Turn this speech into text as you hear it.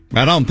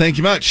Right on. Thank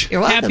you much.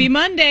 You're welcome. Happy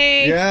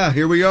Monday. Yeah,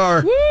 here we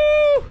are. Woo!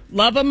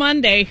 Love a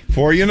Monday.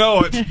 Before you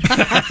know it.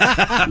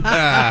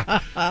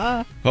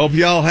 Hope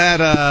y'all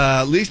had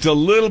at least a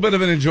little bit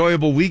of an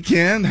enjoyable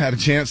weekend. Had a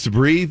chance to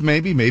breathe,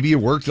 maybe. Maybe you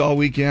worked all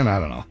weekend. I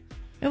don't know.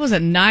 It was a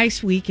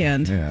nice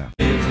weekend. Yeah.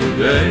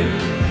 Today,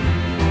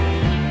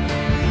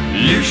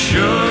 you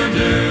sure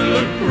do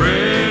look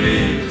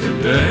pretty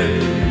today.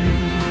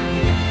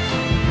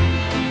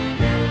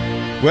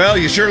 Well,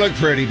 you sure look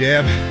pretty,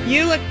 Deb.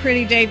 You look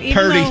pretty, Dave,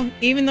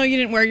 even though you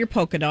didn't wear your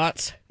polka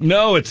dots.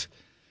 No, it's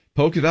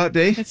Polka Dot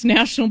Day. It's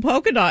National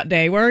Polka Dot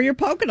Day. Where are your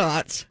polka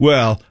dots?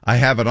 Well, I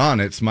have it on.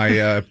 It's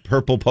my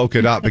purple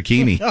polka dot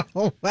bikini.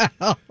 Oh,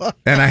 wow.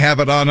 And I have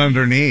it on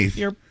underneath.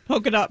 Your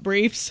polka dot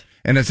briefs.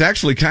 And it's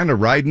actually kind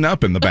of riding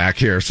up in the back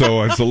here,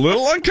 so it's a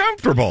little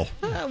uncomfortable.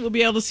 We'll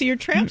be able to see your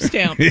tramp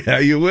stamp. Yeah,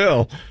 you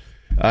will.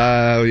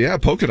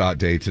 Polka Dot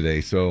Day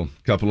today. So a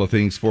couple of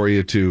things for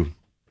you to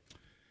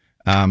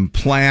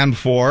plan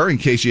for in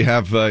case you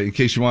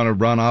want to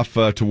run off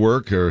to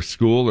work or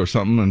school or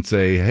something and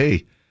say,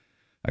 hey,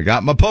 I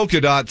got my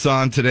polka dots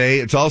on today.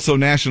 It's also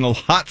National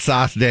Hot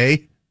Sauce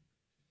Day.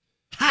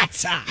 Hot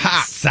sauce.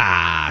 Hot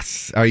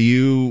sauce.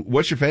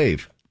 What's your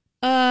fave?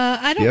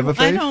 I Do you have a fave?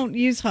 I don't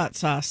use hot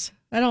sauce.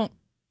 I don't.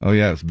 Oh,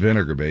 yeah, it's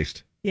vinegar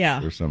based.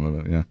 Yeah. Or some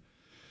of it, yeah.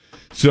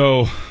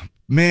 So,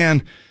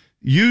 man,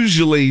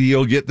 usually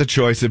you'll get the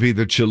choice of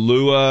either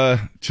Cholula,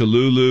 or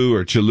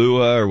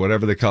Cholula, or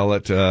whatever they call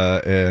it,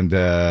 and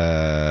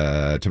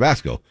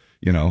Tabasco,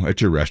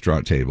 at your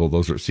restaurant table.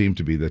 Those seem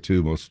to be the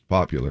two most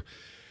popular.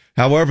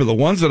 However, the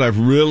ones that I've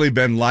really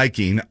been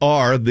liking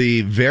are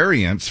the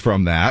variants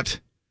from that.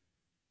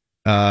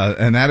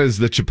 And that is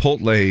the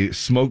Chipotle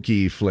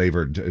smoky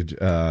flavored.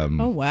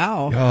 Oh,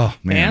 wow. Oh,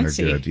 man,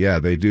 Fancy. they're good. Yeah,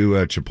 they do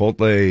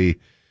Chipotle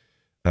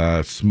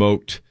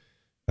smoked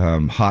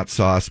hot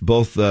sauce,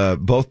 both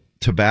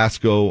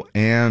Tabasco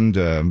and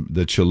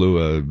the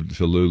Cholula.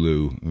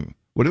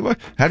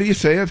 How do you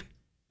say it?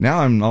 Now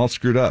I'm all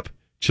screwed up.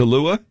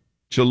 Cholula?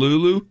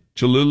 Chihuahua?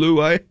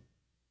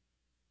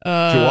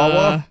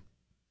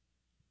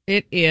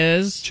 It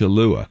is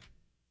Cholula.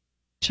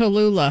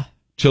 Cholula.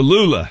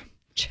 Cholula.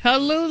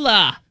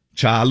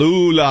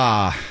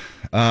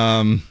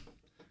 Of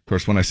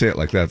course, when I say it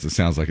like that, it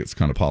sounds like it's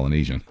kind of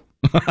Polynesian.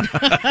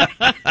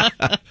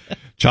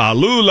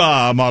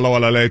 Cholula.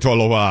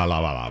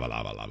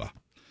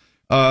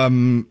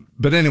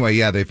 But anyway,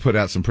 yeah, they've put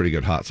out some pretty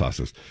good hot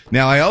sauces.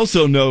 Now, I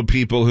also know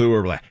people who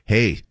are like,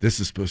 hey, this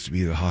is supposed to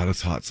be the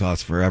hottest hot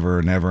sauce forever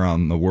and ever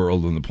on the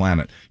world and the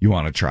planet. You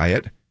want to try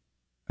it?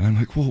 And I'm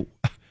like, well,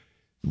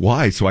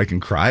 why? So I can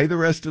cry the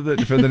rest of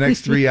for the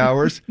next 3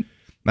 hours?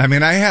 I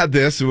mean, I had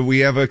this. We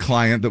have a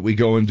client that we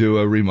go and do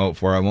a remote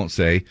for. I won't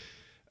say,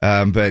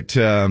 but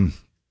they,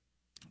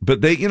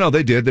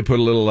 they did. They put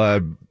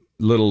a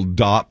little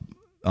dot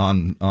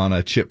on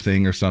a chip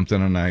thing or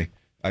something, and I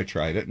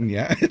tried it, and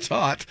yeah, it's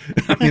hot.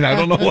 I mean, I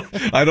don't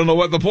know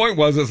what the point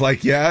was. It's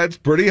like, yeah, it's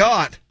pretty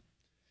hot.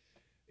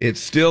 It's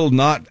still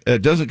not.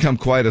 It doesn't come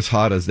quite as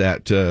hot as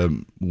that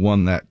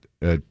one that.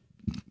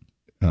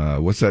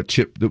 What's that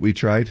chip that we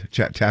tried?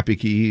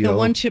 Tapikio. The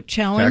one chip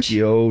challenge.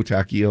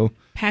 Pacquiao.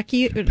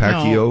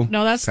 Pacquiao.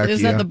 No,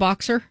 is that the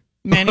boxer?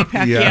 Manny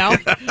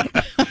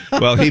Pacquiao.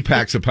 Well, he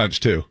packs a punch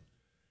too,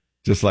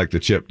 just like the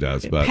chip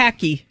does. But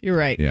Packy, you're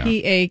right. Yeah.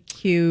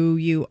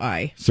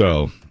 Paqui.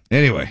 So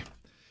anyway,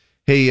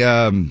 hey,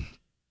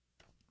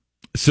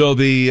 so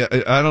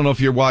I don't know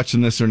if you're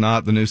watching this or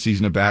not. The new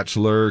season of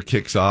Bachelor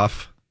kicks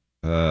off.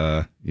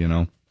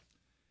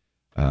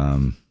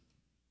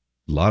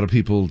 A lot of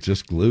people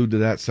just glued to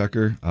that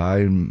sucker.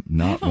 I'm not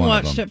one of them. I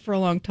haven't watched it for a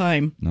long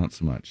time. Not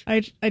so much.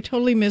 I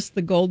totally missed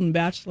the Golden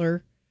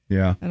Bachelor.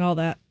 Yeah. And all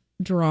that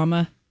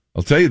drama.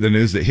 I'll tell you the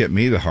news that hit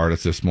me the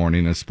hardest this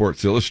morning is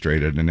Sports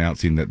Illustrated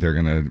announcing that they're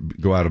going to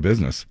go out of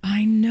business.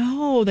 I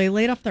know. They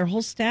laid off their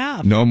whole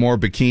staff. No more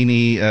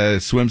bikini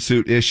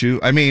swimsuit issue.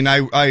 I mean,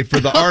 I for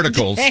the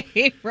articles.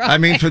 Right. I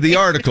mean, for the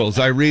articles.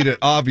 I read it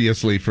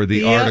obviously for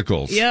the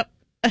articles. Yep.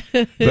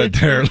 But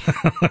they're...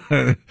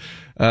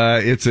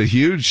 it's a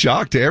huge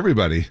shock to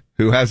everybody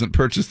who hasn't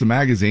purchased the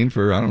magazine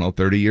for,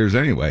 30 years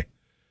anyway.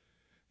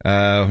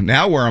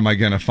 Now where am I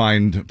going to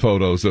find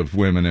photos of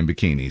women in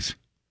bikinis?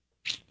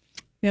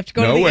 You have to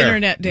go to the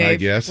internet, Dave, I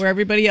guess. where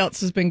everybody else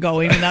has been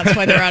going, and that's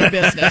why they're out of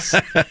business.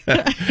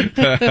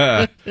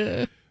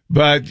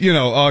 But,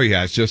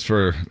 it's just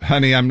for,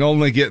 honey, I'm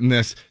only getting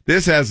this.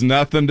 This has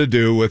nothing to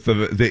do with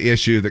the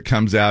issue that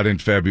comes out in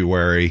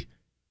February.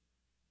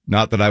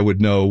 Not that I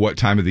would know what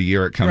time of the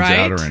year it comes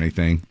out or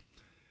anything.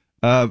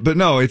 But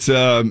no, it's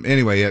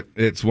anyway.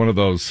 It's one of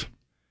those.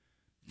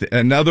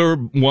 Another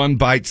one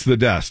bites the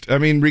dust. I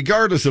mean,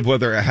 regardless of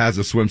whether it has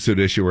a swimsuit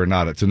issue or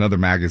not, it's another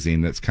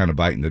magazine that's kind of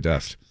biting the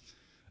dust.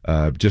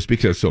 Just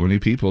because so many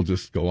people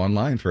just go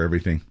online for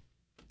everything.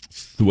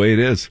 It's the way it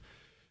is,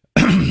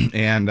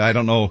 and I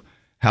don't know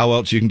how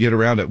else you can get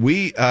around it.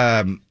 We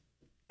and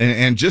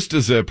just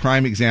as a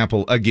prime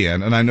example,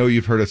 again, and I know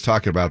you've heard us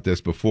talk about this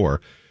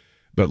before.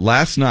 But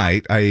last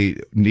night I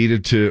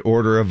needed to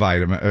order a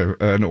vitamin.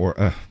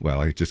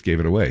 I just gave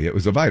it away. It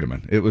was a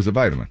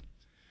vitamin.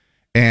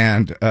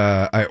 And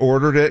I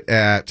ordered it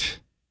at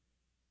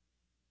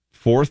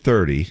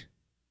 4:30,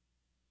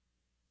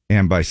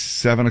 and by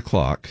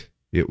 7:00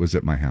 it was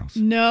at my house.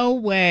 No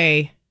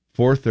way.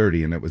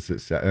 4:30, and it was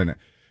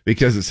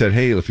because it said,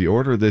 "Hey, if you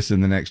order this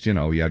in the next,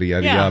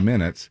 yada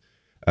minutes,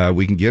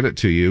 we can get it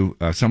to you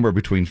somewhere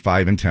between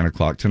 5 and 10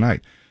 o'clock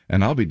tonight."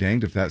 And I'll be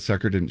danged if that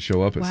sucker didn't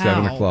show up at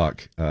 7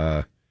 o'clock.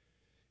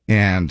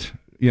 And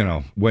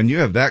when you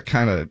have that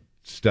kind of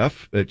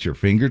stuff at your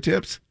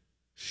fingertips,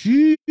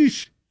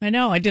 sheesh. I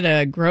know. I did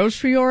a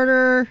grocery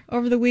order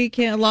over the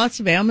weekend. Lots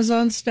of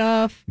Amazon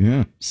stuff.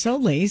 Yeah. So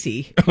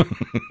lazy.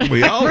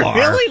 We all are.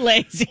 Really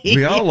lazy.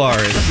 We all are.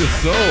 It's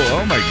just so,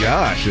 oh my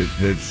gosh.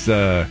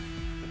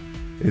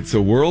 It's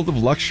a world of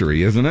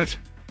luxury, isn't it?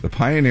 The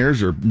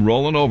pioneers are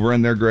rolling over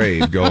in their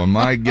grave going,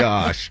 my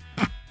gosh.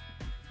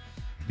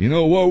 You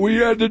know what we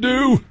had to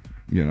do?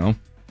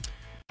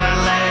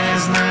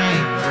 Last night.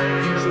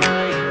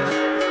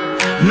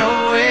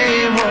 No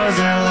way it wasn't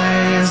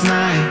last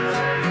night.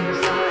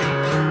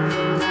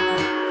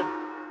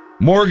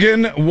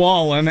 Morgan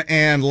Wallen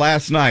and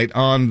Last Night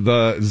on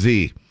the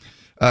Z.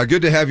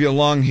 Good to have you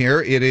along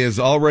here. It is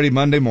already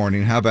Monday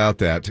morning. How about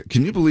that?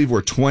 Can you believe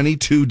we're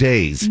 22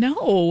 days into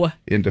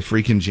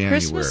freaking January?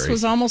 Christmas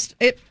was almost,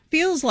 it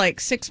feels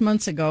like 6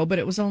 months ago, but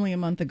it was only a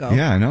month ago.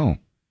 Yeah, I know.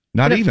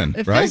 Not even,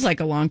 it right? feels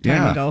like a long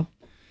time ago.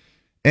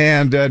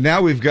 And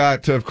now we've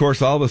got, of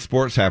course, all the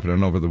sports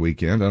happening over the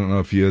weekend. I don't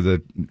know if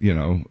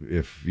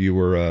if you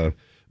were a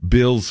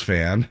Bills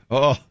fan.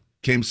 Oh,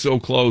 came so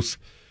close.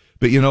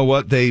 But you know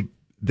what? They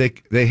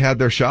had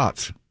their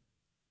shots.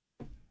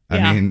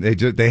 I mean,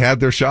 they had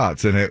their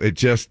shots, and it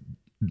just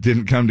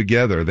didn't come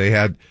together. They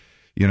had,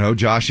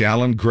 Josh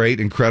Allen, great,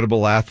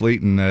 incredible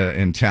athlete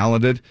and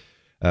talented,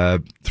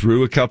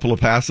 threw a couple of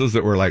passes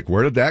that were like,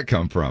 where did that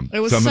come from? It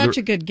was such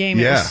a good game.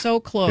 It was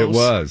so close. It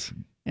was.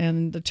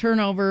 And the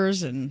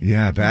turnovers and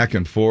back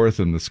and forth,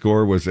 and the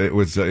score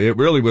it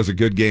really was a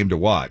good game to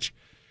watch.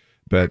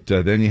 But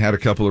then you had a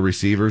couple of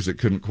receivers that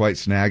couldn't quite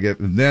snag it,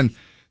 and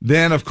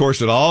then, of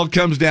course, it all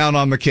comes down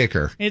on the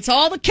kicker. It's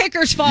all the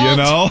kicker's fault.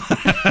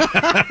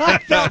 I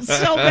felt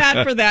so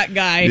bad for that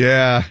guy.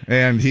 Yeah,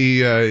 and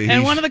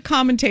and one of the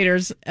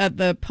commentators at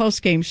the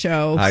postgame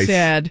show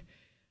said,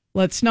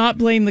 let's not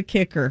blame the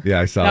kicker.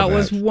 Yeah, I saw that. That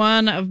was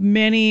one of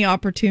many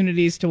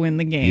opportunities to win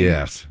the game.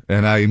 Yes,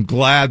 and I'm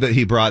glad that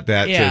he brought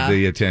that to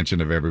the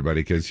attention of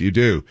everybody, because you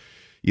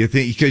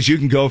think, because you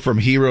can go from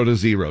hero to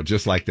zero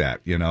just like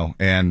that,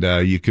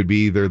 and you could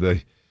be either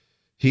the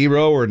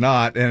hero or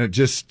not, and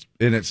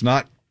it's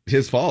not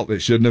his fault. It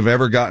shouldn't have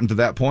ever gotten to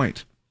that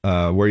point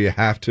where you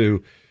have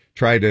to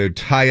try to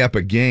tie up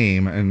a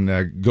game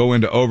and go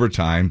into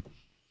overtime.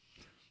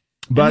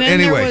 But and then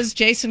anyway, there was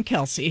Jason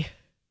Kelce.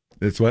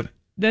 It's what?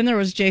 Then there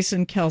was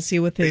Jason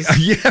Kelce with his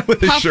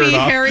with his puffy, shirt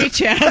off, hairy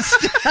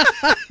chest.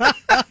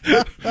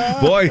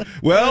 Boy,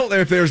 well,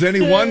 if there's any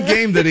one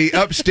game that he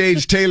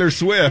upstaged Taylor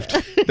Swift,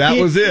 that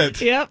was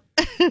it. Yep.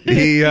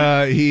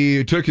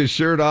 He took his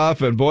shirt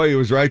off, and boy, he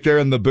was right there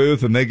in the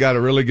booth, and they got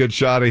a really good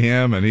shot of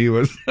him, and he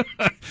was,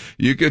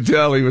 you could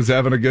tell he was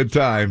having a good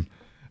time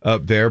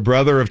up there.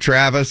 Brother of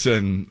Travis,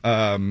 and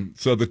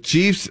so the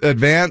Chiefs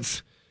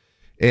advance,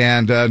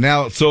 and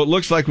now, so it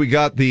looks like we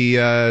got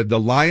the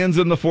Lions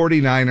and the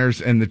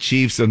 49ers and the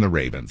Chiefs and the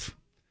Ravens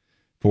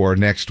for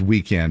next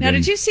weekend. Now,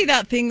 did you see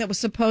that thing that was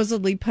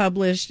supposedly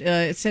published?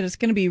 It said it's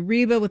going to be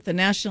Reba with the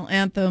national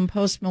anthem,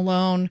 Post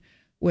Malone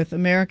with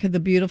America the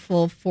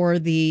Beautiful for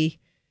the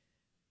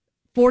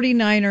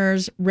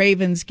 49ers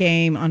Ravens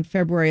game on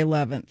February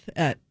 11th.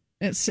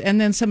 And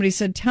then somebody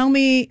said, tell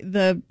me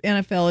the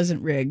NFL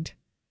isn't rigged.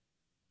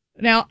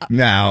 Now,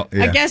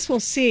 I guess we'll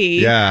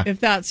see if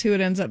that's who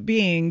it ends up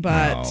being,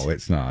 but no,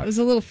 it's not. It was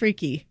a little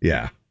freaky.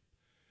 Yeah.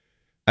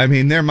 I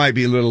mean, there might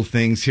be little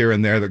things here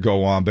and there that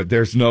go on, but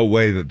there's no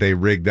way that they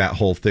rigged that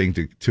whole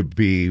thing to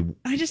be.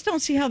 I just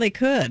don't see how they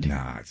could.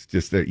 Nah, it's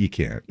just that you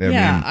can't. I mean,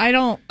 I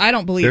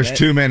don't believe there's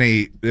too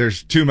many.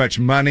 There's too much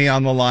money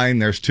on the line.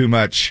 There's too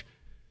much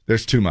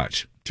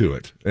to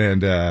it,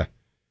 and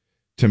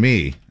to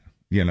me,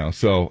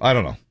 So I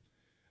don't know.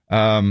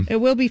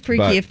 It will be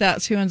freaky if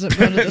that's who ends up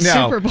going to the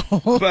Super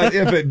Bowl. But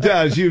if it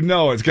does,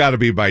 it's got to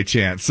be by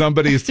chance.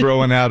 Somebody's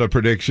throwing out a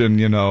prediction,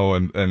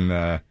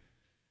 and.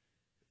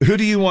 Who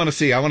do you want to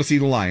see? I want to see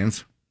the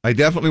Lions. I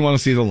definitely want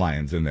to see the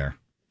Lions in there.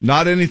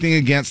 Not anything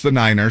against the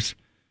Niners,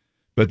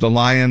 but the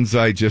Lions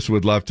I just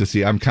would love to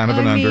see. I'm kind of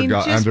an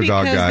underdog guy.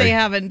 Because they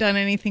haven't done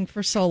anything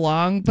for so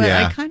long, but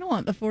I kind of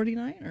want the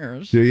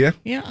 49ers. Do you?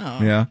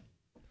 Yeah. Yeah.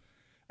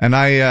 And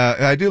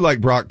I do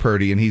like Brock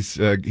Purdy, and he's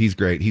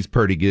great. He's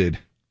pretty good.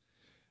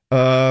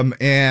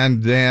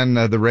 And then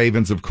the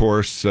Ravens, of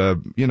course,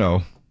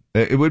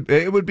 it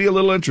would be a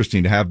little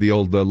interesting to have the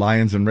old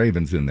Lions and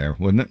Ravens in there,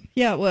 wouldn't it?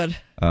 Yeah, it would.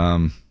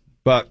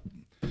 But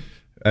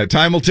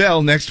time will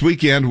tell. Next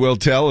weekend will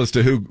tell as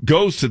to who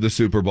goes to the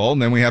Super Bowl, and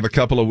then we have a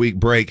couple of week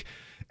break,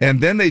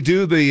 and then they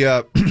do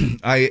the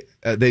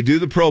they do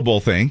the Pro Bowl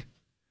thing,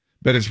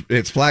 but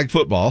it's flag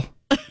football.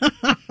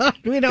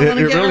 We don't want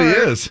to get It really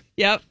hurt. is.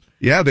 Yep.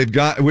 Yeah, they've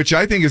got, which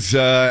I think is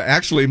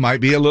actually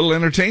might be a little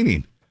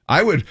entertaining.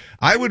 I would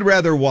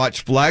rather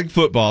watch flag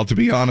football, to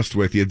be honest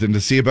with you, than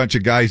to see a bunch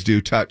of guys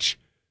do touch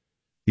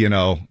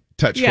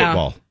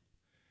football.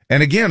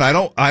 And again, I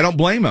don't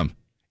blame them.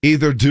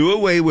 Either do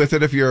away with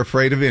it if you're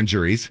afraid of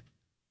injuries,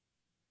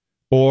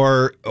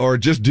 or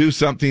just do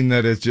something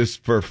that is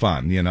just for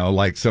fun,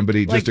 like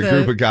somebody, like just a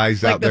group of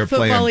guys out there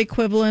playing. Like the football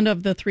equivalent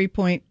of the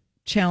 3-point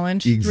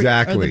challenge.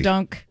 Exactly. Or the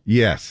dunk.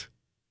 Yes.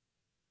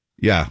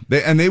 Yeah.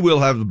 They will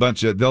have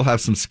they'll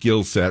have some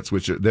skill sets,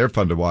 which they're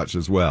fun to watch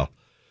as well.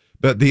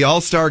 But the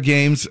all-star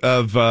games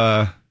of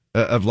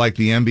like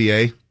the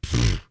NBA,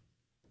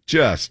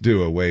 just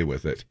do away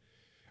with it.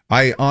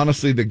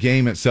 Honestly, the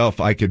game itself,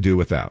 I could do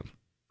without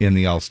in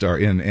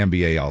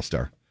NBA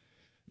All-Star.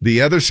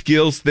 The other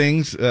skills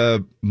things,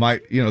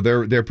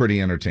 they're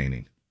pretty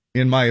entertaining,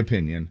 in my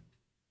opinion.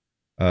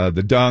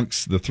 The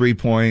dunks, the 3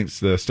 points,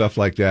 the stuff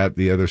like that,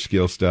 the other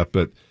skill stuff.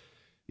 But,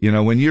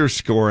 when you're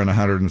scoring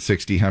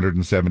 160,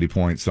 170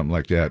 points, something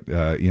like that,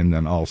 in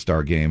an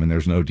all-star game, and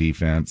there's no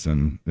defense,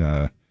 and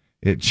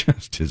it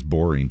just is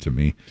boring to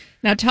me.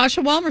 Now,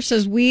 Tasha Walmer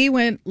says we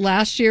went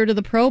last year to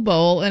the Pro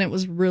Bowl, and it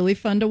was really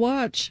fun to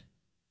watch.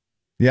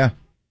 Yeah.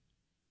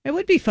 It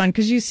would be fun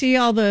because you see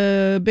all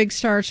the big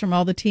stars from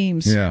all the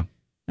teams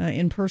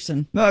in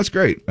person. No, that's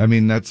great. I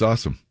mean, that's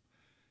awesome.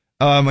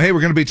 Hey, we're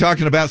going to be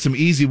talking about some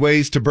easy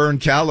ways to burn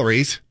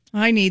calories.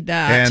 I need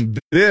that. And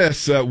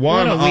this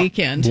what a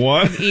weekend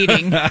of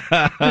eating.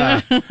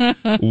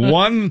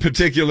 One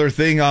particular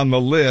thing on the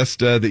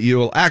list that you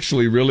will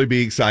actually really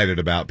be excited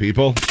about,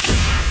 people.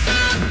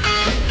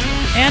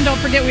 And don't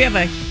forget, we have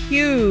a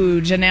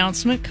huge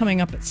announcement coming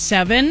up at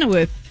 7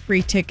 with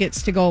free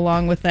tickets to go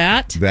along with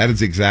that. That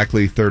is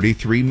exactly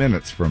 33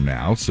 minutes from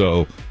now,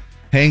 so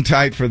hang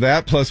tight for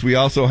that. Plus, we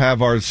also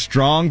have our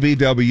Strong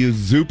VW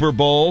Super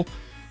Bowl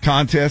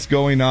contest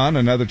going on.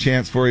 Another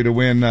chance for you to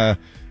win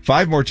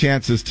 5 more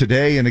chances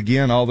today and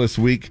again all this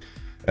week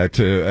at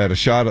a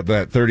shot at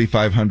that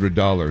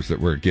 $3,500 that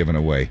we're giving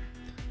away.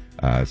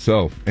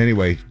 So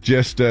anyway,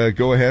 just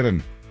go ahead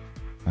and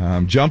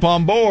jump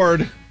on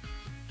board.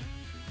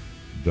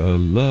 The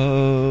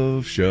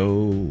Love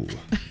Show.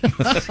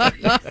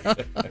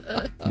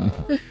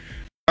 All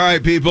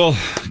right, people,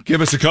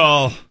 give us a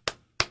call.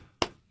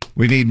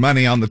 We need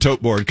money on the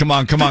tote board. Come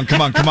on.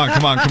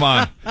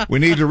 We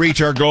need to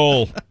reach our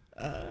goal.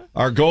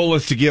 Our goal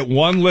is to get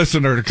one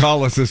listener to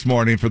call us this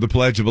morning for the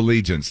Pledge of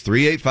Allegiance.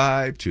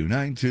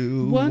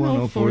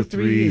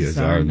 385-292-1043 is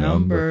our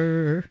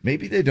number.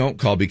 Maybe they don't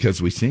call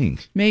because we sing.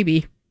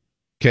 Maybe.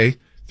 Okay,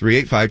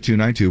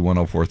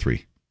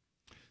 385-292-1043.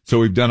 So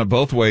we've done it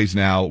both ways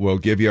now. We'll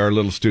give you our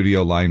little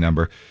studio line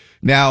number.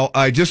 Now,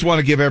 I just want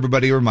to give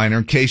everybody a reminder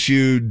in case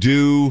you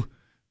do,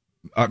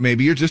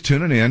 maybe you're just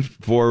tuning in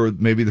for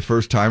maybe the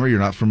first time or you're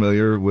not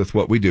familiar with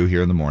what we do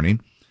here in the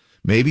morning.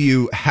 Maybe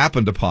you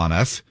happened upon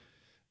us.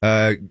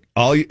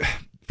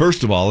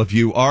 First of all, if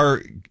you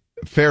are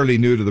fairly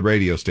new to the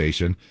radio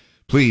station,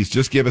 please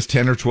just give us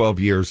 10 or 12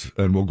 years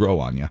and we'll grow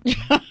on you.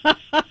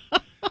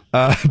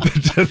 But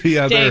to the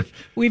other, Dave,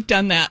 we've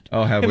done that.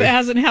 Oh, have we? If it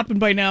hasn't happened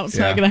by now, it's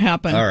not going to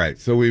happen. All right.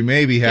 So we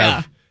maybe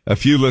have a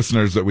few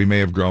listeners that we may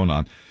have grown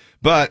on.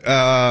 But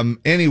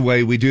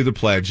anyway, we do the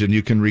pledge and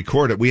you can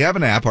record it. We have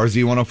an app, our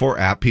Z104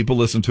 app. People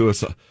listen to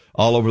us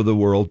all over the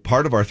world,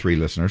 part of our 3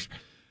 listeners.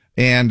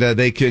 And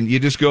you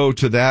just go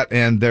to that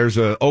and there's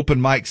an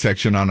open mic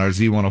section on our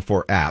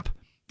Z104 app.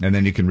 And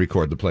then you can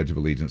record the Pledge of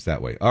Allegiance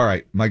that way. All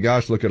right. My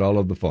gosh, look at all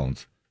of the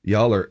phones.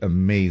 Y'all are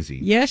amazing.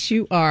 Yes,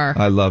 you are.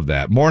 I love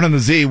that. Morning, the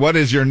Z. What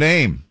is your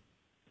name?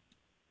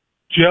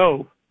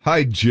 Joe.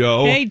 Hi,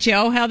 Joe. Hey,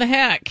 Joe. How the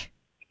heck?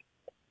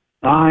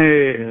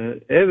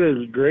 It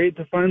is great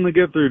to finally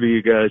get through to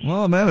you guys.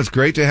 Well, man, it's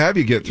great to have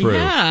you get through.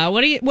 Yeah.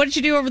 What did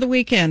you do over the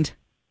weekend?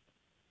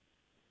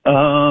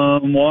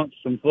 Watched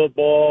some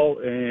football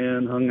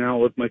and hung out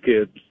with my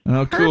kids.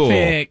 Oh, cool.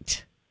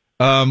 Perfect.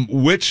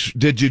 Which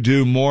did you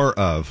do more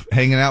of,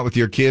 hanging out with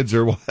your kids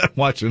or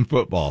watching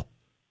football?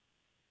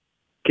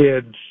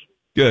 Kids.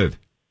 Good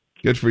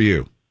for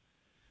you.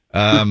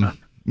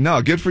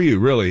 No, good for you,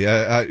 really.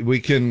 We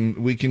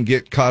can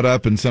get caught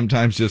up and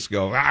sometimes just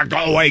go, go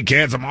away,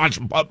 kids, I'm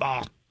watching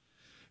football.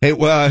 Hey,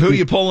 who are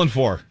you pulling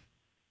for?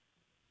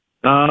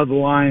 The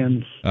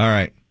Lions. All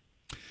right.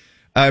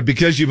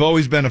 Because you've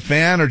always been a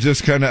fan, or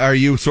just are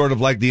you sort of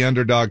like the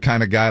underdog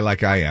kind of guy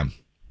like I am?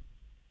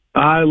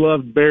 I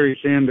loved Barry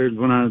Sanders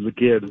when I was a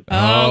kid.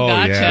 Oh,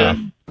 gotcha. Yeah.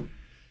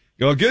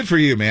 Well, good for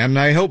you, man. And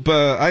I hope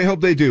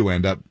they do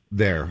end up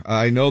there.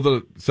 I know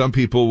that some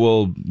people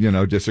will,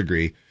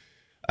 disagree.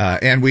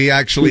 And we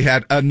actually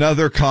had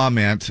another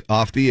comment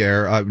off the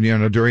air,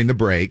 during the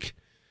break.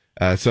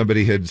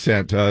 Somebody had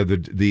sent, the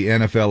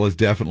NFL is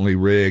definitely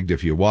rigged.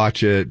 If you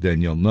watch it,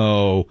 then you'll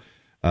know.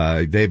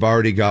 They've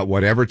already got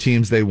whatever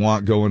teams they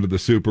want going to the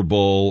Super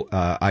Bowl.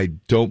 I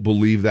don't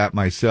believe that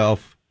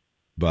myself,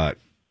 but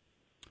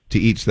to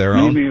each their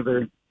own. Me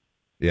neither.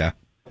 Yeah.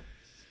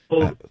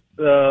 Well,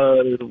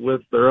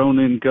 with their own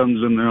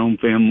incomes and their own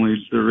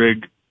families to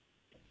rig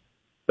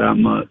that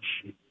much.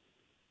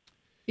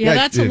 Yeah,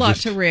 that's a lot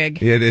to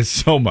rig. It is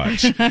so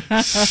much.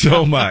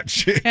 So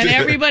much. And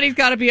everybody's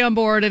got to be on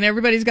board, and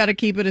everybody's got to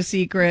keep it a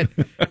secret.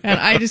 And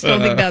I just don't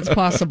think that's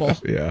possible.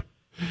 Yeah.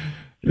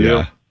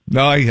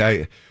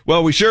 No,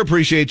 well, we sure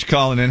appreciate you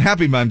calling in.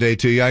 Happy Monday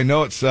to you. I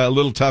know it's a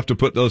little tough to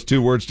put those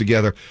two words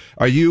together.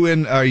 Are you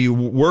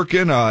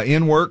working,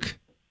 in work?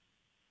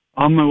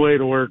 On my way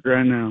to work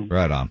right now.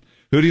 Right on.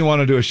 Who do you want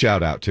to do a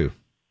shout out to?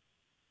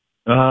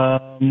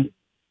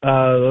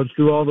 Let's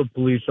do all the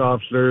police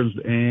officers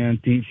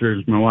and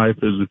teachers. My wife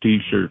is a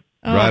teacher.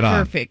 Oh, right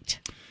on.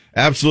 Perfect.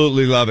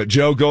 Absolutely love it.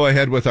 Joe, go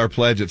ahead with our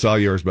pledge. It's all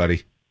yours,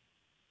 buddy.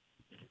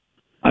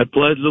 I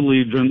pledge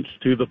allegiance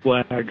to the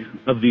flag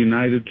of the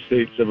United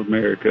States of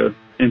America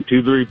and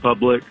to the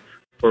republic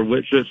for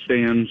which it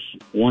stands,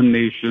 one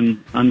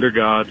nation, under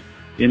God,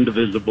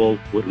 indivisible,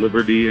 with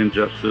liberty and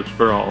justice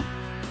for all.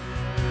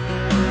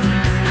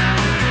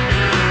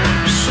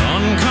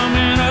 Sun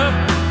coming up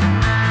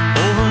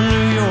over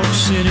New York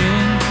City.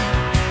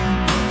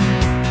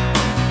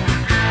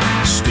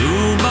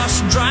 School bus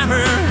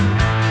driver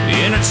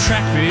in a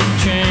traffic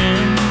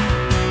jam.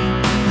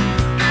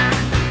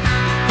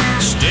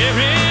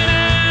 Staring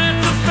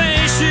at the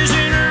faces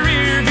in a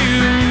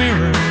rearview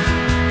mirror.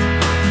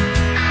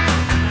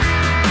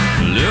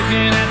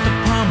 Looking at the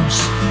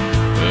promise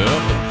of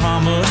the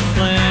promised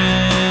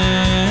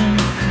land.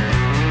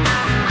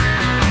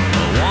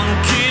 One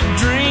kid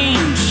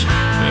dreams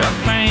of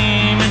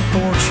fame and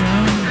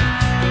fortune.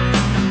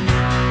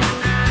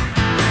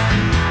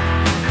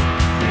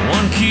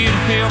 One kid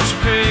helps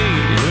pay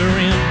the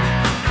rent.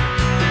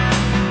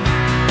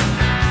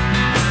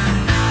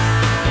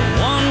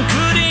 One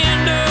could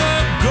end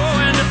up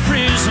going to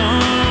prison.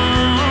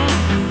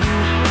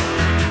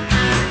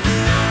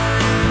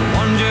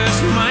 One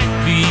just might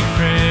be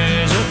president.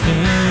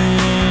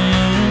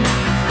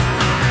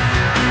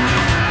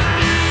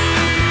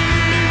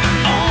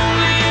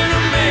 Only in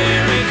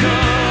America,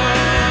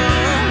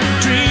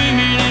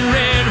 dreaming in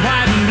red,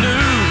 white, and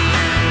blue.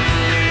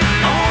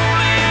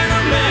 Only in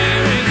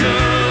America,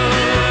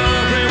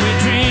 where we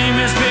dream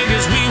as big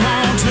as we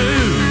want to.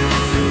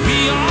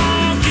 We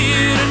all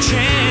get a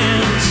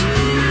chance.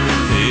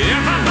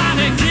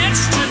 Everybody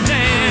gets to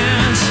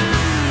dance.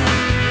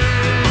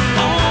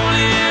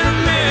 Only in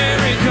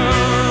America.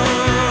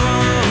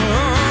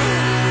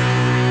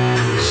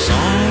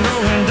 Sun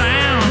going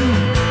down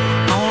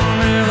on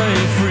an LA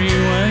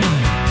freeway.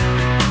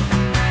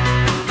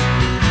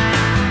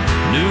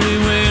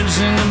 Newlyweds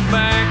in the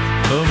back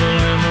of a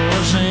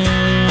limousine.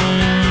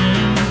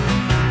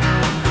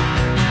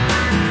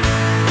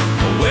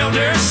 A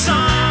welder's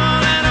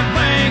son and a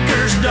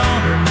banker's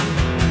daughter.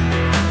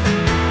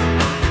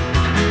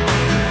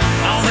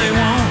 All they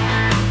want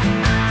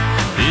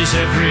is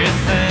everything.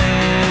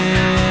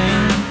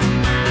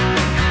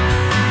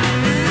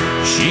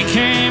 She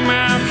came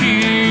out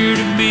here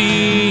to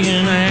be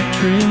an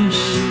actress.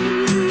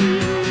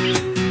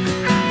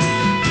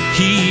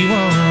 He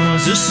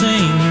was a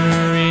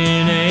singer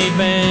in a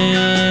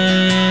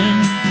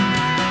band.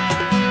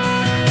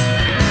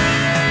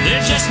 They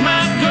just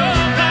might go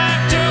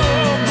back to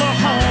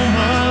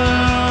Oklahoma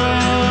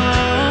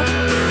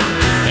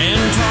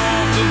and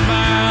talk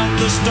about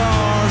the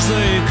stars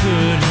they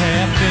could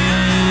have been.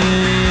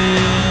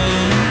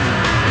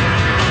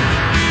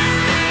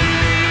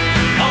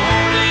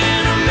 Only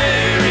in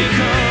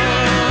America,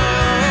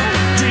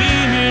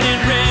 dreaming in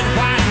red,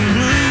 white, and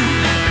blue.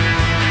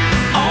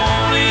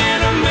 Only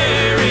in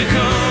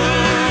America.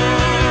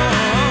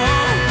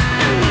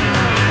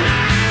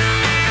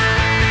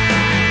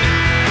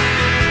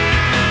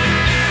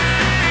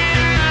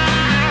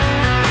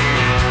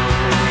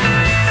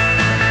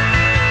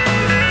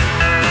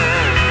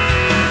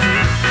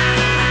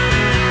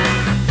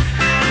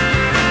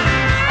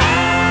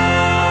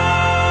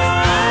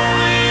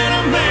 Only in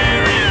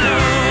America,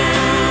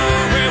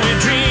 where we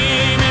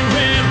dream in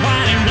red,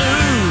 white, and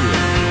blue.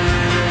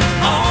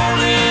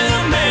 Only in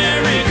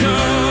America,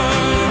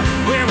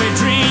 where we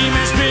dream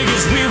as big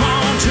as we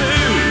want to.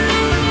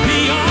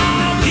 We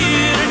all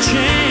get a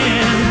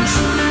chance.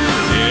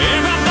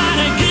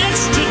 Everybody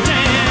gets to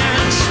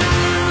dance.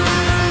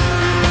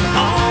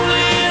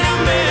 Only in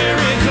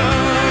America.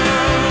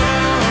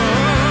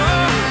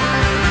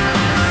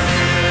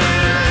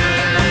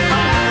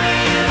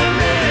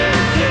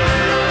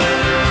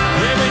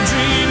 Where we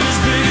dream as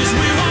big as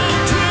we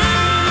want to.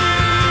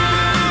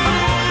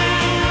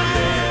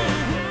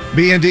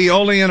 B&D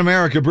only in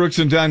America. Brooks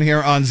and Dunn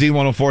here on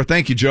Z104.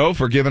 Thank you, Joe,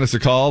 for giving us a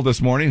call this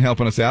morning,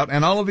 helping us out,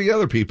 and all of the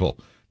other people.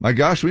 My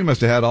gosh, we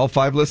must have had all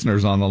 5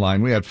 listeners on the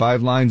line. We had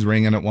 5 lines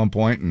ringing at one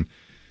point, and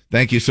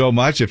thank you so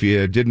much. If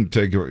you didn't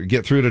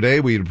get through today,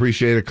 we'd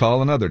appreciate a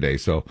call another day.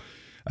 So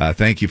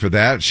thank you for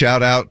that.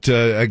 Shout out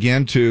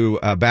again to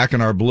Back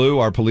in Our Blue,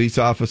 our police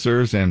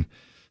officers and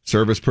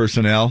service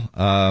personnel,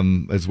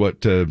 is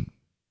what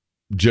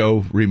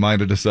Joe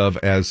reminded us of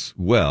as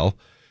well,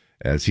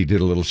 as he did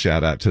a little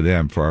shout out to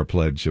them for our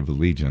Pledge of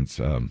Allegiance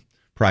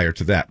prior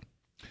to that.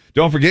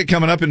 Don't forget,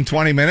 coming up in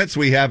 20 minutes,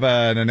 we have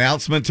an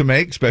announcement to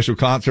make, special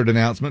concert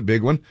announcement,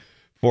 big one,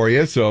 for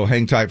you, so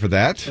hang tight for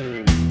that.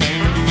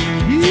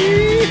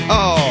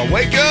 Oh,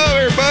 wake up,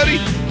 everybody.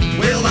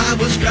 Well, I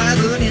was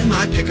driving in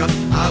my pickup.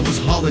 I was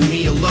hauling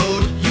me a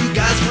load. You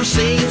guys were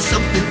saying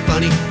something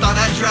funny. Thought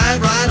I'd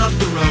drive right off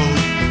the road.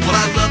 Well,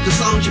 I love the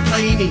songs you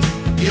play me.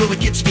 You know, it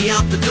gets me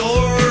out the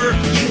door.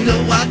 You know,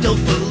 I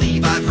don't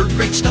believe I've heard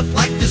great stuff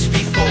like this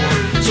before.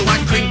 So I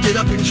cranked it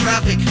up in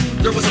traffic.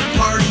 There was a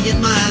party in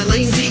my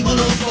lane.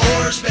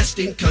 Z104's best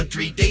in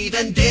country. Dave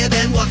and Deb,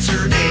 and what's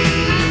her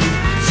name?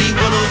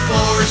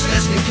 Z104's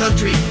best in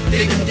country.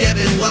 Dave and Deb,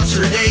 and what's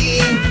her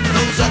name?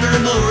 Those other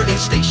morning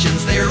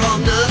stations, they're all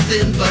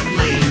nothing but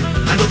lame.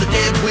 I know the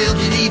Deb will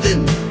get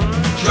even.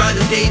 Try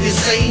to Dave is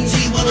saying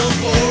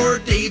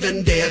Z104, Dave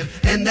and Deb,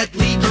 and that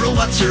lead girl,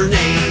 what's her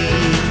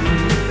name?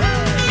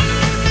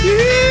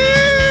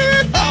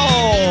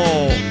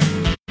 Oh,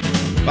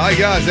 my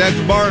gosh, that's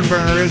a barn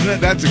burner, isn't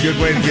it? That's a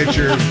good way to get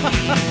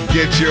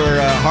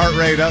your heart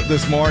rate up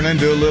this morning.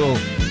 Do a little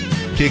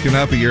kicking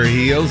up of your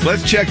heels.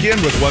 Let's check in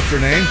with what's her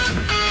name.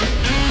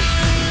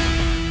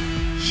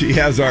 She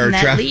has our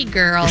that lead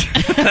girl.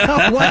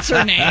 What's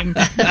her name?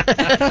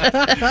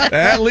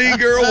 That lead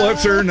girl.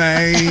 What's her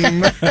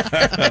name?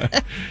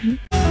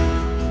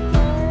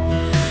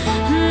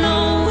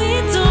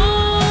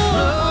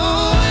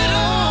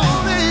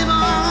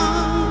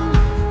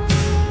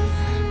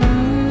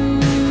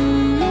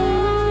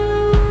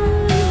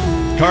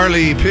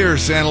 Carly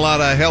Pierce, and a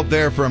lot of help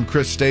there from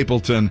Chris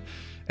Stapleton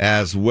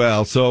as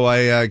well. So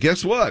I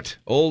guess what?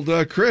 Old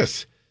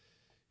Chris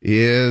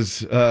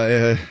is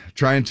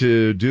trying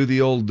to do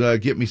the old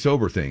get me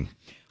sober thing.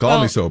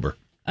 Call me sober.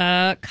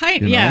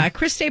 Yeah.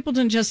 Chris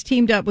Stapleton just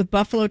teamed up with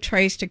Buffalo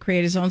Trace to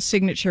create his own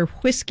signature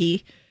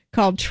whiskey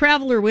called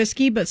Traveler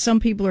Whiskey, but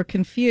some people are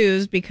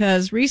confused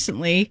because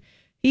recently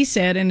he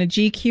said in a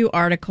GQ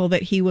article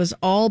that he was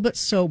all but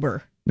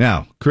sober.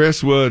 Now,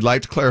 Chris would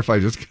like to clarify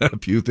just a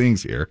few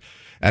things here,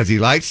 as he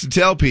likes to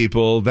tell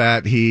people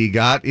that he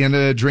got in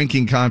a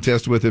drinking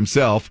contest with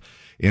himself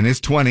in his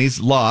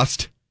 20s,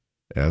 lost,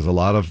 as a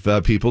lot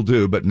of people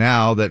do, but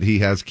now that he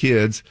has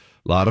kids,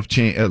 a lot of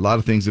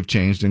things have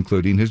changed,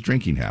 including his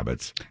drinking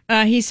habits.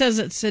 He says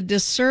it's a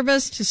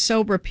disservice to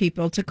sober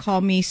people to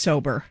call me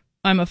sober.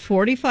 I'm a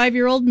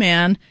 45-year-old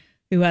man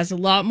who has a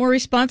lot more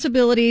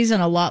responsibilities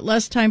and a lot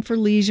less time for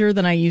leisure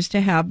than I used to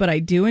have, but I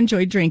do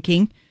enjoy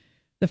drinking.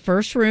 The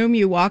first room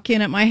you walk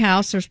in at my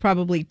house, there's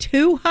probably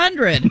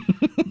 200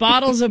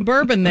 bottles of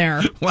bourbon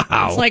there.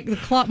 Wow. It's like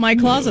my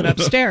closet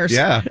upstairs.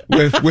 Yeah,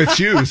 with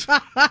shoes.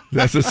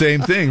 That's the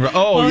same thing.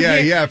 Oh, well,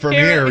 yeah, from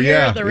here.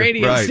 At the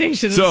radio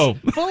station, it's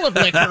full of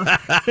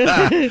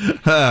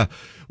liquor.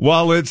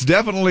 While it's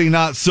definitely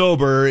not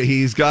sober,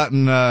 he's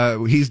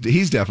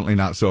definitely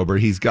not sober.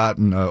 He's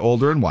gotten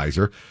older and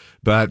wiser,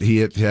 but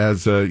it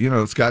has,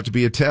 it's got to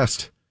be a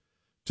test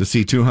to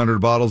see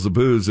 200 bottles of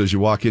booze as you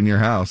walk in your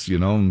house,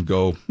 and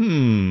go,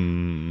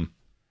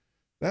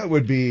 that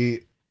would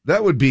be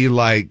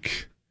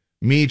like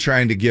me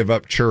trying to give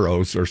up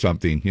churros or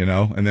something,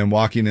 and then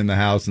walking in the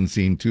house and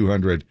seeing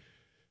 200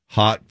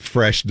 hot,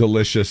 fresh,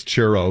 delicious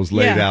churros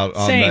laid out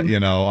on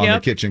the, on the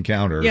kitchen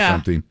counter or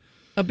something.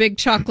 A big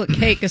chocolate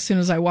cake as soon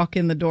as I walk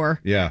in the door.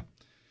 Yeah.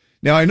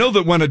 Now, I know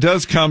that when it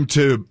does come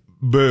to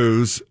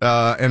booze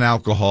and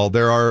alcohol,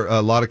 there are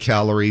a lot of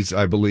calories,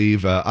 I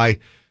believe.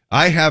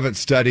 I haven't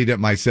studied it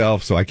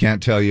myself, so I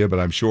can't tell you, but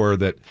I'm sure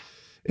that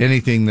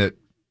anything that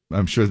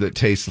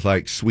tastes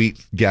like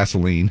sweet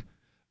gasoline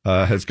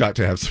has got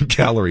to have some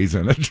calories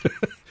in it.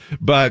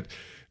 But,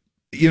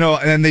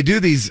 and they do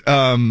these,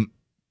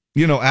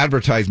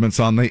 advertisements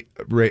on the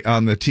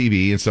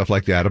TV and stuff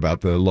like that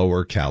about the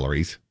lower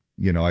calories.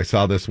 I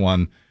saw this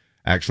one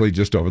actually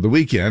just over the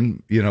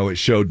weekend. It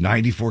showed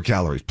 94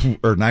 calories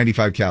or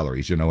 95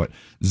 calories. It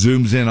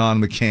zooms in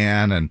on the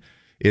can and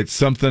it's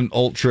something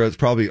ultra. It's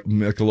probably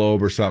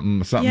Michelob or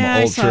something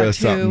ultra,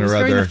 something or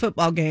other. During the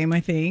football game, I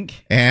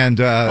think.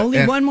 And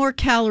only one more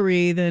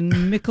calorie than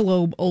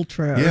Michelob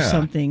Ultra or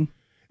something.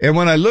 And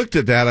when I looked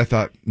at that, I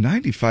thought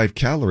 95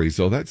 calories.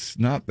 Oh, that's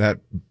not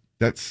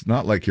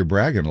like you're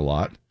bragging a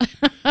lot.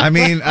 I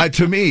mean,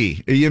 to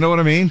me, you know what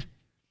I mean?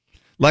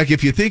 Like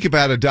if you think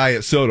about a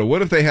diet soda,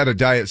 what if they had a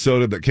diet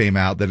soda that came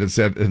out that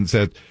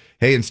said,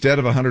 hey, instead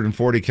of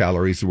 140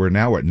 calories, we're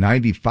now at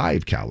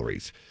 95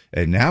 calories.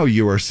 And now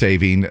you are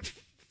saving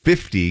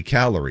 50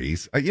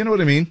 calories. You know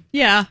what I mean?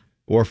 Yeah.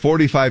 Or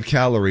 45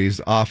 calories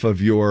off of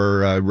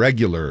your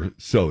regular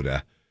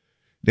soda.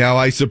 Now,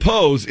 I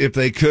suppose if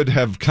they could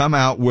have come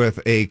out with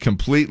a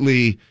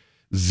completely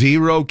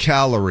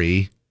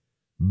 0-calorie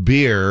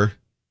beer,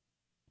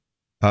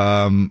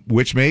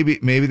 which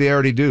maybe they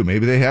already do.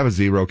 Maybe they have a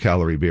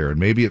 0-calorie beer, and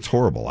maybe it's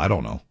horrible. I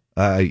don't know.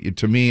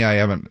 To me, I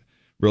haven't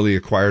really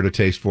acquired a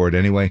taste for it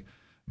anyway.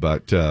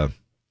 But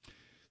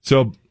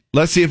so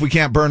let's see if we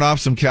can't burn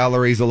off some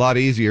calories a lot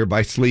easier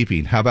by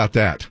sleeping. How about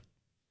that?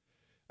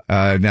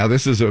 Now,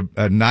 this is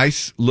a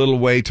nice little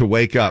way to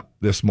wake up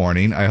this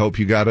morning. I hope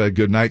you got a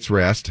good night's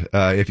rest.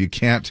 If you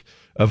can't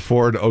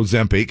afford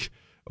Ozempic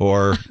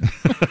or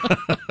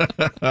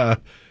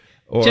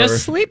Or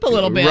just sleep a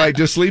little bit. Right,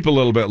 just sleep a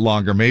little bit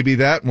longer. Maybe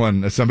that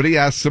one. Somebody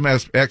asked some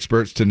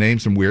experts to name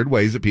some weird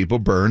ways that people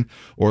burn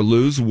or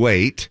lose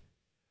weight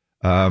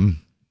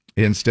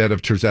instead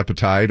of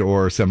tirzepatide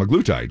or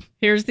semaglutide.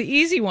 Here's the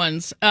easy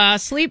ones.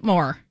 Sleep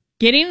more.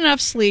 Getting enough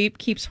sleep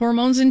keeps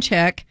hormones in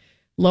check,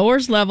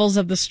 lowers levels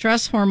of the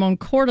stress hormone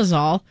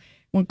cortisol.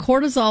 When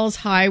cortisol is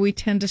high, we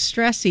tend to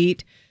stress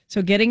eat,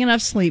 so getting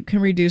enough sleep can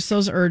reduce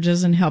those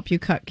urges and help you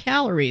cut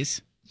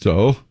calories.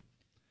 So,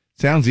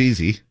 sounds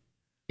easy.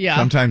 Yeah.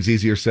 Sometimes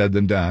easier said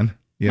than done.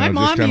 My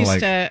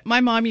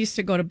mom used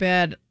to go to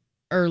bed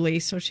early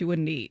so she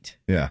wouldn't eat.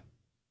 Yeah.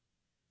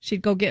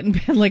 She'd go get in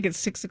bed like at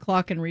 6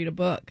 o'clock and read a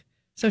book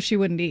so she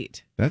wouldn't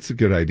eat. That's a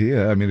good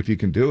idea. I mean, if you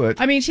can do it.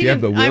 I mean,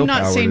 I'm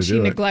not saying she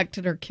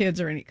neglected her kids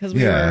or anything, because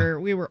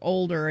we were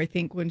older, I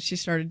think, when she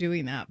started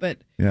doing that. But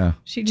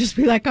she'd just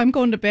be like, I'm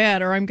going to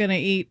bed or I'm going to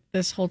eat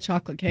this whole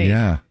chocolate cake.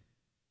 Yeah.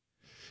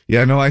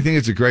 Yeah, no, I think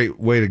it's a great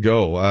way to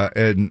go.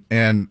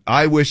 And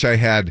I wish I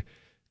had,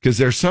 because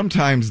there's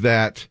sometimes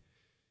that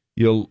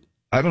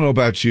I don't know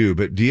about you,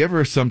 but do you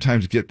ever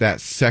sometimes get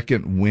that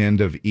second wind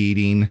of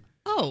eating?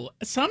 Oh,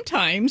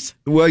 sometimes.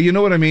 Well, you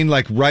know what I mean?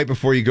 Like right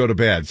before you go to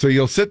bed. So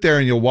you'll sit there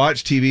and you'll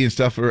watch TV and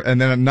stuff.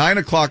 And then at 9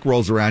 o'clock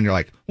rolls around. You're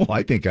like, well,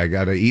 I think I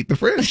got to eat the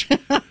fridge.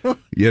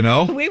 You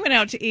know? We went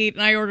out to eat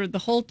and I ordered the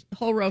whole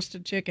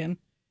roasted chicken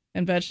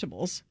and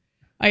vegetables.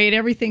 I ate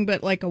everything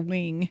but like a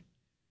wing.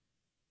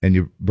 And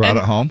you brought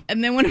it home?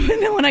 And then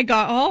when I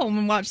got home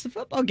and watched the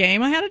football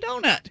game, I had a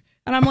donut.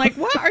 And I'm like,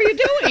 what are you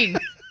doing?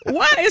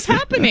 What is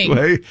happening?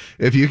 Wait,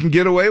 if you can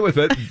get away with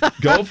it,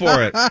 go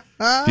for it.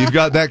 You've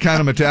got that kind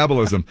of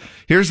metabolism.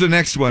 Here's the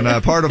next one.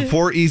 Part of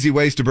 4 easy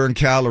ways to burn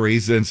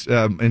calories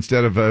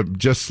instead of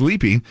just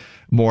sleeping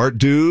more.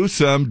 Do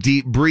some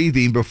deep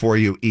breathing before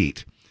you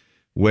eat.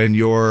 When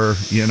you're,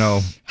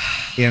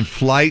 in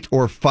flight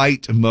or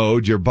fight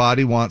mode, your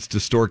body wants to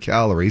store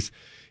calories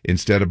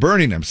instead of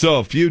burning them. So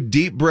a few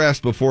deep breaths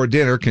before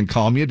dinner can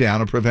calm you down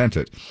and prevent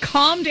it.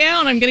 Calm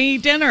down. I'm going to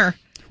eat dinner.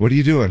 What are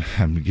you doing?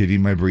 I'm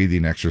getting my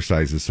breathing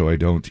exercises so I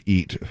don't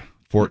eat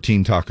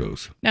 14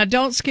 tacos. Now,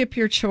 don't skip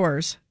your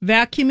chores.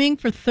 Vacuuming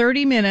for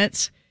 30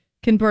 minutes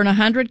can burn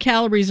 100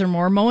 calories or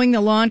more. Mowing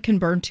the lawn can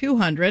burn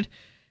 200.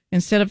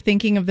 Instead of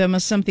thinking of them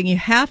as something you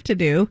have to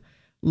do,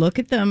 look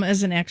at them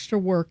as an extra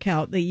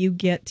workout that you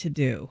get to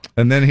do.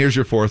 And then here's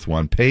your fourth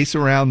one. Pace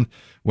around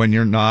when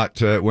you're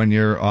when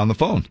you're on the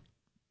phone.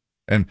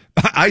 And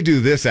I do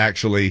this,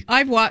 actually.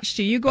 I've watched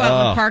you. You go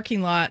out in the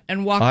parking lot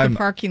and walk the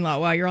parking lot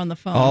while you're on the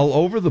phone. All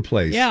over the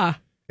place. Yeah.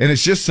 And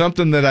it's just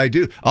something that I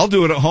do. I'll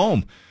do it at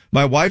home.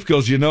 My wife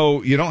goes, you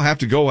don't have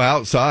to go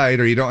outside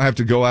or you don't have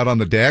to go out on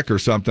the deck or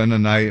something.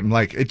 And I'm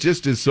like, it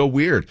just is so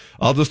weird.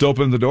 I'll just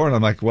open the door and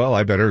I'm like, well,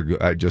 I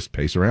just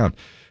pace around.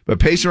 But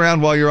pace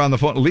around while you're on the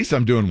phone. At least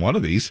I'm doing one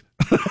of these.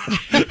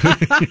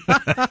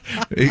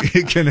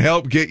 It can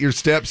help get your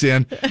steps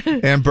in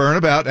and burn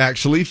about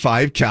actually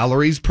 5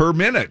 calories per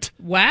minute.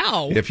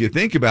 Wow. If you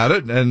think about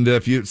it. And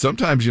if you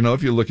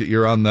look at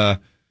you're on the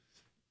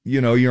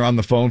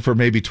phone for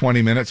maybe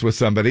 20 minutes with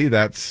somebody,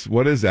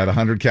 what is that?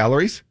 100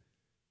 calories?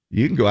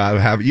 You can go out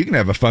and you can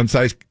have a fun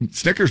sized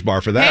Snickers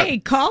bar for that. Hey,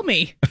 call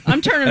me.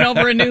 I'm turning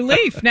over a new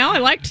leaf. Now I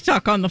like to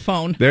talk on the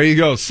phone. There you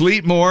go.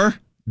 Sleep more.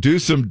 Do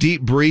some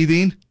deep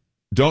breathing.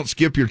 Don't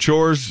skip your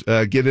chores.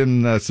 Get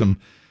in some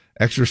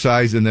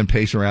exercise and then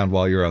pace around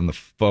while you're on the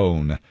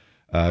phone.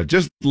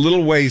 Just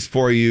little ways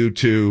for you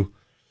to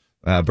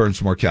burn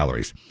some more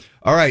calories.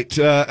 All right.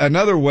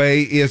 Another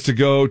way is to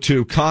go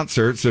to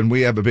concerts, and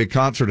we have a big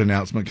concert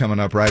announcement coming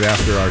up right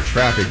after our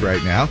traffic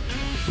right now.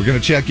 We're going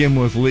to check in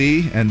with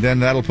Lee, and then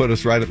that'll put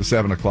us right at the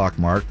 7 o'clock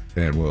mark,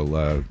 and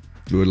we'll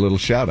do a little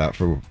shout out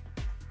for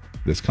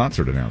this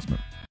concert announcement.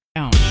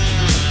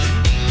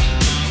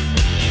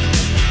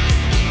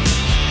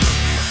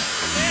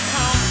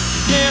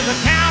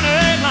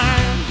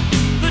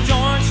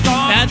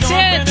 That's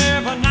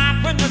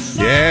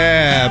it.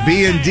 Yeah,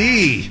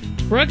 B&D.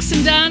 Brooks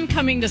and Dunn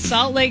coming to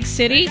Salt Lake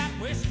City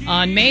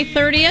on May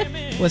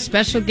 30th with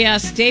special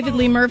guests David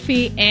Lee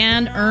Murphy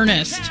and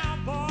Ernest.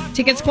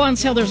 Tickets go on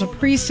sale. There's a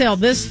pre-sale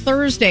this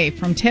Thursday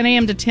from 10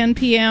 a.m. to 10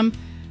 p.m.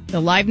 The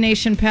Live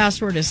Nation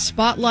password is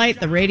Spotlight.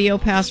 The radio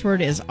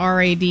password is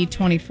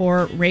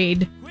RAD24,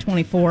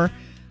 RAID24.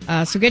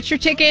 So get your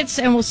tickets,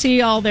 and we'll see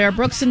you all there.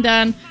 Brooks and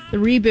Dunn, the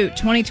Reboot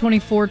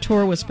 2024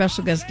 tour with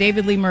special guests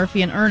David Lee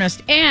Murphy and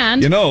Ernest.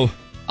 And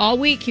all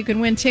week you can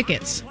win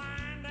tickets.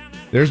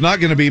 There's not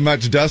going to be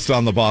much dust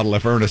on the bottle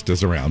if Ernest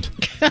is around.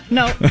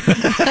 No.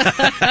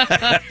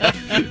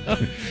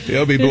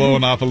 He'll be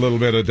blowing off a little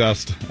bit of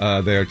dust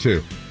there,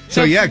 too.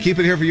 So, keep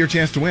it here for your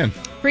chance to win.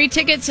 Free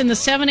tickets in the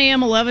 7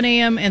 a.m., 11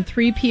 a.m., and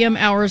 3 p.m.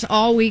 hours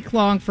all week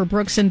long for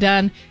Brooks and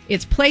Dunn.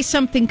 It's Play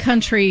Something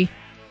Country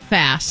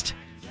Fast.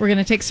 We're going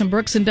to take some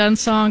Brooks and Dunn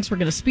songs. We're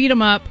going to speed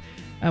them up.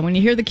 When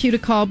you hear the cue to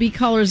call, be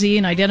caller Z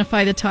and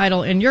identify the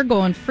title. And you're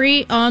going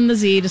free on the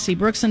Z to see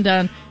Brooks and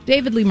Dunn,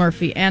 David Lee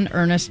Murphy, and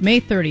Ernest May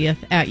 30th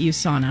at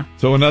USANA.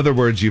 So in other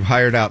words, you've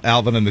hired out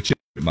Alvin and the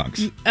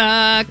Chipmunks.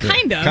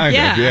 Kind of.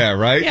 Yeah,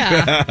 right?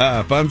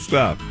 Yeah. Fun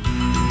stuff.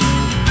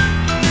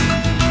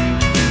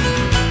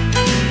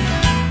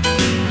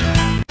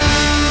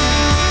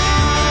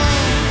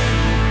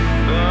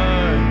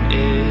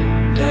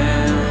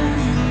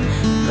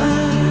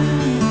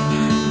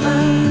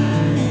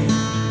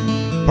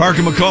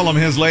 Parker McCollum,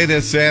 his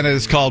latest, and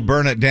it's called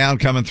Burn It Down,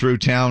 coming through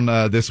town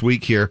this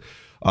week here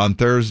on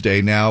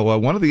Thursday. Now,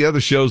 one of the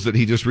other shows that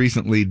he just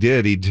recently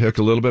did, he took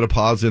a little bit of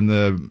pause in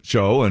the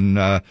show and,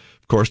 of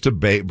course, to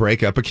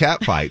break up a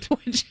cat fight.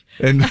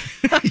 And,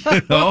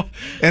 you know,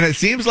 and it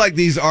seems like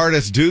these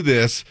artists do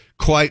this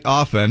quite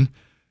often.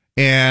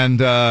 And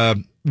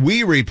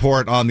we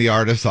report on the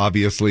artists,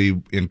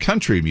 obviously, in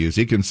country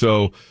music. And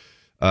so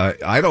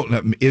I don't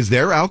know, is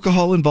there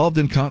alcohol involved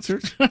in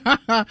concerts?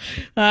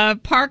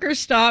 Parker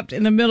stopped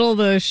in the middle of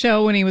the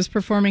show when he was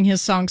performing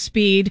his song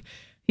Speed.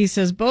 He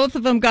says, both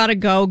of them got to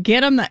go.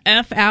 Get them the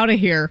F out of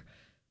here.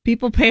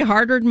 People pay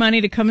hard-earned money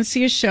to come and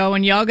see a show,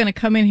 and y'all going to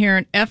come in here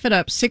and F it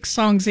up 6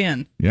 songs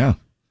in. Yeah.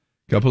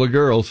 Couple of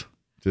girls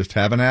just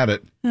having at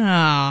it.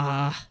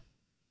 Ah.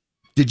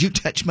 Did you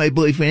touch my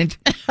boyfriend?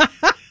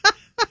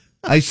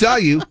 I saw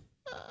you.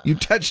 You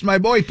touched my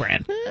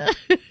boyfriend.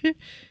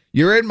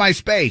 You're in my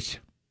space.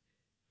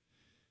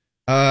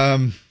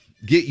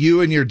 Get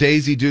you and your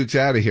Daisy Dukes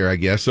out of here, I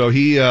guess. So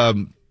he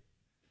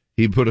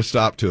put a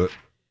stop to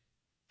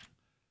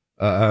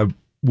it.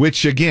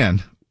 Which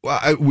again,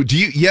 do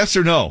you yes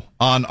or no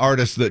on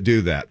artists that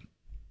do that?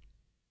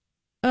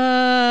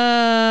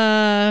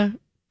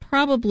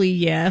 Probably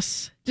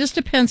yes. Just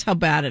depends how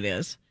bad it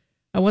is.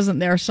 I wasn't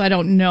there, so I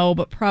don't know,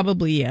 but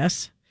probably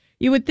yes.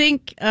 You would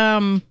think.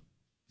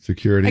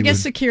 Security. I guess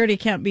security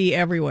can't be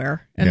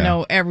everywhere and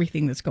know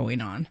everything that's going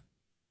on.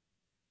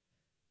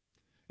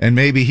 And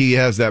maybe he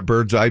has that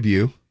bird's eye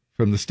view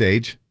from the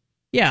stage.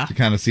 Yeah. To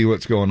kind of see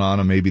what's going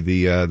on, and maybe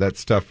the that's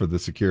stuff for the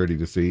security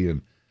to see.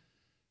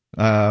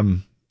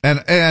 And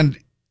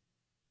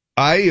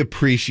I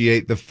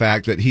appreciate the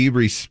fact that he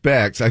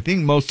respects. I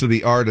think most of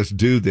the artists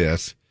do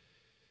this.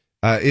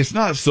 It's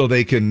not so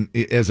they can,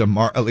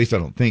 at least I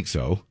don't think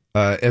so,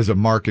 as a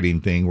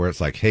marketing thing where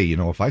it's like, hey, you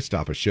know, if I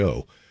stop a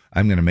show,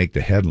 I'm going to make the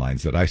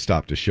headlines that I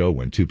stopped a show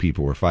when 2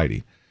 people were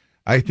fighting.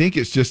 I think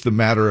it's just a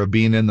matter of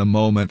being in the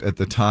moment at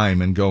the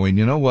time and going,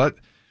 you know what?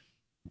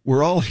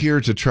 We're all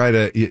here to try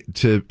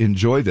to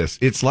enjoy this.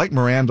 It's like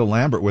Miranda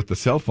Lambert with the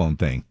cell phone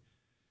thing.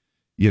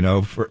 You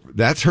know,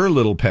 that's her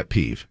little pet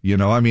peeve. You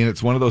know, I mean,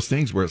 it's one of those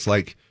things where it's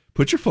like,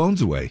 put your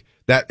phones away.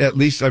 That at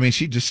least, I mean,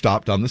 she just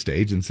stopped on the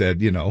stage and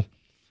said, you know,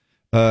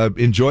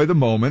 enjoy the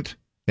moment,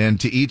 and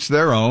to each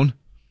their own.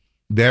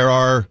 There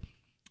are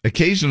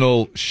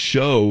occasional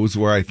shows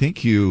where I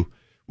think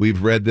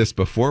we've read this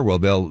before. Well,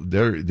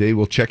 they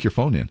will check your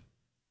phone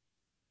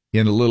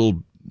in a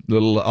little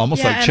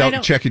almost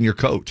like checking your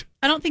coat.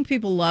 I don't think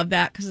people love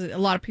that because a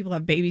lot of people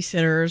have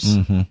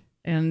babysitters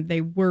and they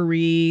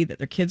worry that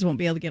their kids won't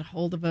be able to get a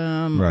hold of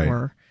them. Right.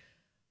 Or,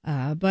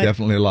 but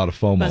definitely a lot of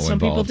FOMO but some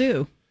involved.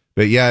 People do.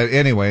 But yeah,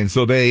 anyway, and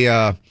so they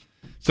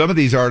some of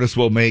these artists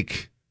will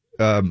make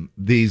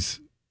these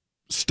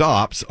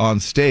stops on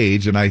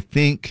stage, and I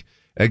think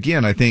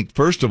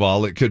first of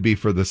all, it could be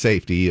for the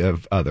safety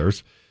of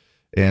others,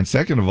 and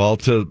second of all,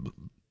 to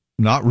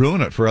not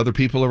ruin it for other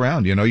people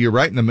around. You know, you're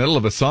right in the middle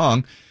of a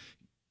song,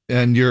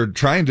 and you're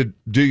trying to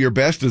do your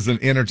best as an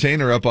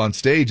entertainer up on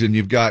stage, and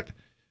you've got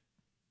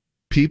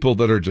people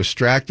that are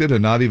distracted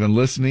and not even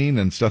listening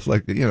and stuff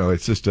like that. You know,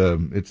 it's just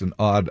it's an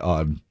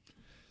odd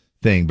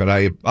thing. But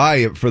I,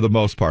 for the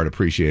most part,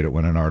 appreciate it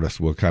when an artist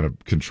will kind of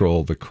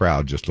control the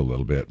crowd just a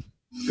little bit.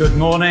 Good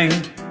morning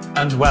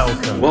and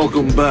welcome.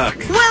 Welcome back.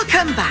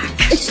 Welcome back.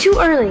 It's too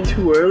early.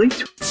 Too early?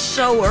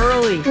 So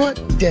early.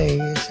 What day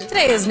is it?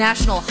 Today is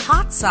National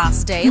Hot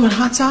Sauce Day. You want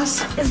hot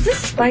sauce? Is this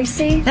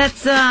spicy?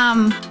 That's,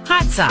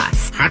 hot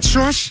sauce. Hot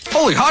sauce?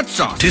 Holy hot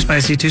sauce! Too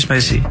spicy, too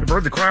spicy. It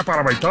burned the crap out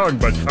of my tongue,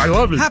 but I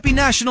love it. Happy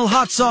National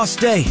Hot Sauce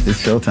Day.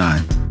 It's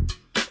showtime.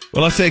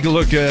 Well, let's take a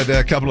look at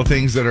a couple of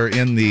things that are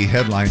in the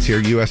headlines here.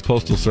 U.S.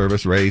 Postal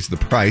Service raised the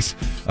price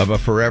of a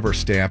Forever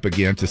stamp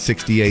again to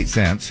 68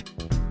 cents.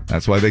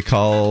 That's why they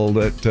called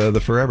it the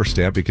Forever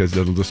stamp, because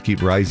it'll just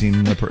keep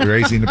raising the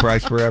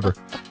price forever.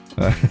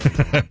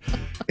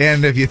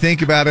 And if you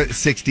think about it,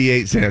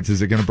 68 cents,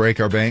 is it going to break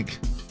our bank?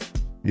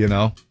 You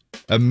know?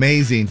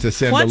 Amazing to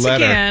send Once a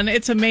letter. Once again,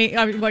 it's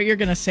amazing what you're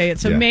going to say.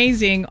 It's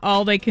amazing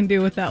all they can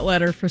do with that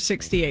letter for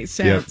 68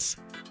 cents.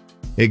 Yep.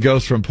 It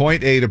goes from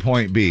point A to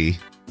point B,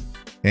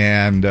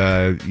 and,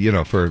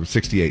 for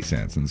 68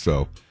 cents. And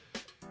so,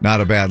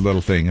 not a bad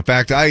little thing. In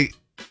fact, I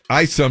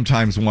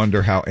sometimes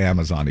wonder how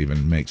Amazon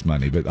even makes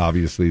money, but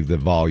obviously the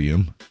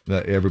volume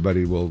that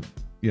everybody will,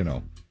 you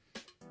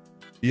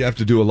have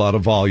to do a lot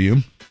of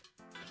volume,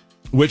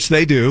 which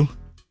they do.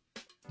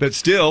 But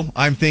still,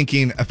 I'm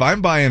thinking if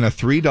I'm buying a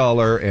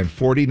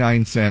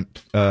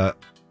 $3.49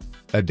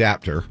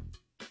 adapter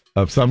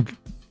of some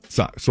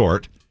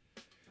sort,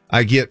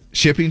 I get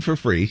shipping for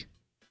free.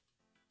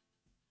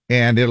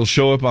 And it'll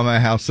show up on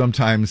my house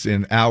sometimes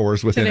in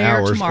hours, within Today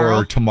hours,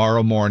 or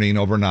tomorrow morning,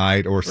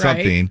 overnight, or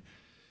something.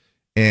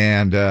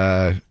 And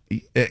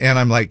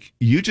I'm like,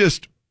 you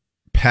just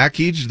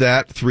packaged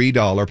that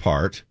 $3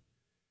 part.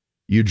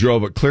 You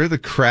drove it clear the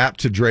crap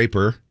to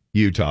Draper,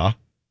 Utah.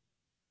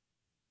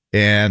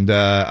 And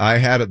I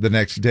had it the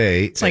next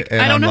day. It's like,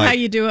 I don't know how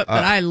you do it,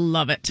 but I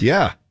love it.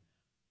 Yeah.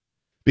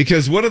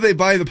 Because what do they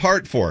buy the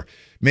part for?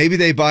 Maybe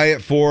they buy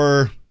it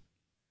for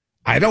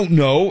I don't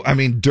know. I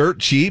mean, dirt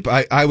cheap.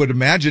 I would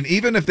imagine,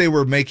 even if they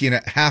were making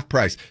it half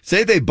price,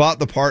 say they bought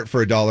the part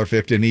for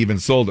 $1.50 and even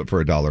sold it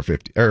for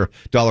 $1.50 or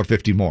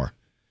 $1.50 more.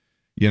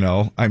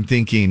 I'm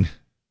thinking,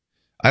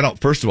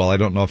 first of all, I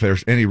don't know if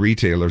there's any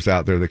retailers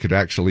out there that could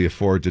actually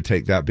afford to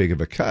take that big of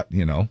a cut,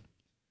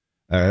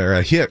 or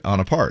a hit on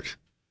a part.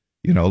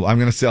 I'm going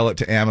to sell it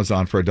to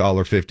Amazon for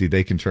 $1.50.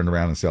 They can turn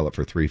around and sell it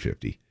for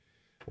 $3.50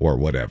 or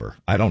whatever.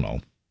 I don't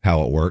know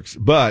how it works,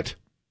 but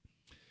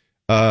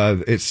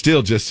it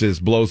still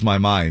just blows my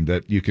mind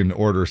that you can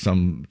order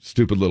some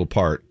stupid little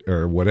part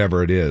or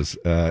whatever it is,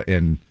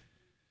 and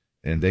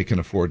they can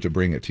afford to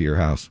bring it to your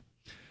house.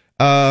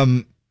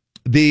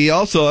 The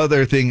also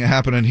other thing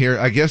happening here,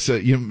 I guess,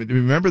 you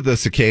remember the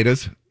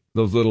cicadas,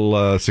 those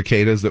little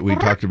cicadas that we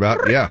talked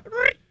about? Yeah.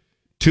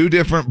 2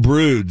 different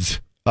broods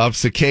of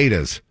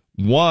cicadas,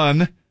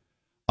 one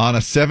on a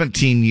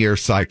 17-year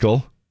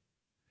cycle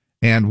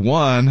and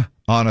one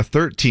on a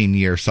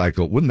 13-year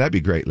cycle. Wouldn't that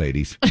be great,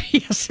 ladies?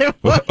 Yes, it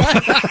would.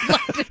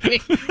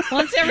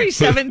 Once every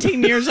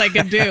 17 years I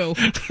could do.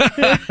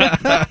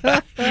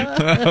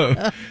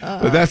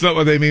 But that's not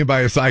what they mean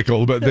by a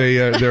cycle, but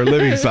their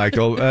living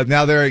cycle.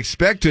 Now they're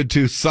expected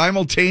to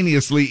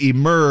simultaneously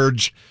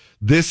emerge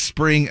this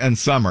spring and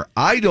summer.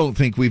 I don't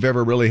think we've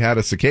ever really had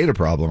a cicada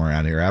problem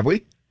around here, have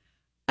we?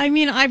 I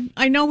mean,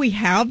 I know we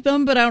have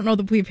them, but I don't know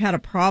that we've had a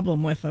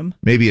problem with them.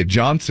 Maybe a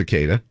John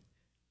cicada.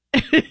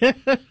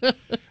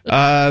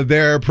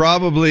 They're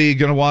probably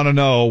going to want to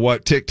know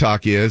what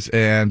TikTok is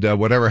and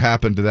whatever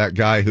happened to that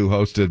guy who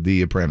hosted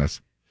The Apprentice.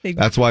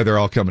 That's why they're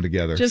all coming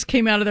together. Just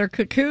came out of their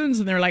cocoons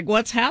and they're like,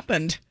 what's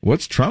happened?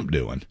 What's Trump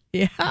doing?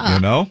 Yeah.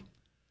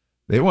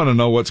 They want to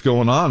know what's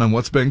going on and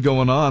what's been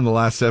going on the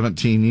last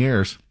 17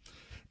 years.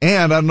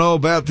 And I know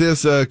about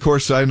this. Of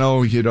course, I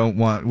know we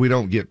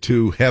don't get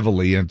too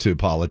heavily into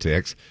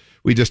politics.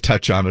 We just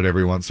touch on it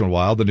every once in a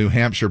while. The New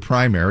Hampshire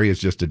primary is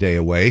just a day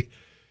away.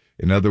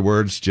 In other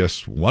words,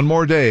 just one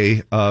more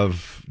day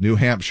of New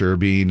Hampshire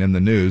being in the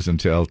news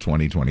until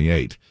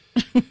 2028.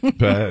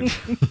 But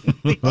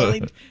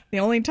the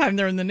only time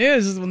they're in the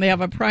news is when they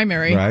have a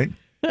primary. Right?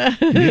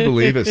 Can you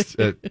believe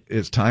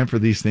it's time for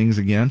these things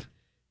again?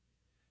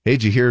 Hey,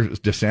 did you hear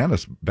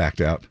DeSantis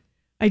backed out?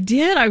 I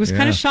did. I was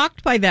kind of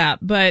shocked by that,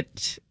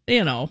 but,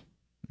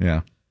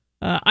 Yeah.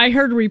 I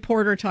heard a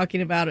reporter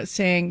talking about it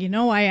saying,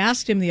 I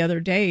asked him the other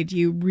day, do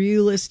you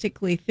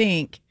realistically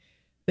think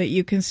that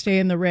you can stay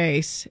in the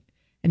race?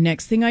 And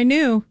next thing I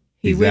knew,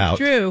 he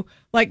withdrew. Out.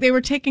 Like they were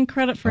taking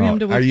credit for him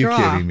to withdraw.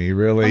 Are you kidding me?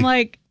 Really? I'm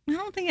like, I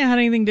don't think it had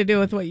anything to do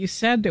with what you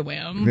said to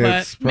him.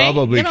 It's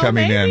probably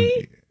coming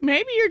in.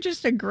 Maybe you're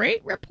just a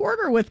great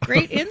reporter with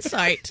great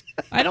insight.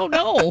 I don't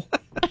know.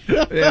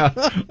 Yeah.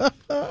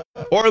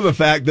 Or the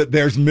fact that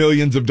there's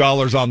millions of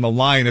dollars on the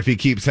line if he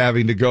keeps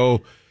having to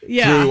go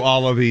through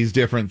all of these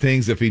different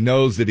things, if he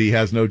knows that he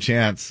has no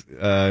chance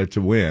to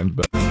win.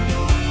 But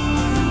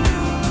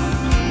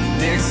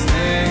next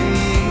thing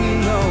you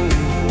know,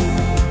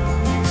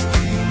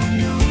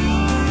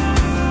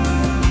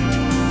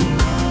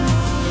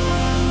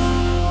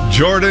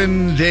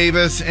 Jordan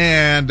Davis,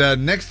 and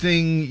next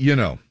thing you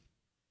know.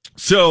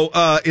 So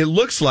it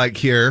looks like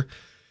here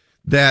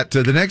that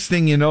the next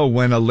thing you know,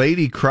 when a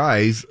lady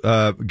cries,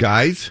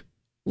 guys.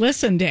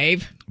 Listen,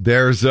 Dave.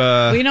 There's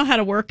we know how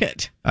to work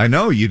it. I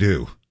know you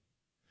do.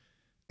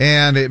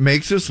 And it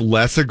makes us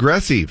less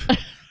aggressive.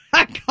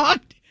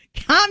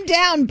 Calm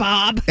down,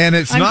 Bob. And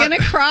I'm going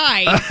to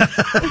cry.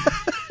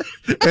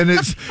 And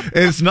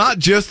it's not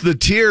just the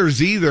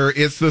tears either.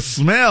 It's the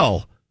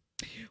smell.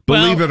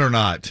 Believe it or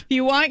not. If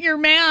you want your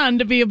man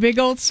to be a big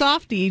old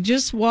softie,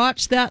 just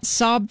watch that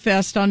Sob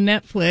Fest on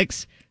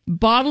Netflix.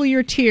 Bottle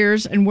your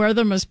tears and wear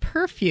them as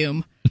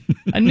perfume.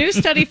 A new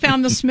study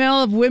found the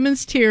smell of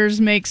women's tears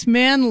makes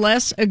men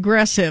less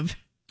aggressive.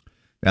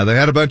 Now, they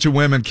had a bunch of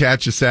women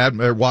watch a sad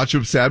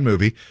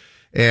movie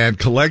and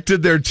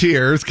collected their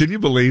tears. Can you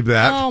believe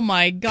that? Oh,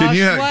 my gosh.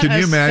 Can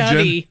you imagine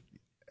study.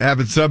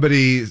 Having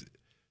somebody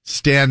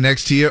stand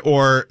next to you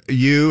or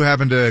you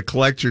having to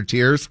collect your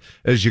tears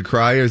as you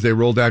cry as they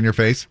roll down your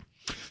face?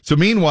 So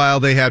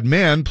meanwhile, they had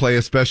men play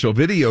a special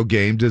video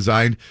game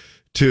designed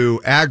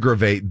to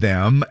aggravate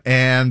them,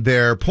 and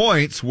their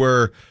points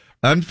were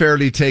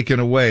unfairly taken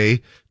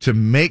away to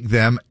make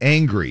them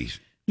angry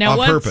on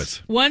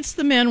purpose. Once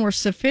the men were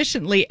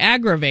sufficiently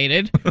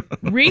aggravated,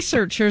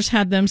 researchers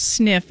had them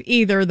sniff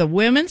either the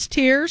women's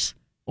tears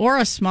or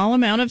a small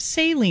amount of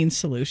saline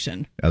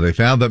solution. Now, they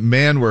found that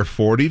men were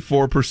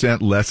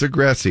 44% less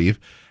aggressive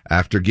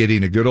after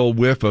getting a good old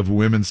whiff of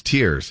women's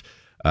tears.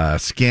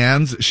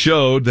 Scans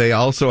showed they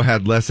also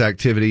had less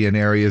activity in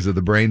areas of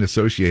the brain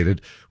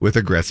associated with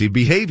aggressive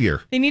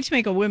behavior. They need to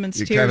make a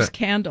women's tears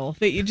candle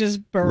that you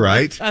just burn.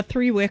 Right? A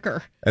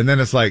 3-wicker. And then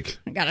it's like,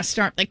 I got to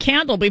start the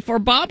candle before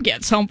Bob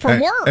gets home from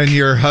work. And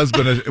your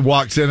husband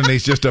walks in and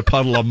he's just a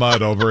puddle of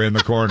mud over in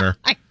the corner.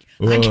 I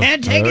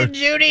can't take it,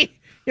 Judy.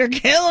 You're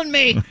killing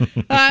me.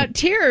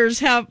 Tears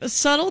have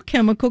subtle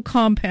chemical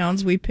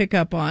compounds we pick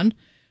up on,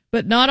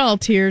 but not all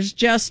tears,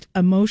 just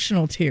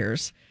emotional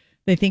tears.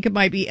 They think it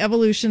might be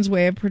evolution's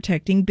way of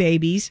protecting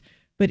babies,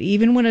 But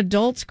even when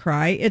adults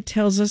cry, it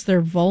tells us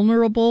they're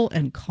vulnerable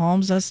and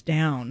calms us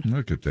down.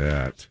 Look at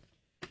that.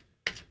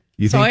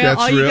 You so think that's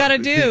all real? you got to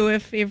do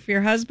if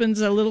your husband's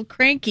a little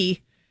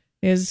cranky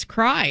is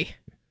cry.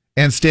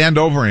 And stand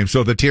over him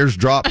so the tears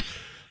drop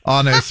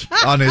on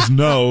his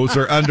nose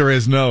or under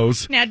his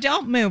nose. Now,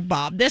 don't move,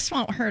 Bob. This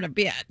won't hurt a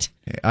bit.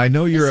 I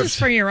know you're This is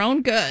for your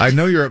own good. I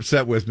know you're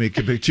upset with me.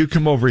 Could you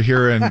come over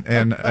here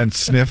and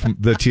sniff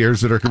the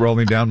tears that are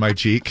rolling down my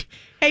cheek?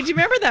 Hey, do you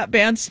remember that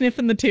band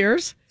Sniffing the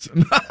Tears?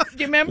 Do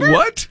you remember?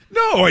 What?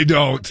 No, I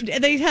don't.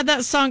 They had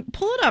that song.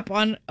 Pull it up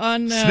on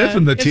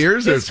Sniffing the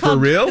Tears? It's for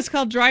real? It's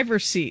called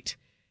Driver's Seat.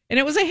 And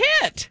it was a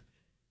hit.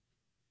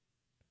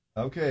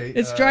 Okay.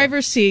 It's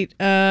Driver's Seat.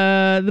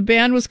 The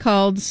band was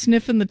called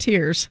Sniffing the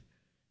Tears.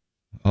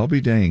 I'll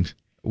be danged.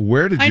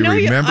 Where did you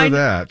remember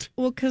that?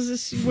 Well,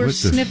 because we're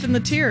sniffing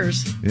the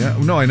tears. Yeah,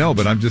 no, I know,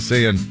 but I'm just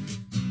saying.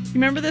 You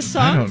remember this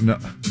song? I don't know.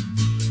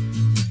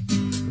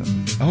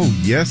 Oh,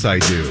 yes, I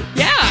do.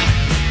 Yeah.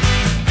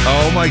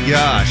 Oh, my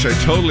gosh. I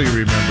totally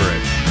remember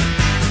it.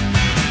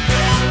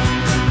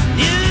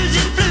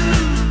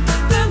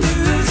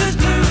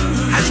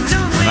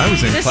 And I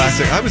was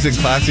in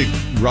classic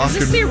rock. Is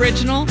this the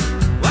original?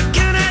 Well, I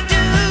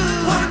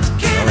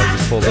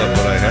just pulled up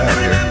what I had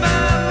here.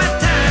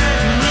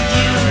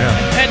 Yeah.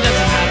 That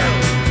doesn't matter.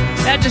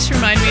 That just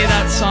reminded me of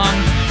that song.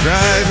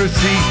 Driver's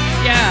seat.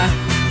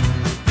 Yeah.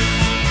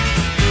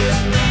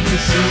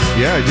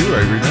 Yeah, I do. I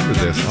remember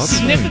this.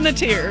 Sniffing the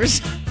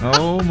tears.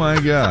 Oh, my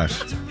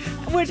gosh.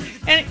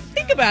 And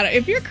think about it.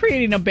 If you're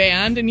creating a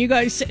band and you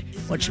guys say,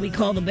 what should we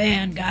call the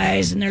band,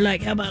 guys? And they're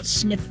like, how about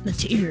Sniffing the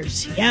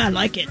Tears? Yeah, I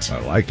like it. I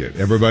like it.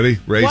 Everybody,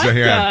 raise your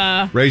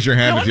hand. Raise your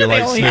hand if you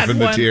like Sniffing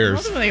the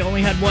Tears. They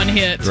only had one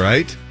hit.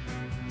 Right?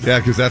 Yeah,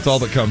 because that's all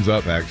that comes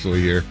up,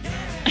 actually, here.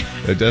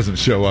 It doesn't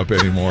show up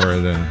anymore.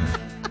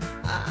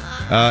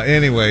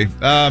 Anyway.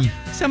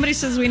 Somebody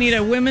says we need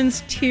a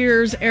women's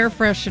tears air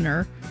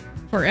freshener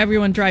for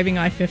everyone driving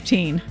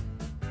I-15.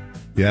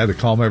 Yeah, to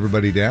calm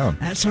everybody down.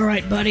 That's all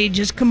right, buddy.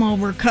 Just come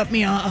over, cut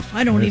me off.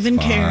 I don't even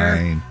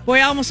care. Boy,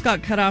 I almost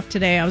got cut off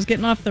today. I was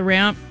getting off the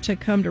ramp to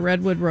come to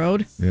Redwood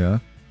Road. Yeah.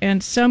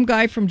 And some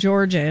guy from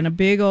Georgia in a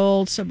big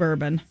old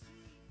Suburban,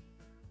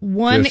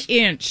 1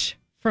 inch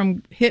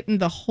from hitting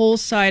the whole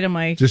side of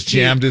my Just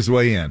jammed his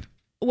way in.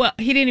 Well,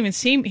 he didn't even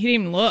see me. He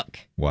didn't even look.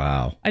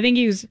 Wow. I think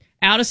he was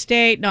out of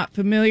state, not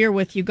familiar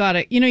with, you got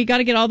to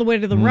get all the way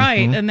to the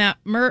right, and that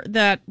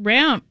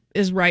ramp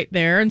is right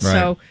there, and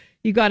so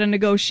you got to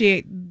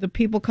negotiate the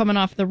people coming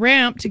off the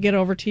ramp to get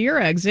over to your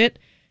exit.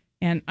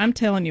 And I'm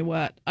telling you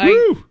what,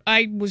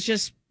 I was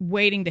just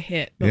waiting to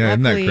hit. But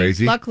isn't that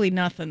crazy? Luckily,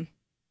 nothing.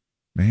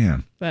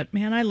 Man. But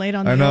man, I laid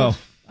on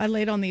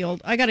the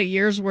old. I got a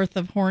year's worth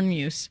of horn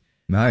use.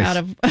 Nice. Out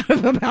of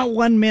about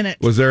 1 minute.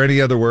 Was there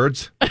any other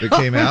words that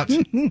came out?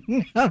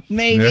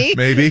 Maybe. Yeah,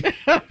 maybe.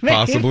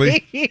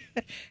 Possibly.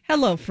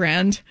 Hello,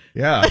 friend.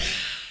 Yeah.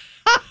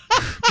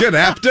 Good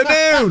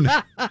afternoon.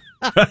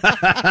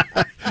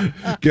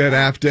 Good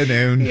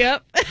afternoon.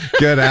 Yep.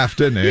 Good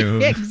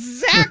afternoon.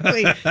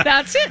 Exactly.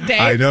 That's it, Dave.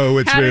 I know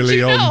it's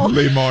really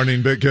only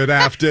morning, but good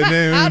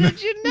afternoon. How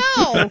did you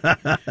know?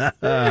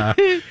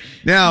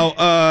 Now,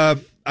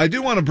 I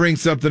do want to bring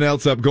something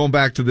else up, going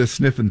back to this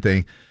sniffing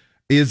thing.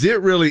 Is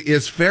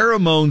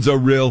pheromones a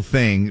real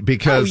thing?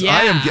 Because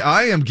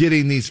I am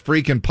getting these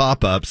freaking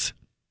pop-ups.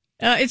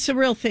 It's a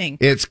real thing.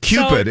 It's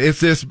Cupid.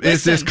 So,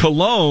 it's this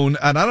cologne,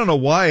 and I don't know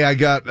why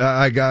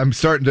I'm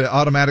starting to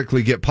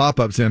automatically get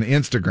pop-ups in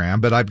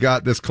Instagram, but I've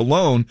got this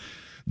cologne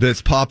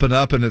that's popping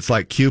up, and it's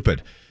like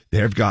Cupid.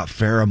 They've got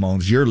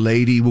pheromones. Your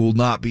lady will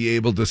not be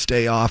able to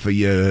stay off of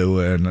you,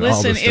 and all this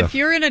stuff. Listen, if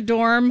you're in a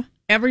dorm,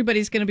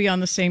 everybody's going to be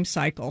on the same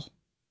cycle.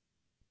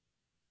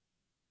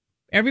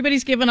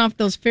 Everybody's giving off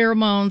those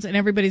pheromones, and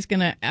everybody's going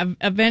to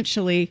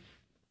eventually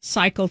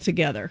cycle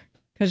together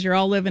because you're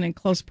all living in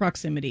close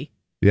proximity.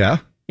 Yeah?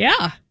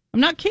 Yeah. I'm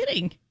not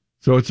kidding.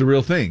 So it's a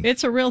real thing.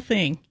 It's a real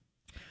thing.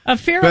 A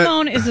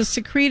pheromone is a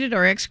secreted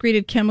or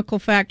excreted chemical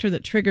factor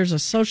that triggers a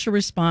social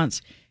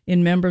response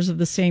in members of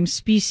the same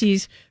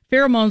species.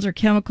 Pheromones are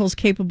chemicals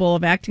capable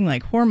of acting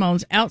like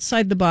hormones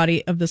outside the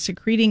body of the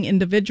secreting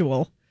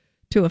individual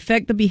to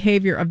affect the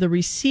behavior of the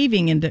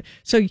receiving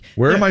So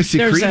where am I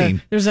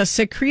secreting? There's a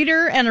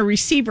secretor and a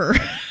receiver.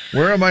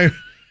 Where am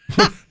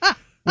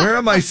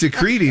I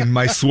secreting?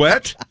 My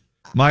sweat?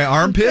 My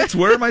armpits?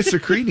 Where am I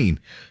secreting?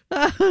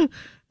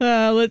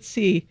 Let's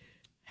see.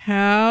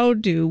 How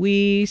do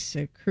we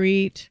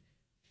secrete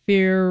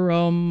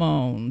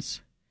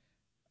pheromones?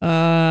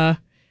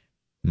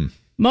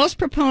 Most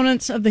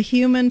proponents of the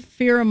human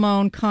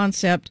pheromone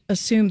concept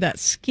assume that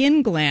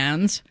skin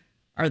glands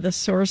are the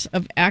source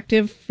of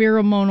active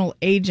pheromonal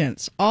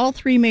agents. All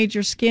three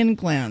major skin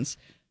glands,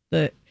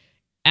 the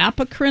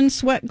apocrine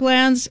sweat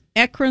glands,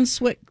 eccrine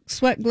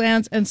sweat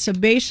glands, and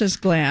sebaceous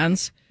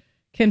glands,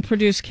 can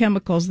produce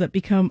chemicals that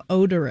become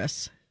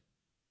odorous.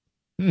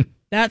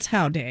 That's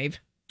how, Dave.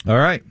 All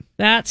right.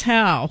 That's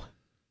how.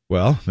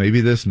 Well,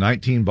 maybe this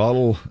 $19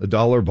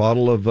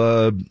 bottle of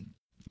cologne.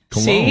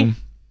 See?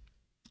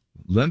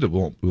 Linda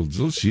won't.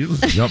 She'll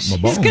jump my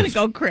bones. She's going to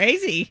go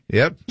crazy.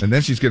 Yep. And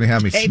then she's going to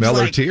have me Dave's smell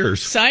her like,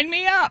 tears. Sign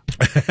me up.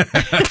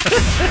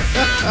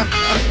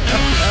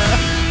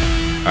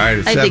 All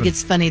right. I think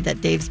it's funny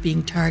that Dave's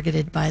being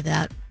targeted by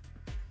that.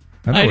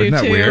 I know, isn't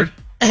that weird?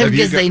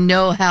 Because they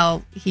know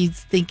how he's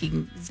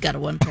thinking he's got a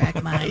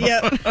one-track mind.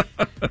 Yep.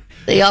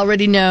 They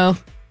already know.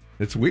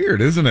 It's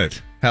weird, isn't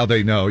it? How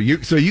they know.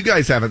 So you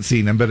guys haven't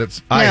seen them,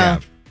 but I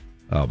have.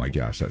 Oh, my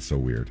gosh. That's so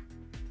weird.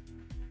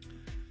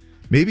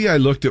 Maybe I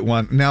looked at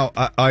one. Now,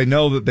 I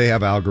know that they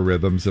have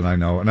algorithms, and I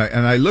know. And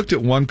I looked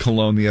at one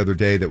cologne the other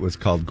day that was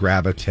called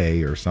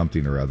Gravite or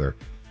something or other.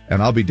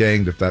 And I'll be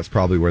danged if that's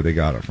probably where they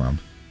got it from.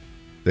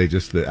 The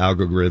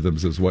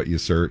algorithms is what you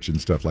search and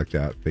stuff like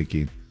that,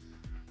 thinking,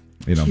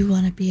 Do you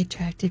want to be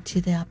attracted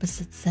to the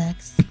opposite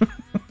sex?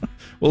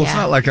 Well, it's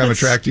not like I'm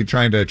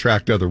trying to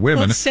attract other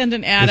women. Let's send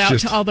an ad out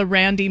to all the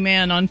randy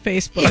men on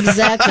Facebook.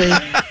 Exactly.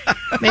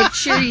 Make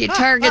sure you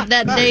target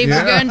that Dave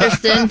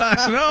Gunderson.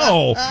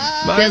 No.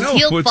 Because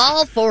he'll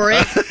fall for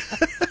it.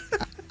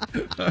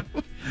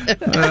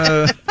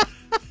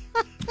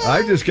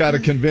 I just got to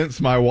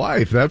convince my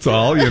wife. That's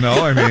all,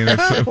 I mean.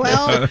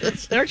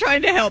 They're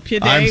trying to help you,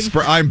 Dave.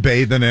 I'm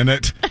bathing in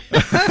it.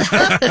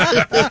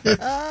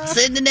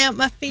 Sending out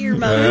my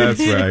pheromones.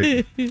 That's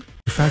right.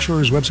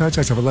 Manufacturer's websites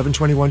as of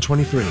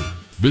 11/21/23.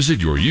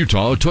 Visit your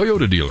Utah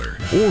Toyota dealer,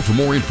 or for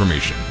more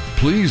information,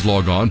 please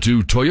log on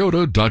to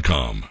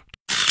Toyota.com.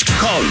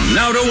 Call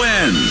now to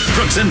win.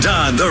 Brooks and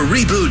Dunn, the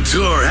Reboot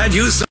Tour at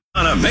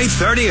USANA, May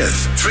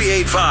 30th.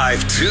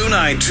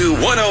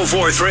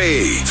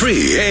 385-292-1043.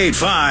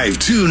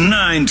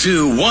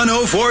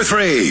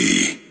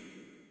 385-292-1043.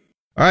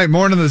 All right,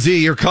 morning the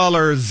Z. Your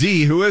caller is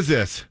Z. Who is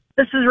this?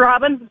 This is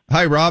Robin.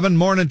 Hi, Robin.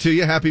 Morning to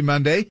you. Happy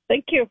Monday.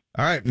 Thank you.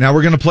 All right, now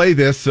we're going to play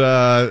this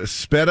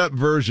sped up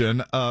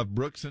version of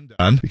Brooks and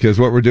Dunn, because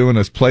what we're doing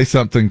is play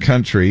something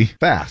country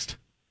fast.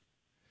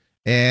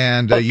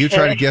 And you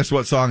try to guess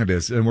what song it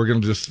is, and we're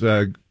going to just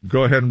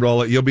go ahead and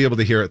roll it. You'll be able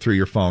to hear it through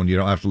your phone. You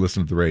don't have to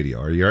listen to the radio.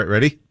 Are you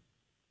ready?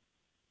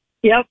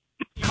 Yep.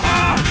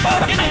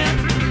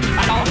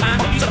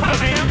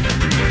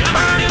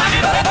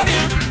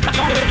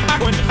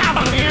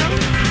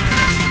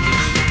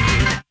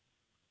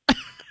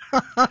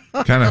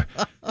 Kind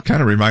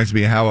of reminds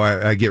me of how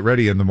I get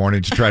ready in the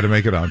morning to try to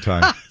make it on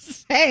time.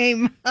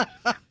 Same.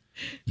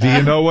 Do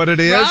you know what it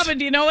is? Robin,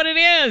 do you know what it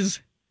is?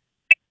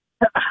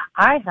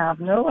 I have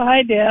no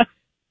idea.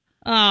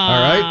 All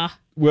right.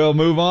 We'll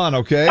move on,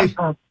 okay?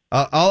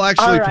 I'll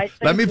actually... Right,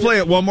 let me play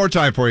it one more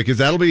time for you, because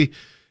that'll be...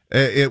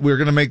 we're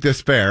going to make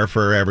this fair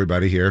for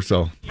everybody here,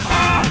 so...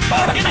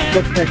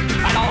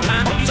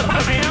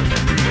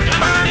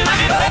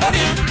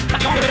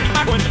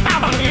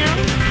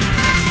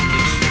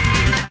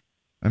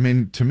 I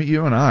mean, to me,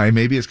 you and I,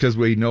 maybe it's because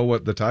we know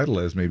what the title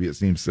is. Maybe it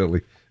seems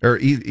silly. Or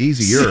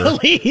easier.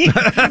 Silly?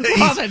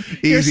 Robin,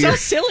 you're so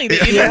silly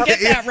that you didn't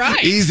get that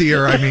right.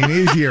 Easier.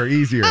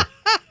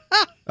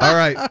 All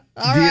right.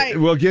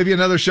 We'll give you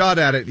another shot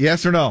at it.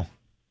 Yes or no?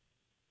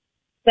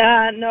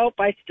 Nope,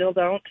 I still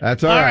don't.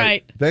 That's all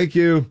right. Thank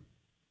you.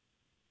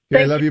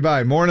 Okay, love you.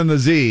 Bye. Morning the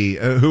Z.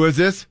 Who is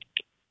this?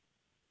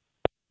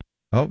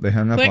 Oh, they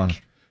hung up on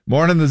him.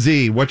 Morning the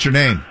Z. What's your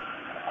name?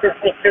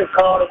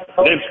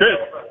 Name's Chris.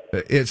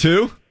 It's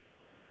who?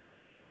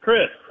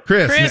 Chris.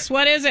 Chris,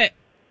 what is it?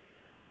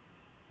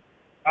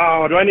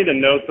 Oh, do I need to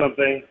know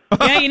something?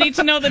 Yeah, you need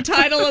to know the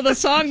title of the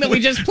song that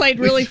we just played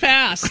really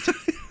fast.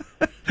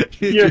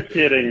 You're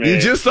kidding me. You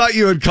just thought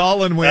you would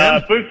call and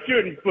win? Boot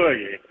Scootin'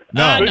 Boogie.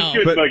 No, Boot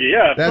Scootin' Boogie.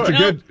 Yeah, that's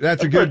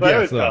a good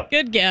guess, though.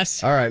 Good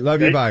guess. All right,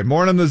 love you. Bye.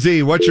 Morning the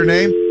Z. What's your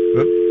name?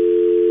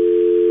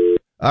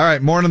 All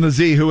right, morning the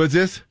Z. Who is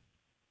this?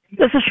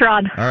 This is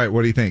Sherrod. All right,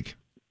 what do you think?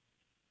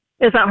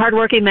 Is that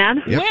Hardworking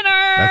Man? Yep.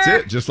 Winner! That's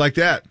it, just like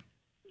that.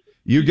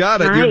 You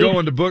got it. Nice. You're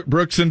going to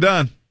Brooks and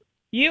Dunn.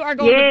 You are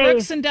going to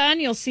Brooks and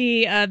Dunn. You'll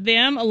see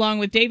them along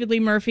with David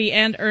Lee Murphy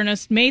and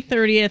Ernest May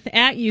 30th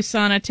at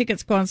USANA.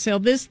 Tickets go on sale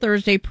this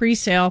Thursday,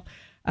 pre-sale,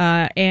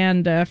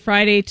 and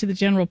Friday to the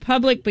general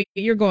public. But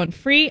you're going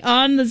free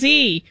on the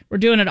Z. We're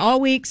doing it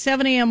all week,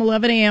 7 a.m.,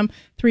 11 a.m.,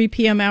 3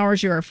 p.m.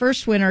 hours. You're our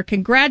first winner.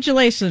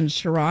 Congratulations,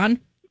 Sharon.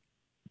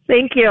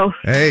 Thank you.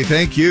 Hey,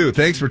 thank you.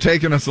 Thanks for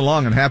taking us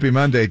along, and happy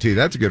Monday to you.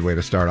 That's a good way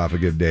to start off a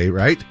good day,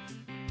 right?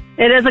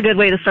 It is a good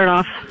way to start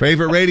off.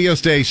 Favorite radio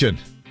station?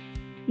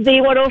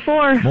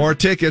 Z104. More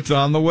tickets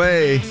on the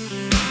way.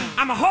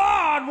 I'm a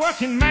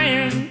hard-working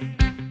man.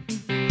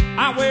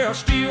 I wear a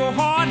steel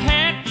hard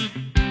hat.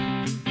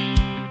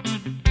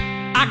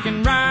 I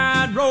can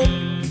ride rope,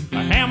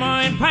 a hammer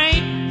and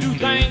paint, do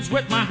things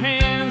with my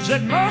hands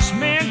that most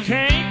men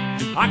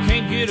can't. I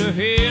can't get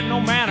ahead no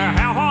matter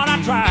how hard I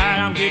try.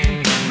 I'm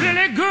getting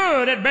really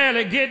good at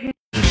barely getting.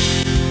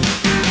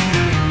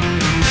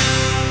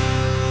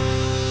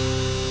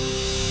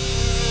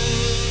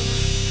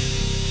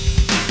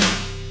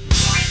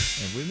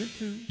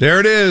 There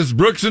it is,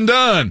 Brooks and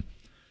Dunn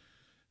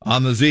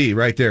on the Z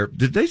right there.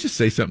 Did they just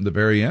say something at the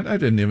very end? I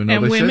didn't even know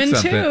and they women said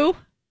something. too.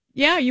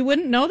 Yeah, you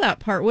wouldn't know that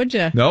part, would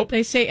you? Nope.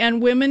 They say, and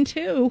women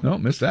too. No,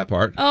 missed that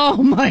part.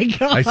 Oh my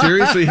God. I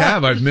seriously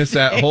have. I've missed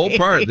that whole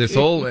part this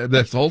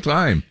whole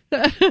time.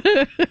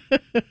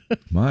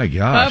 My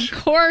gosh.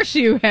 Of course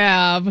you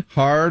have.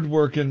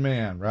 Hard-working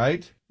man,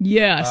 right?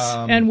 Yes,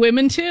 and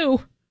women too.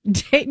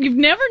 You've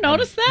never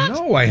noticed that?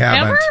 No, I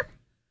haven't. Ever?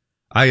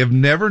 I have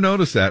never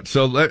noticed that.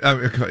 So,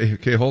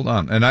 okay, hold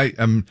on. And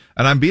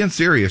I'm being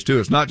serious too.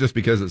 It's not just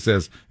because it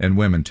says and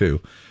women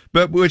too,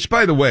 but which,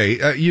 by the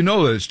way, you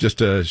know that it's just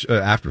a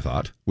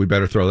afterthought. We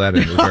better throw that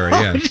in at the very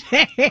end.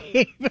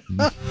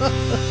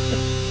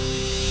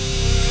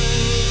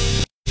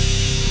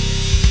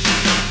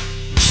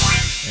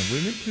 And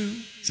women too.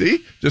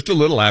 See, just a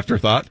little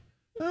afterthought.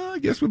 I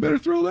guess we better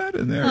throw that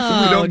in there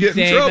so we don't get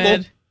in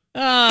trouble.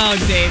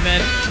 Oh,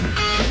 David.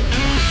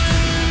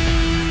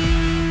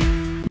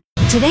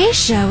 Today's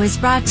show is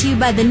brought to you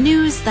by the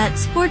news that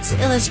Sports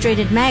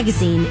Illustrated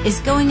magazine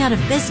is going out of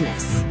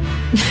business.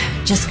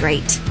 Just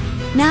great.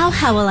 Now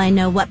how will I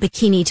know what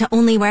bikini to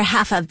only wear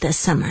half of this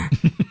summer?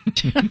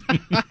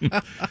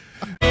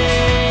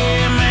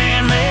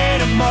 Man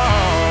made a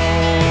ball.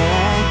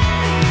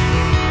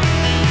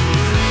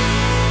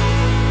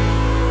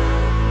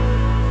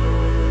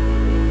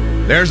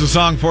 There's a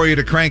song for you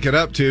to crank it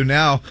up to.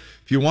 Now,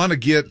 if you want to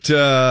get,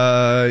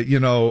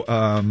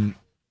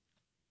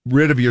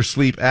 rid of your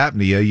sleep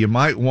apnea, you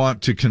might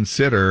want to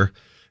consider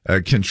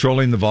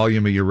controlling the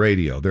volume of your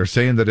radio. They're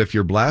saying that if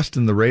you're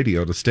blasting the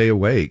radio to stay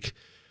awake,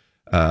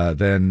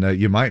 then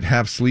you might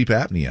have sleep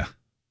apnea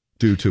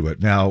due to it.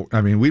 Now,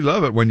 I mean, we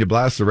love it when you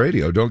blast the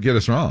radio. Don't get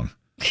us wrong.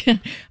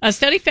 A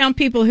study found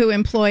people who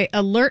employ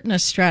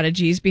alertness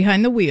strategies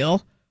behind the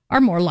wheel are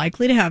more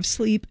likely to have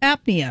sleep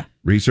apnea.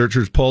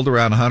 Researchers polled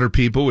around 100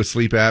 people with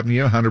sleep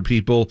apnea, 100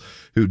 people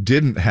who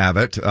didn't have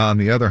it, on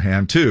the other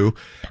hand, too.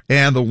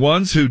 And the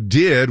ones who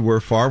did were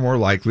far more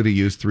likely to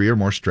use 3 or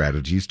more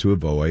strategies to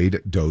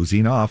avoid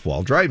dozing off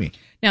while driving.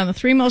 Now, the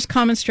 3 most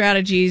common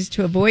strategies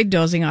to avoid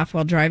dozing off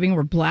while driving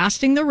were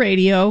blasting the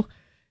radio,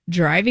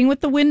 driving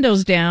with the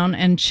windows down,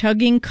 and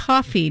chugging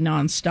coffee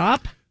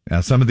nonstop. Now,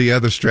 some of the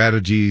other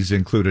strategies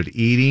included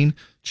eating,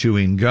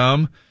 chewing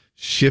gum,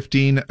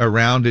 shifting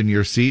around in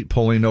your seat,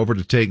 pulling over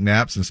to take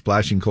naps, and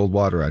splashing cold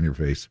water on your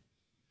face.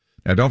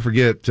 Now, don't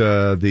forget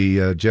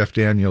the Jeff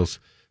Daniels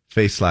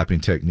face slapping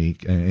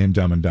technique in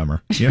Dumb and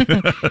Dumber.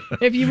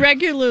 If you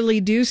regularly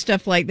do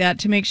stuff like that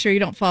to make sure you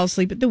don't fall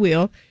asleep at the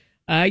wheel,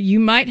 you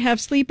might have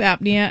sleep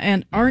apnea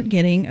and aren't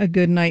getting a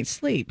good night's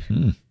sleep.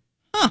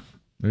 Huh.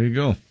 There you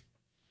go.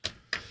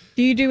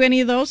 Do you do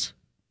any of those?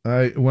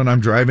 When I'm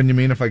driving, you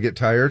mean if I get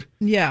tired?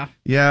 Yeah.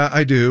 Yeah,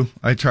 I do.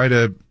 I try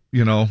to,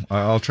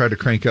 I'll try to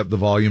crank up the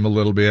volume a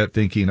little bit,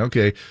 thinking,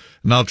 okay,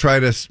 and I'll try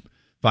to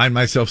find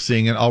myself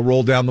singing. I'll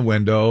roll down the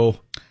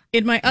window.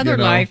 In my other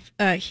life,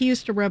 he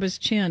used to rub his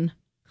chin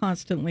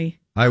constantly.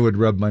 I would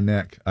rub my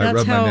neck.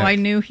 That's how I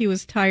knew he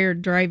was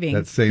tired driving.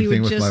 That's the same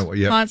thing with my wife. He would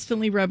just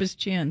constantly rub his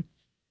chin.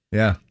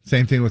 Yeah,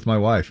 same thing with my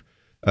wife.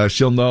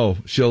 She'll know.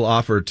 She'll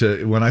offer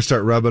to, when I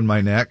start rubbing my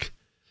neck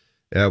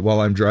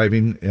while I'm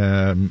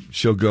driving,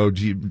 she'll go,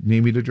 do you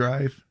need me to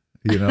drive?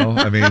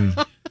 I mean,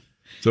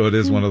 so it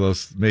is one of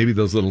those, maybe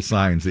those little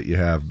signs that you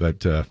have. But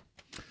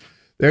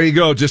there you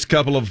go. Just a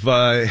couple of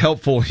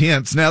helpful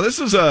hints. Now, this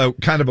is a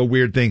kind of a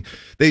weird thing.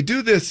 They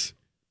do this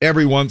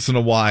every once in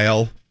a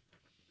while.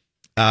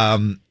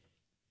 And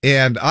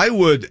I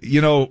would,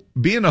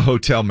 being a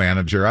hotel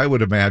manager, I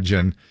would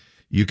imagine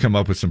you come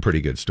up with some pretty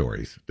good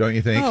stories, don't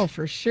you think? Oh,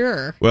 for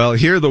sure. Well,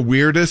 here are the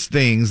weirdest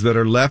things that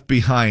are left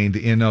behind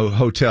in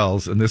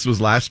hotels, and this was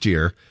last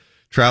year.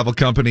 Travel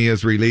company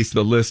has released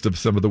the list of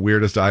some of the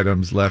weirdest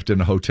items left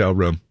in a hotel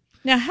room.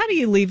 Now, how do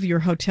you leave your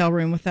hotel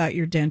room without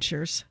your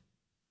dentures?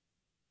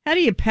 How do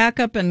you pack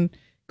up and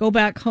go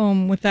back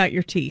home without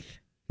your teeth?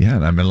 Yeah,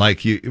 I mean,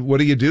 what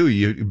do you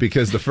do?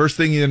 Because the first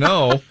thing you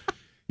know,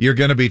 you're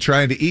going to be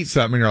trying to eat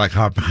something, and you're like,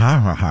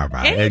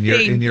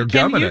 and you're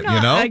gumming it,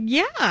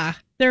 yeah.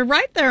 They're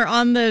right there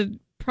on the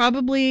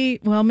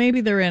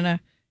maybe they're in a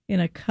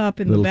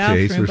cup in the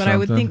bathroom, but I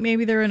would think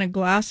maybe they're in a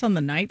glass on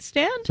the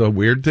nightstand. So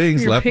weird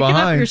things left behind.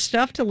 Picking up your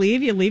stuff to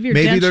leave. You leave your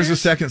maybe dentures. There's a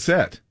second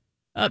set.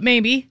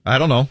 Maybe. I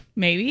don't know.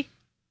 Maybe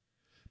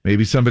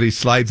somebody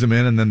slides them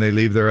in and then they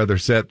leave their other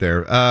set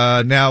there.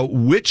 Now,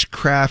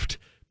 witchcraft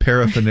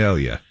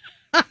paraphernalia.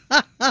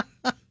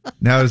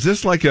 Now, is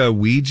this like a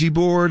Ouija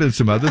board and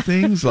some other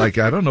things? I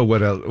don't know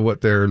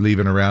what they're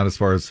leaving around as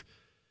far as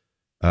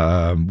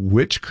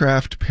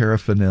witchcraft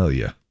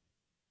paraphernalia.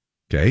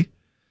 Okay.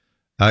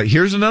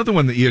 Here's another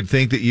one that you'd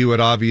think that you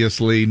would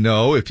obviously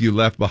know if you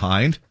left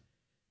behind.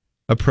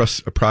 A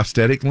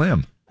prosthetic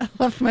limb. I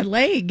left my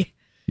leg.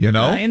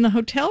 In the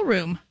hotel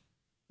room.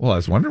 Well, I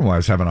was wondering why I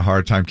was having a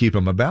hard time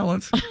keeping my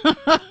balance.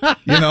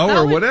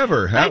 Or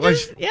whatever. But,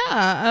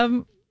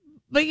 I've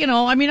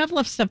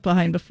left stuff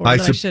behind before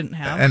that I shouldn't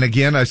have. And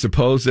again, I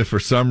suppose if for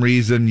some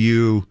reason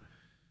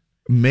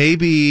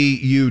maybe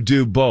you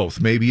do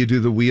both. Maybe you do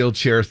the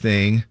wheelchair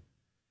thing,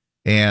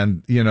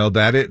 and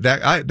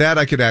that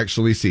I could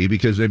actually see,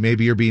 because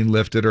maybe you're being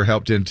lifted or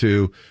helped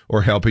into,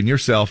 or helping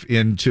yourself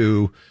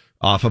into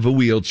off of a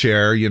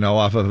wheelchair,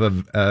 off of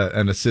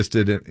an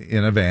assisted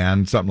in a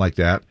van, something like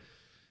that.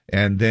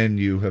 And then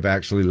you have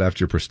actually left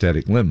your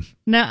prosthetic limb.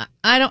 Now,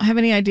 I don't have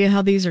any idea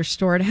how these are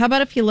stored. How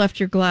about if you left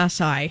your glass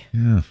eye?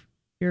 Yeah.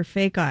 Your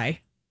fake eye?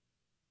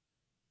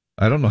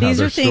 I don't know how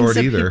they're stored either. These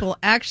are things that people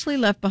actually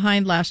left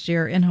behind last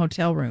year in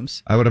hotel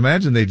rooms. I would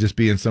imagine they'd just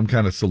be in some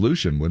kind of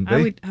solution, wouldn't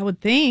they? I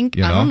would think.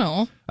 I don't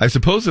know. I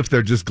suppose if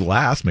they're just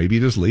glass, maybe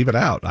you just leave it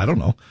out. I don't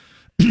know.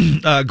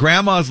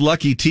 Grandma's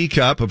lucky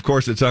teacup. Of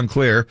course, it's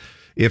unclear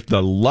if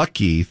the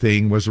lucky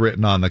thing was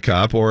written on the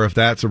cup or if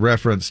that's a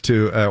reference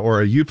to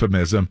or a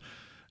euphemism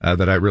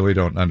that I really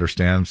don't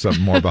understand.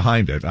 Something more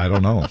behind it. I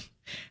don't know.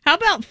 How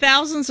about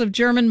thousands of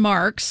German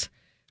marks,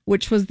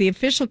 which was the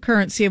official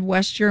currency of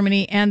West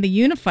Germany and the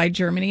unified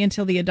Germany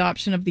until the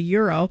adoption of the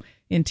euro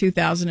in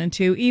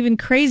 2002. Even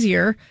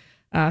crazier,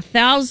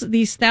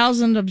 these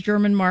thousands of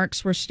German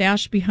marks were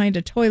stashed behind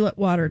a toilet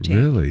water tank.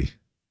 Really?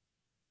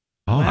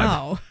 Odd.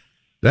 Wow.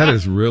 That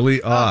is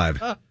really odd.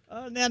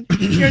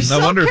 You're so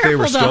I wonder if they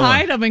were careful to stolen.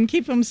 hide them and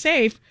keep them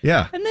safe.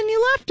 Yeah. And then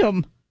you left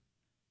them.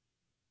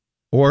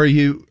 Or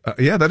you,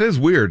 that is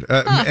weird.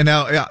 And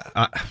now,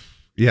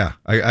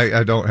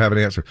 I don't have an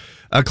answer.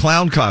 A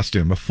clown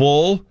costume, a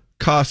full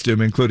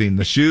costume, including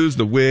the shoes,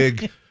 the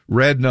wig,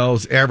 red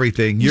nose,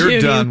 everything. You're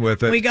Judy, done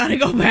with it. We got to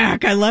go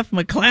back. I left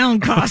my clown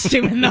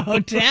costume in the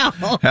hotel.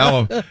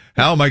 How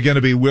am I going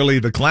to be Willie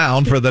the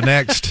Clown for the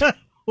next...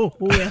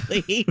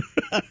 Willie.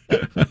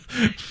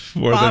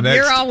 Bob,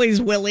 you're always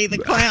Willie the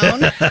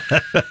Clown.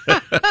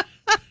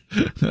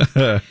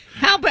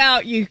 How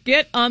about you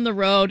get on the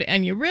road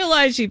and you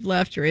realize you've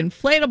left your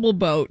inflatable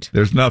boat?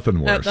 There's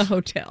nothing worse. At the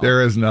hotel.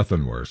 There is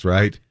nothing worse,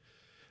 right?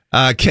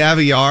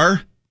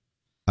 Caviar,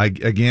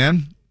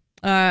 again.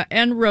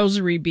 And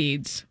rosary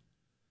beads.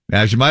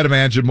 As you might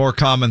imagine, more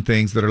common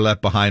things that are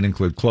left behind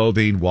include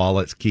clothing,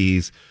 wallets,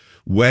 keys,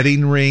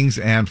 wedding rings,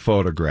 and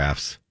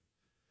photographs.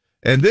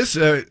 And this...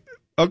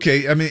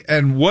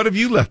 and what have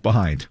you left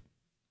behind?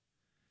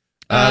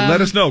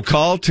 Let us know.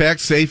 Call,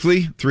 text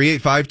safely,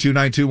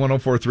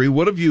 385-292-1043.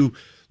 What have you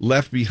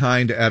left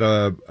behind at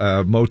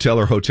a motel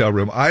or hotel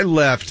room? I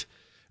left,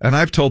 and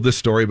I've told this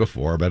story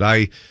before, but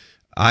I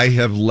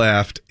have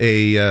left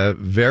a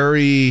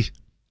very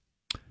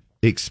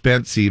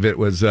expensive, it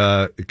was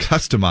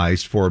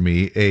customized for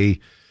me, a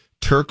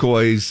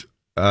turquoise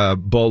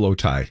bolo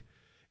tie.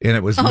 And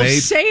it was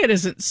made... say it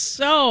isn't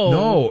so.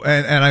 No,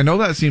 and I know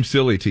that seems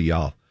silly to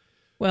y'all.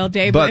 Well,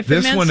 Dave, but if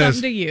it meant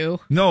something to you.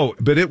 No,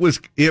 but it was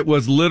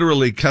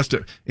literally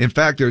custom. In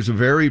fact, there's a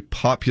very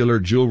popular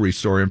jewelry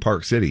store in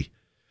Park City.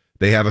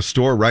 They have a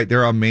store right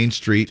there on Main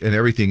Street and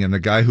everything. And the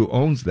guy who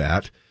owns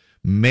that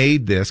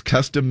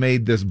custom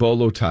made this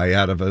bolo tie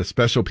out of a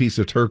special piece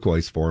of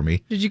turquoise for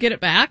me. Did you get it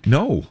back?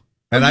 No.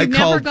 And I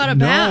never got it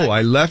back. No,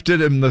 I left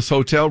it in this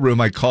hotel room.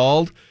 I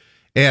called.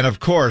 And of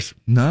course,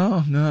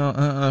 no.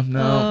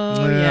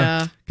 Oh,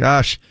 yeah.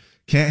 Gosh,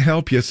 can't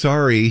help you.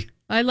 Sorry.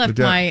 I left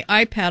my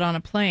iPad on a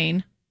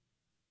plane.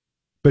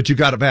 But you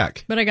got it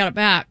back. But I got it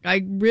back.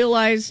 I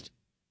realized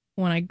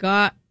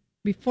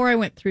before I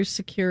went through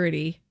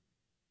security,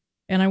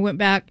 and I went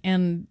back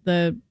and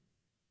the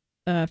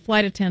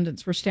flight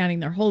attendants were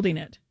standing there holding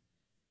it.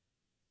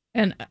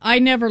 And I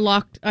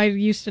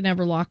used to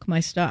never lock my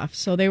stuff.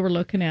 So they were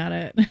looking at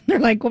it. They're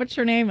like, "What's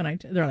your name?" And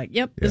they're like,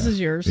 "Yep, this is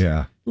yours."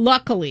 Yeah.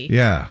 Luckily.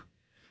 Yeah.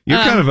 You're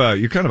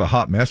kind of a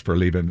hot mess for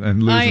leaving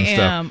and losing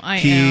stuff. I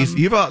Keys.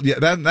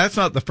 am. That's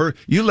not the first.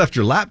 You left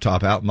your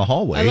laptop out in the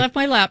hallway. I left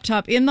my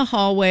laptop in the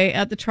hallway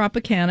at the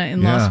Tropicana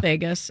in Las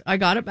Vegas. I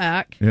got it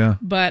back. Yeah.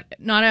 But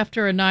not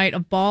after a night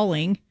of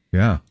bawling.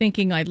 Yeah.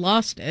 Thinking I'd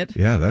lost it.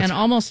 Yeah. And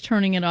almost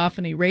turning it off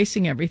and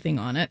erasing everything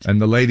on it. And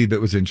the lady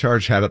that was in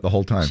charge had it the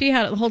whole time. She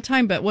had it the whole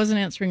time, but wasn't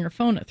answering her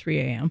phone at 3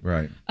 a.m.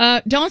 Right.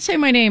 Don't say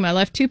my name. I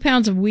left 2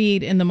 pounds of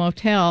weed in the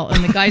motel,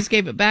 and the guys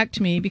gave it back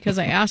to me because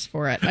I asked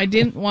for it. I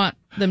didn't want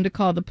them to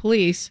call the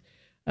police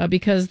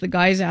because the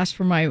guys asked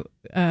for my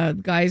I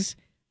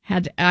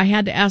had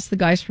to ask the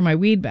guys for my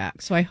weed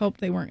back, so I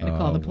hoped they weren't going to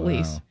call the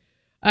police.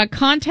 Wow.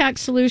 Contact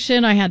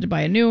solution. I had to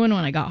buy a new one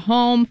when I got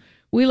home.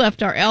 We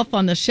left our elf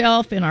on the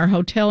shelf in our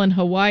hotel in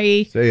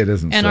Hawaii. Say it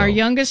isn't and so. Our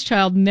youngest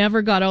child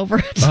never got over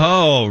it.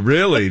 Oh,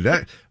 really?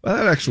 That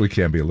actually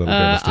can be a little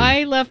devastating.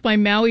 I left my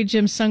Maui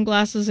Jim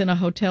sunglasses in a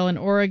hotel in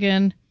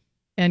Oregon,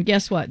 and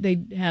guess what?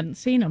 They hadn't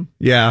seen them.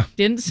 Yeah.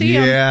 Didn't see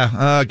them. Yeah.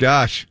 Oh,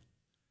 gosh.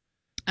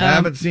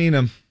 Haven't seen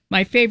them.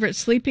 My favorite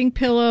sleeping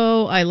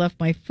pillow. I left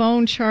my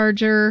phone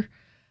charger.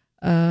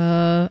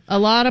 A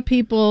lot of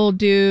people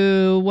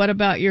do. What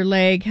about your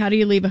leg? How do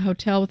you leave a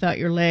hotel without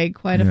your leg?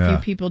 Quite a few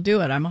people do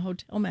it. I'm a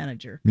hotel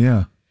manager.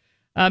 Yeah.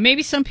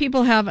 Maybe some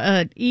people have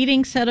an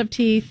eating set of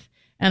teeth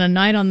and a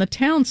night on the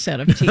town set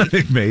of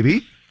teeth.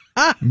 Maybe.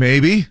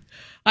 Maybe.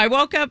 I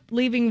woke up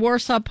leaving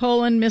Warsaw,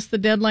 Poland, missed the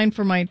deadline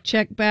for my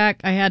check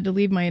back. I had to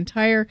leave my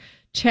entire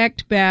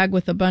checked bag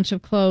with a bunch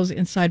of clothes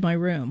inside my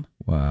room.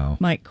 Wow.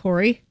 Mike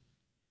Corey.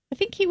 I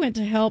think he went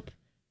to help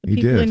the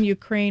people in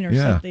Ukraine or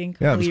something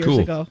a couple years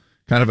ago.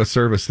 Kind of a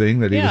service thing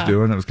that he was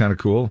doing. That was kind of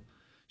cool.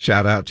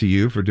 Shout out to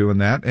you for doing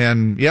that.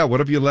 And what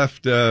have you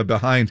left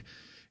behind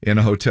in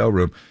a hotel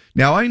room.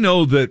 Now, I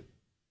know that,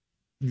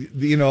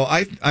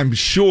 I'm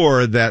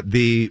sure that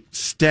the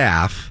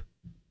staff,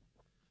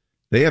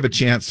 they have a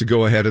chance to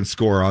go ahead and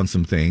score on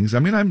some things. I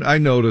mean, I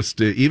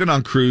noticed even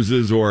on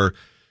cruises or,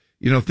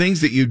 things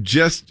that you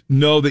just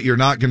know that you're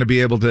not going to be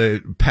able to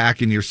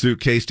pack in your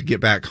suitcase to get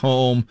back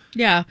home.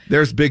 Yeah.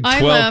 There's big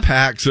 12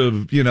 packs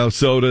of,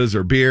 sodas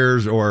or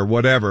beers or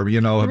whatever,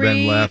 have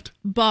been left.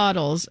 3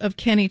 bottles of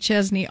Kenny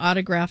Chesney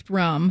autographed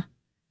rum.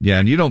 Yeah,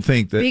 and you don't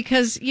think that...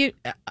 Because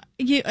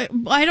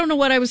I don't know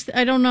what I was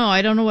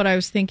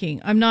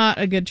thinking. I'm not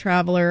a good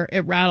traveler.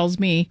 It rattles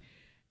me.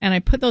 And I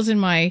put those in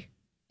my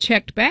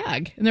checked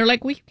bag. And they're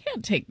like, well, you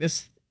can't take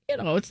this.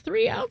 It's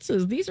 3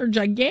 ounces. These are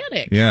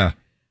gigantic. Yeah.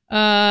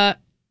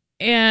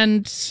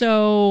 And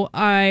so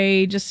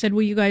I just said,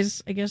 well, you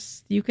guys, I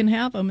guess you can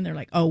have them. And they're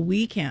like, oh,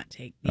 we can't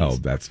take these. Oh,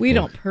 that's We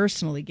don't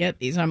personally get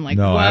these. I'm like,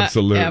 no, whatever.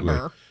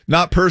 Absolutely.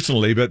 Not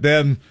personally, but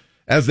then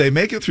as they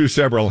make it through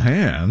several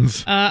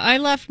hands. I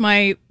left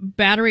my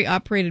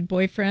battery-operated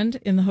boyfriend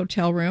in the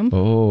hotel room.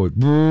 Oh.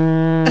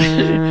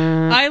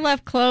 I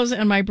left clothes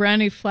and my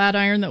brand new flat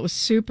iron that was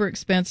super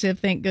expensive.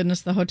 Thank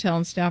goodness the hotel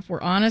and staff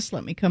were honest.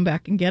 Let me come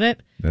back and get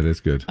it. That is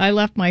good. I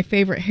left my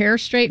favorite hair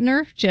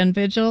straightener, Jen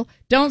Vigil.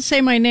 Don't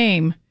say my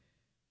name,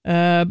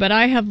 but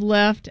I have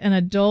left an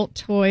adult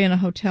toy in a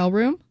hotel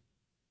room.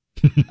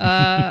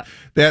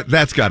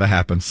 That's got to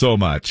happen so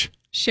much.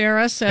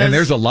 Shara says... And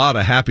there's a lot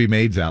of happy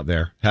maids out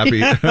there. Happy...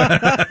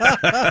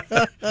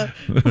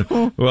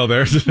 Well,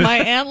 there's... My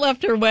aunt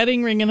left her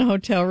wedding ring in a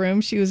hotel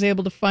room. She was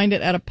able to find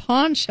it at a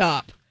pawn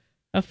shop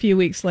a few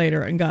weeks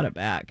later and got it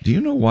back. Do you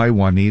know why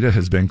Juanita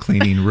has been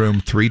cleaning room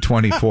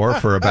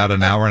 324 for about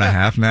an hour and a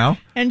half now?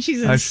 And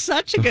she's in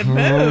such a good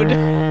mood.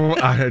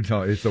 I don't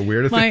know. It's the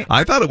weirdest thing.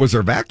 I thought it was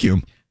her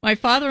vacuum. My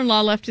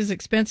father-in-law left his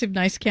expensive,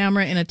 nice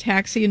camera in a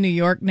taxi in New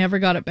York, never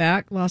got it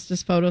back, lost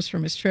his photos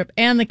from his trip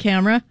and the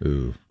camera.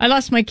 Ooh. I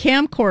lost my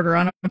camcorder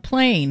on a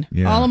plane.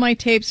 Yeah. All of my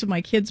tapes of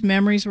my kids'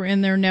 memories were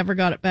in there, never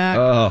got it back.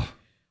 Oh.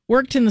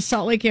 Worked in the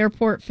Salt Lake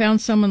airport,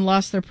 found someone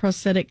lost their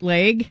prosthetic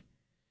leg.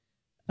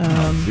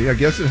 See, I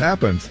guess it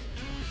happens.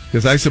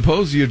 Because I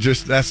suppose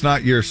that's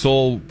not your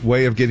sole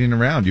way of getting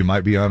around. You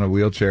might be on a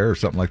wheelchair or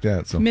something like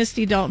that. So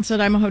Misty Dalton said,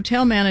 I'm a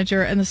hotel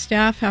manager, and the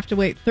staff have to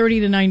wait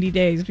 30 to 90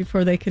 days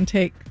before they can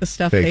take the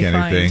stuff they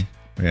anything.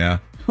 find. Yeah.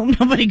 Hope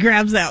nobody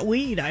grabs that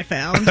weed I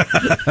found.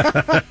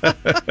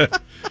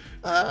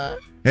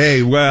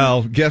 Hey,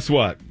 well, guess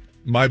what?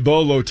 My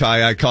bolo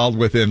tie I called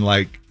within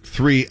like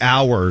 3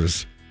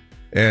 hours.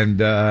 And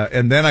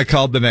then I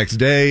called the next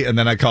day, and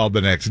then I called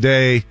the next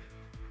day.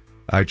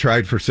 I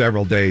tried for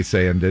several days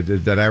saying, did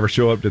that ever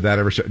show up? Did that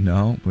ever show up?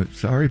 No, but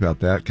sorry about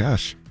that.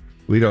 Gosh,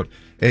 we don't.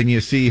 And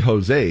you see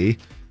Jose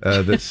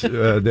that's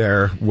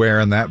there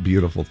wearing that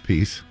beautiful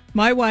piece.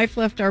 My wife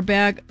left our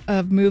bag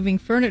of moving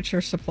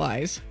furniture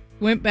supplies.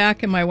 Went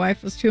back and my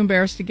wife was too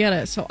embarrassed to get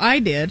it. So I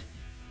did.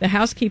 The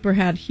housekeeper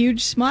had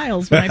huge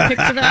smiles when I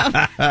picked it up.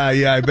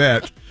 Yeah,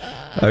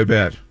 I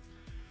bet.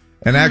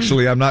 And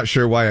actually, I'm not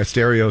sure why I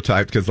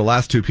stereotyped, because the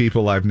last 2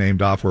 people I've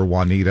named off were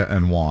Juanita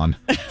and Juan.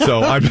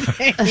 So I'm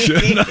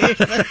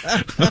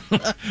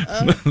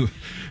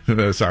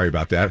sorry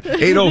about that.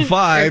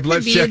 8:05.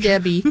 Let's check. Be a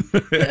Debbie.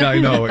 I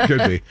know it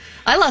could be.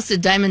 I lost a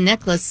diamond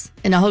necklace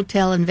in a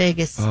hotel in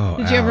Vegas. Oh,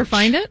 Did you ever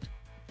find it?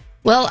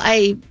 Well,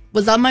 I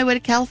was on my way to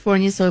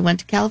California, so I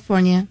went to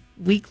California.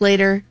 A week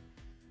later,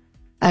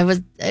 I was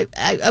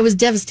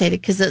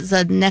devastated because it's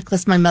a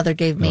necklace my mother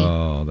gave me.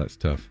 Oh, that's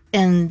tough.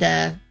 And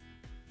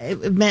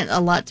it meant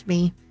a lot to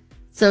me.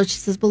 So she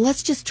says, well,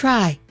 let's just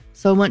try.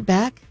 So I went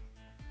back,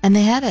 and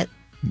they had it.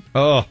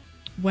 Oh.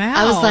 Wow.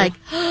 I was like,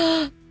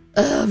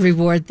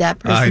 reward that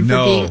person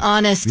for being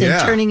honest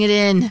and turning it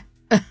in.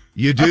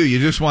 You do. You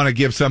just want to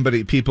give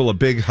people a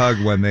big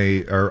hug when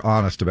they are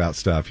honest about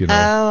stuff, you know.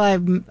 Oh,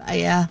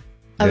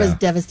 I was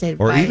devastated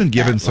or by even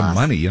giving that some loss.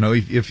 money, you know,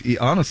 if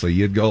honestly,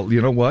 you'd go,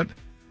 you know what?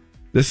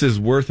 This is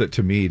worth it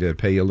to me to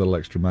pay you a little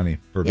extra money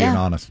for being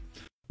honest.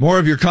 More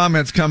of your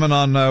comments coming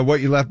on what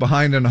you left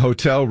behind in a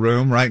hotel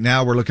room. Right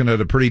now, we're looking at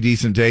a pretty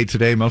decent day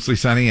today, mostly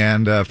sunny,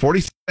 and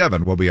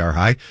 47 will be our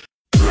high.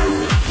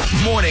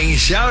 Morning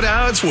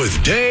shout-outs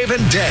with Dave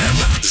and Deb.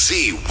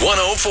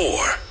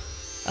 Z104.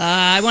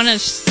 I want to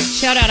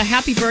shout out a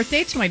happy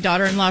birthday to my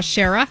daughter-in-law,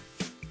 Shara.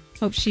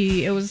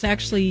 It was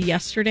actually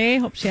yesterday.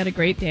 Hope she had a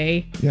great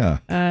day.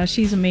 Yeah.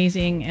 She's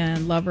amazing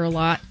and love her a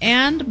lot.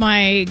 And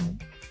my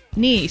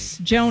niece,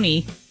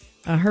 Joni,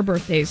 her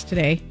birthday's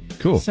today.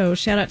 Cool. So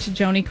shout out to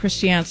Joni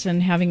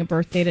Christiansen having a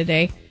birthday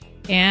today.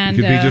 And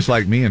you could be just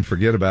like me and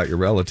forget about your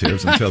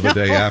relatives until the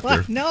day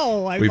after.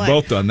 No, we've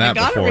both done that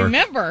before. I gotta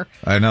remember.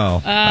 I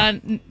know.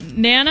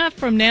 Nana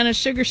from Nana's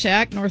Sugar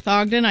Shack, North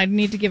Ogden. I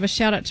need to give a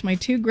shout out to my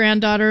 2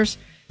 granddaughters.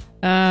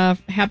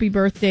 Happy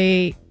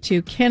birthday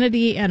to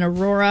Kennedy and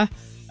Aurora.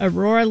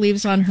 Aurora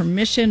leaves on her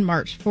mission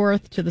March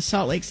 4th to the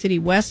Salt Lake City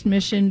West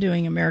mission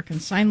doing American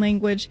Sign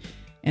Language.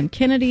 And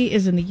Kennedy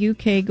is in the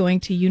UK going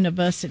to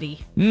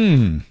university.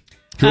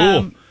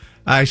 Cool.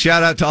 I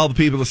shout out to all the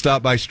people that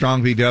stopped by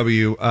Strong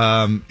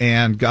VW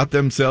and got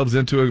themselves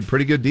into a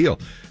pretty good deal.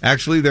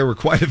 Actually, there were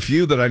quite a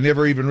few that I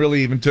never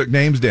even took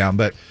names down,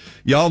 but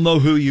y'all know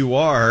who you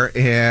are.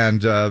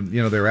 And,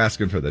 they were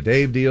asking for the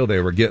Dave deal.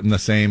 They were getting the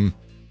same,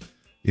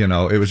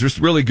 it was just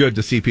really good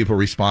to see people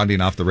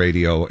responding off the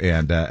radio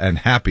and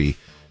happy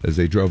as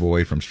they drove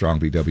away from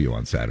Strong VW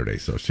on Saturday.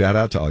 So shout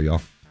out to all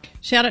y'all.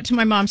 Shout out to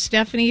my mom,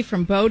 Stephanie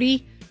from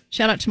Bodie.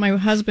 Shout out to my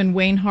husband,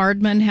 Wayne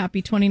Hardman.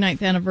 Happy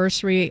 29th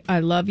anniversary. I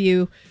love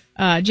you.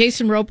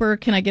 Jason Roper,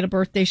 can I get a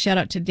birthday shout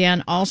out to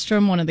Dan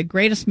Alstrom, one of the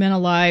greatest men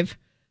alive.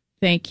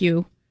 Thank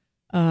you.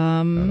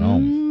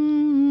 Let's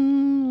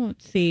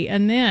see.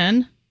 And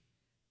then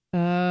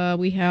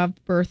we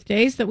have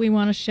birthdays that we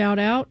want to shout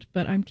out.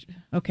 But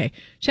okay.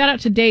 Shout out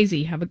to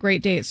Daisy. Have a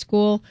great day at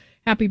school.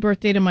 Happy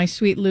birthday to my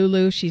sweet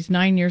Lulu. She's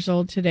 9 years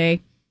old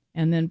today.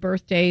 And then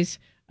birthdays.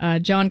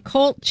 John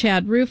Colt,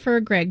 Chad Roofer,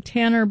 Greg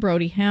Tanner,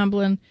 Brody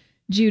Hamblin,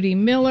 Judy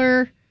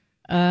Miller,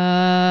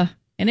 and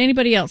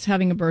anybody else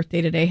having a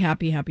birthday today.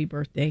 Happy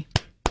birthday.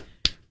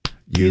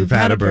 You've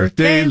had a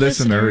birthday,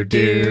 listener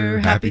dear.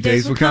 Happy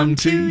days will come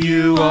to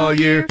you all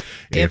year.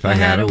 If I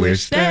had a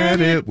wish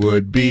that it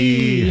would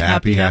be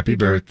happy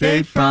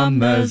birthday from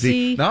the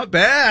Z. Not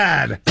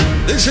bad.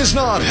 This is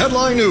not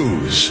headline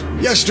news.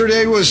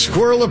 Yesterday was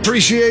Squirrel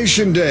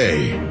Appreciation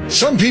Day.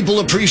 Some people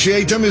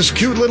appreciate them as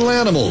cute little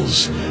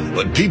animals,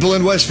 but people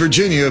in West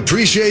Virginia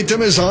appreciate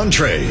them as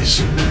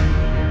entrees.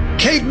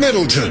 Kate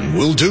Middleton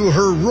will do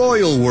her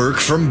royal work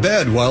from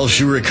bed while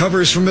she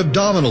recovers from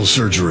abdominal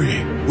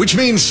surgery, which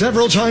means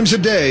several times a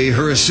day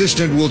her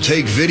assistant will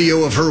take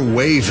video of her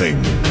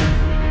waving.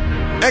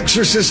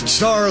 Exorcist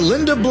star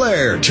Linda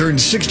Blair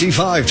turned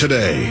 65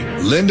 today.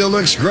 Linda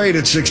looks great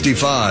at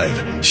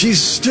 65.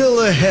 She's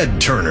still a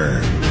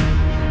head-turner.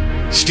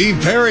 Steve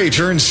Perry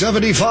turned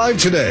 75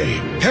 today.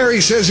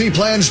 Perry says he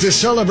plans to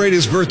celebrate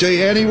his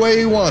birthday any way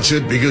he wants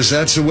it because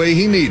that's the way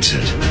he needs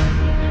it.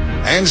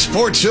 And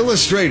Sports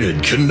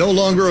Illustrated can no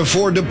longer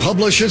afford to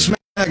publish its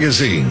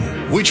magazine,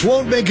 which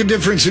won't make a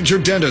difference at your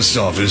dentist's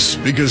office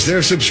because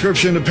their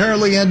subscription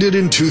apparently ended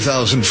in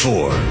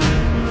 2004.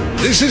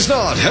 This is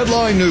not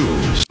headline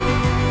news.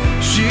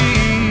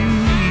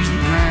 She's the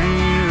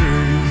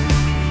painter.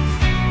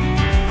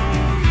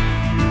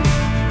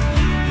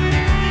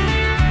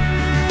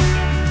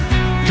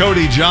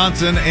 Cody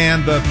Johnson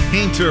and the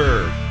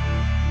Painter.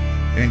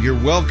 And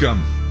you're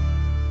welcome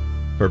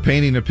for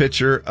painting a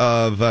picture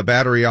of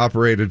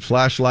battery-operated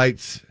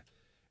flashlights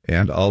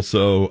and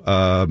also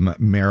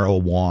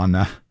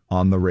marijuana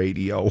on the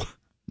radio.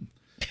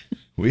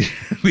 We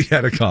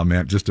had a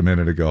comment just a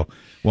minute ago.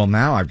 Well,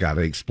 now I've got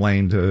to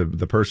explain to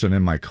the person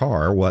in my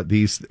car a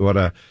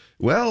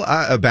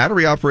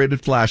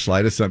battery-operated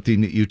flashlight is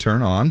something that you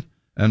turn on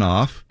and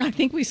off. I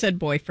think we said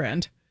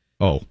boyfriend.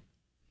 Oh.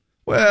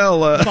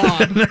 Well,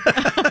 Bob.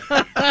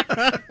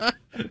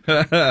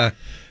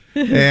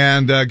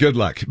 And good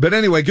luck. But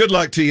anyway, good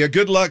luck to you.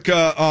 Good luck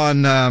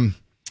on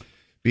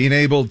being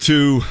able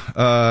to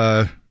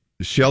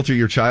shelter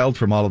your child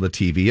from all of the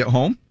TV at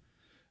home.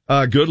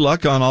 Good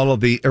luck on all of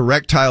the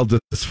erectile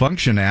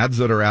dysfunction ads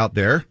that are out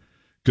there.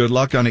 Good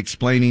luck on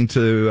explaining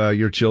to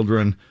your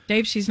children.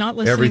 Dave, she's not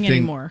listening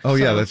anymore. Oh,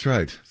 yeah, that's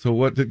right. So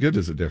what good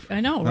does it do?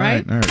 I know,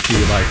 right? All right. See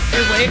you, bye.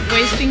 You're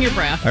wasting your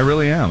breath. I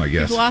really am, I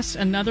guess. You've lost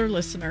another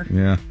listener.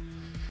 Yeah.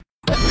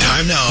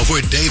 Time now for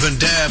Dave and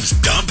Dab's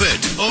Dump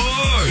It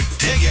or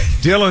Dig It.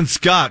 Dylan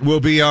Scott will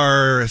be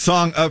our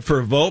song up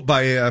for vote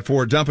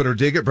for Dump It or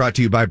Dig It, brought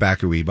to you by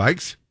Baku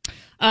E-Bikes.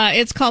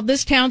 It's called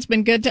This Town's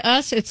Been Good to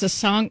Us. It's a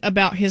song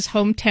about his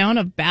hometown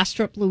of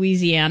Bastrop,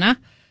 Louisiana.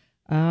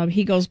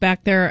 He goes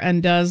back there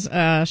and does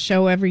a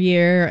show every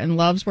year and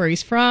loves where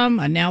he's from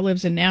and now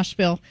lives in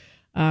Nashville.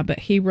 But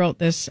he wrote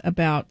this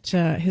about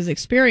his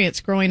experience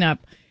growing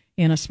up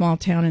in a small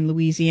town in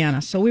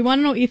Louisiana. So we want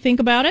to know what you think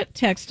about it.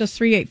 Text us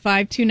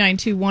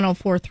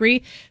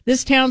 385-292-1043.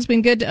 This town's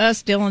been good to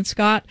us, Dylan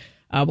Scott.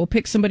 We'll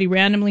pick somebody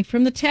randomly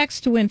from the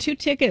text to win 2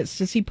 tickets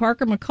to see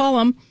Parker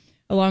McCollum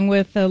along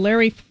with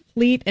Larry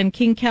Fleet and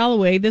King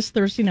Calloway this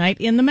Thursday night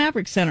in the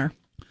Maverick Center.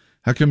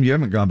 How come you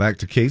haven't gone back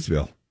to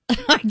Kaysville?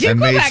 I do go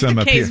back to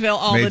Kaysville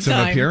all the time. Made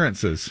some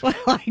appearances. Well,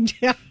 I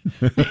do.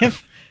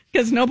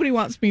 Because nobody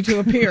wants me to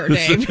appear,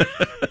 Dave.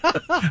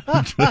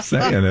 I'm just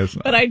saying.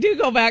 But I do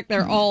go back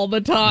there all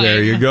the time.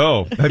 There you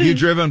go. Have you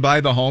driven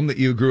by the home that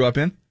you grew up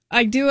in?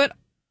 I do it.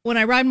 When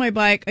I ride my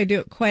bike, I do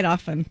it quite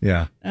often.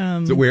 Yeah.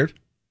 Is it weird?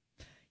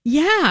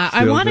 Yeah.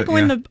 I want to go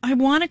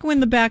in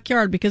the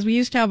backyard because we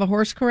used to have a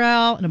horse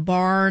corral and a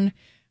barn,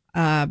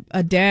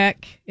 a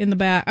deck in the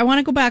back. I want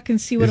to go back and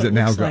see what it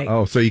looks like.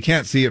 Oh, so you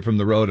can't see it from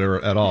the road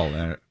at all.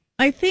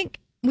 I think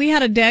we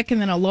had a deck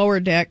and then a lower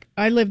deck.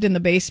 I lived in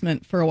the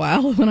basement for a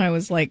while when I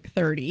was like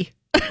 30.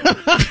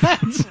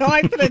 So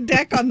I put a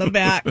deck on the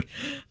back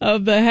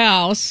of the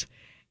house,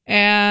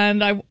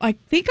 and I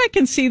think I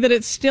can see that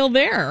it's still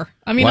there.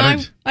 I mean, I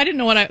didn't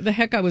know what the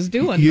heck I was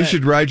doing. You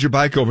should ride your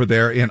bike over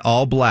there in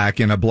all black,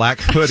 in a black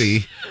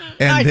hoodie,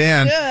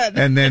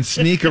 and then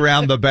sneak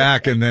around the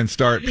back and then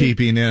start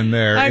peeping in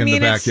there the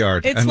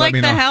backyard. It's and like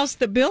let me the know. house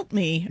that built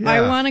me. Yeah.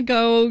 I want to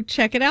go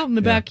check it out in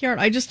the backyard.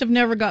 I just have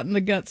never gotten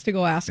the guts to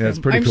go ask them. It's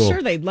pretty I'm cool.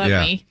 sure they'd let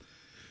me.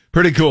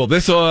 Pretty cool.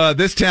 This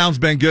town's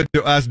been good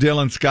to us,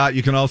 Dylan Scott.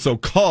 You can also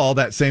call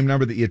that same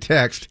number that you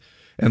text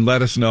and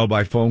let us know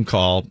by phone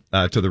call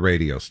to the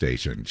radio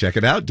station. Check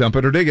it out. Dump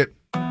it or dig it.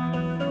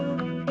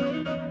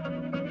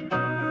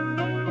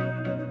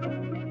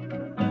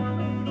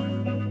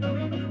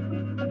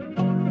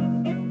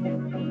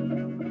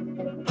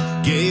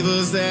 Gave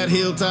us that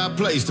hilltop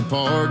place to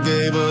park.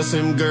 Gave us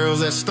them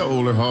girls that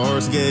stole our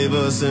hearts. Gave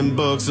us them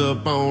books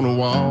up on the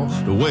wall.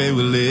 The way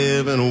we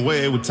live and the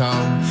way we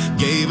talk.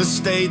 Gave us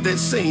state that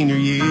senior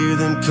year.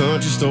 Them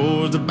country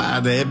stores to buy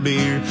that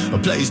beer. A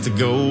place to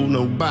go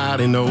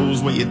nobody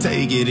knows. Where you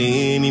take it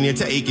in and you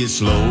take it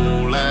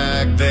slow.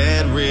 Like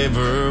that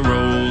river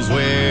rolls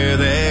where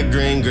that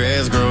green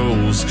grass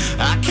grows.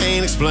 I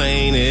can't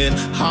explain it.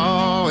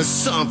 Oh, it's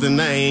something,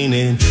 ain't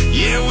it?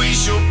 Yeah, we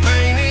sure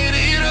painted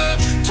it up.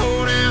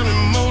 Tore down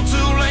and mowed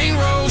 2-lane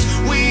roads.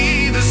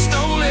 We either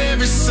stole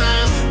every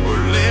sign or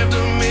left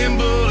them in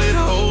bullet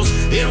holes.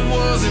 It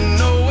wasn't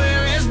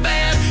nowhere as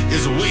bad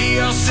as we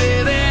all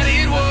said that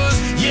it was.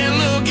 Yeah,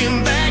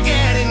 looking back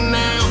at it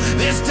now,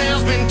 this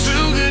town's been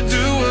too good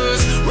to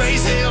us.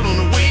 Race held on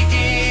the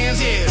weekends,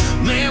 yeah.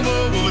 Man,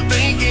 what were we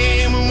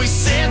thinking when we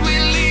said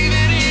we'd leave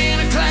it in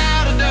a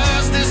cloud of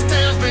dust? This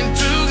town's been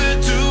too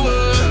good to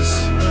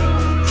us.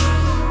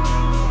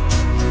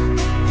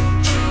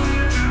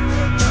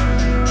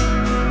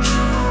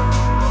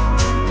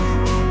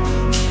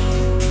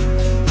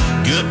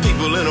 Good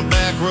people in a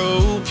back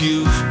row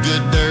pew.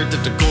 Good dirt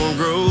that the corn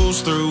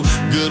grows through.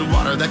 Good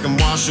water that can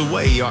wash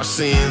away our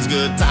sins.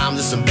 Good times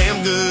and some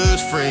damn good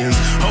friends.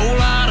 Whole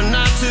lot of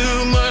not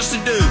too much to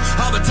do.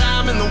 All the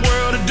time in the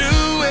world to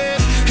do it.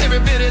 Every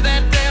bit of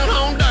that down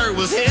home dirt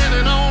was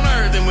heaven on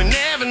earth and we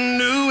never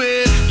knew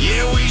it.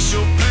 Yeah, we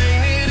sure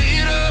painted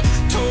it up.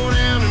 Tore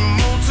down and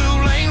mowed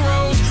 2-lane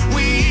roads.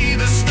 We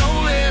either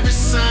stole every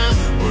sign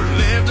or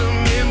left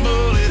them in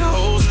bullet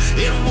holes.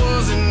 It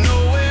wasn't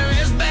nowhere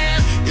as bad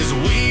as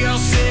we all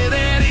said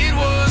that it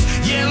was.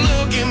 Yeah,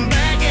 looking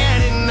back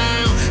at it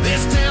now,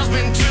 this town's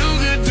been too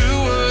good to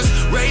us.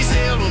 Race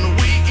held on the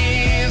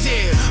weekends,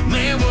 yeah.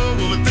 Man, what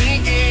were we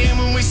thinking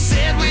when we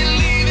said we'd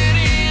leave it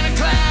in a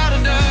cloud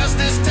of dust?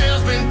 This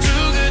town's been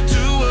too good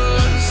to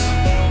us.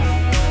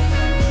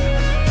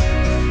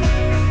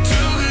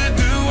 Too good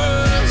to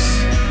us.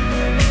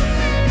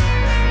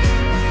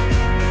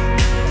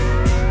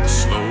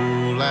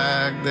 Slow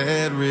like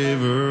that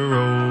river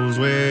rolls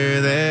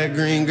where that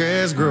green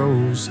grass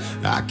grows.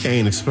 I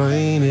can't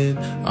explain it.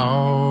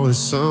 Oh, it's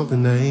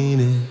something,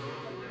 ain't it?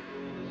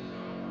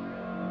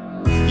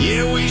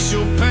 Yeah, we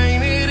sure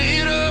painted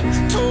it up.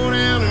 Tore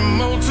down and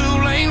mowed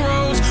 2-lane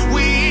roads.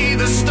 We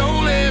either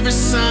stole every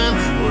sign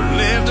or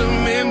left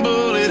them in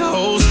bullet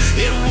holes.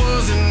 It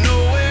wasn't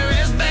nowhere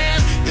as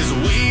bad as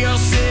we all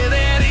said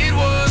that it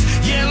was.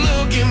 Yeah,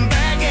 looking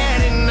back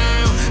at it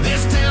now,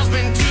 this town's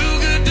been too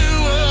good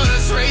to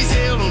us. Race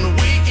held on the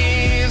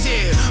weekends,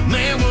 yeah.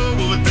 Man, what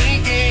were we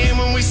thinking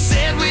when we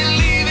said we'd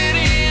leave it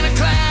in a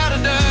cloud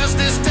of dust?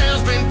 This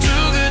town's been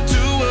too good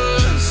to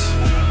us.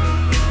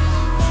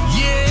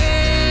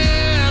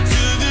 Yeah,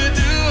 too good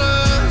to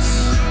us.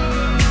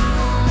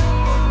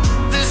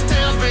 This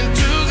town's been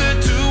too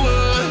good to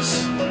us.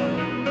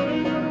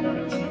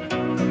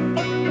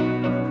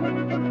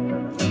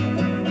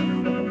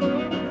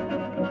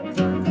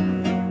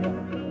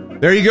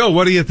 There you go.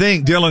 What do you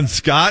think, Dylan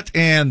Scott?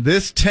 And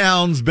this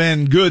town's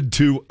been good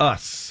to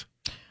us.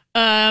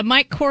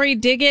 Mike Corey,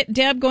 dig it.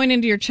 Deb, going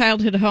into your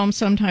childhood home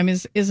sometime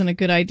isn't a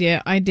good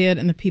idea. I did,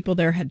 and the people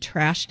there had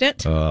trashed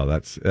it. Oh,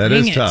 that Dang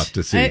is it. tough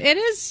to see. It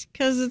is,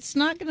 because it's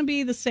not going to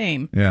be the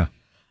same. Yeah.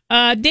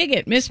 Dig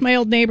it. Miss my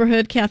old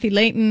neighborhood. Kathy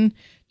Layton,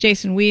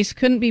 Jason Weiss.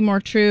 Couldn't be more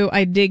true.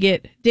 I dig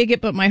it. Dig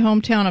it, but my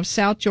hometown of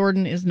South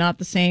Jordan is not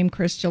the same.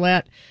 Chris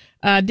Gillette.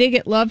 Dig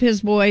it. Love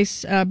his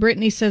voice.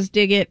 Brittany says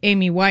dig it.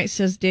 Amy White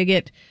says dig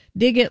it.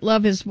 Dig it.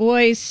 Love his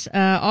voice.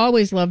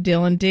 Always love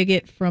Dylan. Dig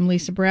it from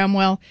Lisa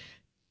Bramwell.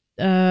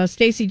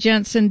 Stacy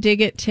Jensen,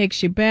 dig it,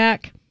 takes you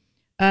back.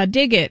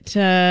 Dig it.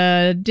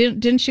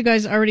 Didn't you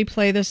guys already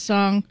play this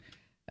song?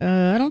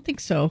 I don't think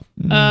so.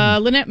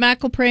 Lynette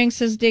McElpraying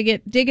says dig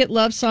it. Dig it,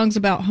 love songs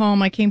about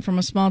home. I came from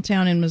a small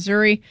town in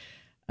Missouri.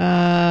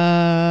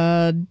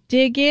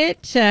 Dig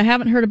it.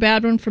 Haven't heard a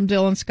bad one from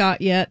Dylan Scott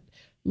yet.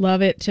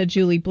 Love it.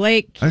 Julie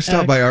Blake. I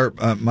stopped by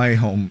my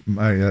home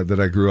that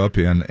I grew up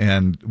in,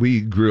 and we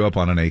grew up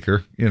on an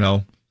acre,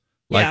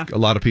 like a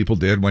lot of people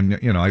did when,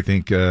 I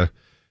think, in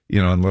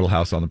Little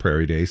House on the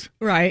Prairie days.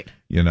 Right.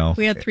 We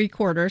had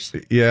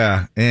 3/4.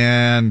 Yeah.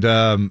 And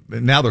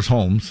now there's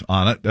homes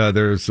on it.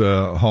 There's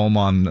a home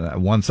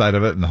on one side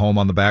of it and a home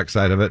on the back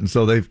side of it. And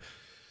so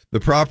the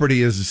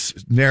property is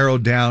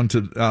narrowed down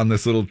on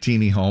this little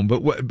teeny home.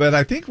 But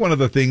I think one of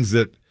the things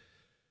that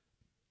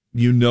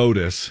you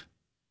notice,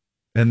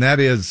 and that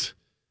is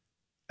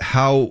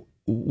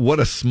what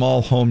a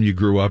small home you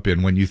grew up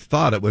in when you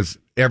thought it was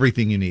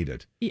everything you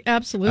needed. Yeah,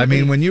 absolutely. I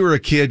mean, when you were a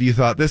kid, you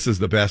thought this is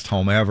the best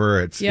home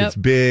ever. It's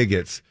big.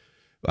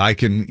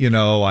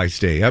 I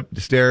stay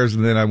upstairs,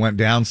 and then I went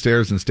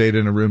downstairs and stayed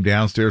in a room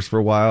downstairs for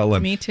a while.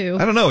 And me too.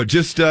 I don't know.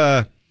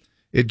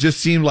 It just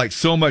seemed like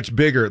so much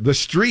bigger. The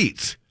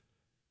streets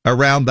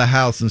around the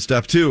house and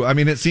stuff too. I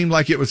mean, it seemed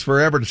like it was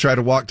forever to try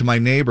to walk to my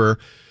neighbor,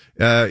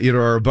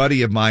 or a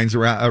buddy of mine's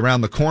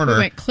around the corner. We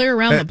went clear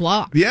around the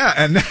block. Yeah,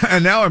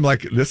 and now I'm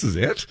like, this is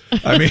it?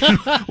 I mean,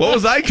 what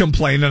was I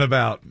complaining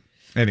about?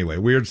 Anyway,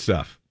 weird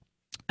stuff.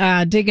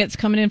 Diggett's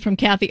coming in from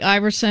Kathy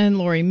Iverson,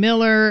 Lori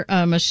Miller,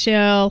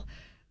 Michelle,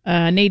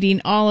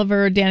 Nadine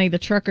Oliver. Danny the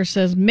Trucker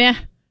says, meh,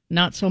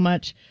 not so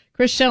much.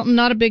 Chris Shelton,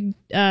 not a big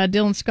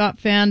Dylan Scott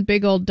fan,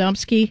 big old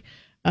Dumpsky.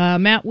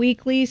 Matt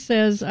Weekly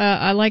says,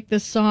 I like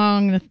this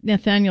song.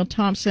 Nathaniel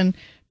Thompson,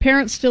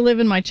 parents still live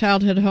in my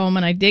childhood home,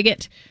 and I dig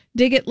it.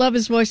 Dig it, love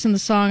his voice in the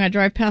song. I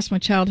drive past my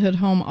childhood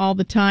home all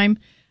the time.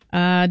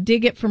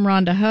 Dig it from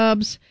Rhonda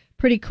Hubbs.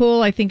 Pretty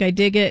cool. I think I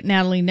dig it.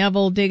 Natalie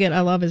Neville, dig it.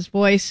 I love his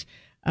voice.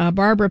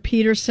 Barbara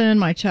Peterson,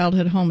 my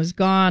childhood home is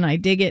gone. I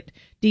dig it.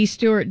 Dee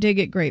Stewart, dig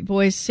it. Great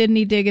voice.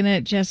 Sydney, digging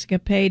it. Jessica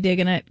Pay,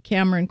 digging it.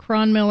 Cameron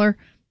Cronmiller,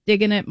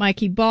 digging it.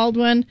 Mikey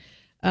Baldwin.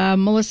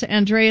 Melissa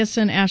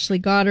Andreasen, Ashley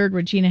Goddard,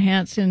 Regina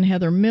Hansen,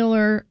 Heather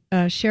Miller,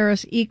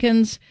 Sheris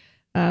Eakins,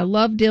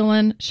 love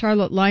Dylan.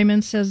 Charlotte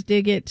Lyman says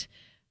dig it.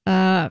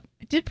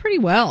 It did pretty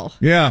well.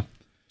 Yeah.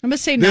 I'm going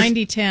to say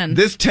 90-10.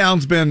 This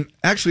town's been,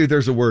 actually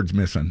there's a word's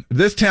missing.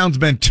 This town's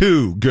been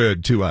too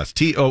good to us.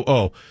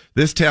 T-O-O.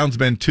 This town's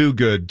been too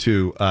good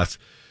to us.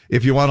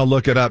 If you want to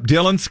look it up.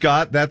 Dylan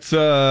Scott, that's,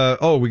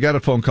 we got a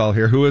phone call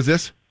here. Who is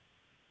this?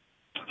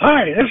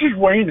 Hi, this is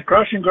Wayne, the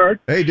crossing guard.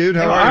 Hey dude,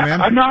 how are you,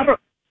 man?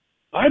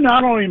 I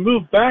not only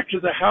moved back to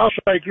the house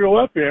I grew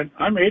up in,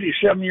 I'm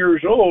 87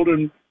 years old,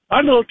 and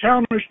my little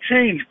town has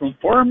changed from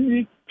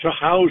farming to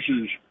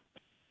houses.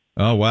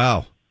 Oh,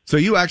 wow. So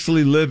you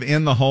actually live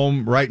in the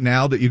home right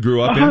now that you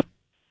grew up in?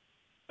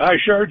 I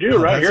sure do,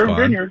 right here in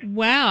Vineyard.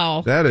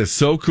 Wow. That is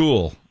so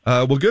cool.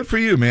 Well, good for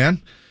you,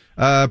 man.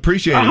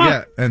 Appreciate it,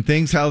 yeah. And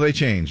things, how they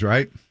change,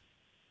 right?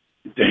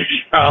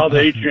 How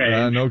they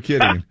change. No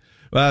kidding.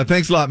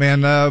 Thanks a lot,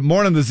 man.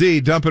 Morning, the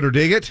Z. Dump it or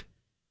dig it?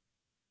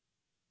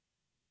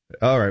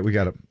 All right, we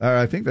got it.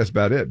 I think that's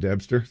about it,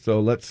 Debster. So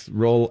let's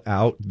roll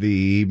out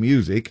the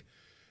music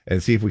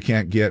and see if we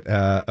can't get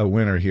a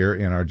winner here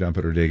in our Dump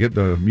It or Dig It.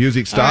 The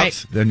music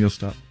stops, then you'll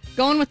stop.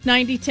 Going with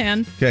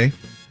 90-10. Okay.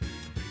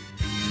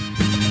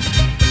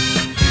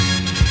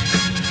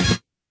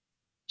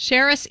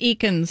 Sheris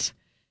Eakins.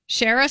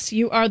 Sheris,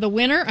 you are the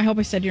winner. I hope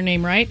I said your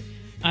name right.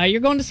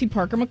 You're going to see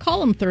Parker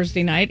McCollum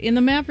Thursday night in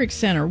the Maverick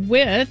Center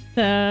with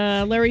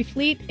Larry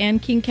Fleet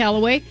and King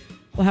Calloway.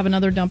 We'll have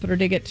another Dump It or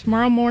Dig It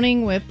tomorrow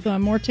morning with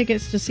more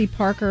tickets to see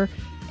Parker.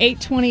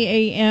 8:20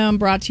 a.m.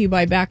 brought to you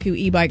by Baku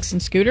e-bikes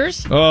and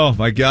scooters. Oh,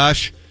 my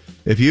gosh.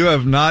 If you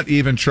have not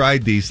even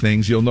tried these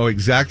things, you'll know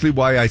exactly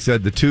why I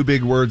said the two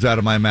big words out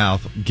of my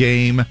mouth,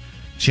 game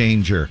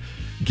changer.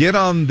 Get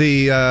on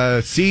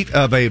the seat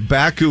of a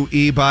Baku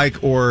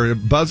e-bike or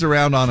buzz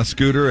around on a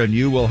scooter, and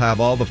you will have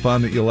all the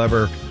fun that you'll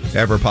ever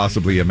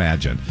possibly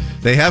imagine.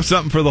 They have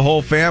something for the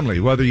whole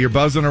family, whether you're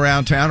buzzing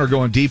around town or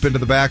going deep into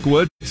the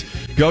backwoods.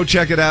 Go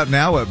check it out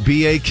now at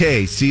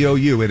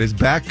BAKCOU. It is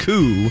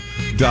Baku.com.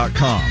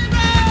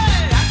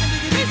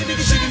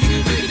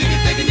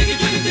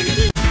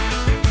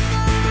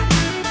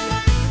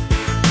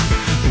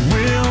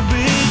 We'll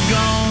be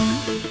gone.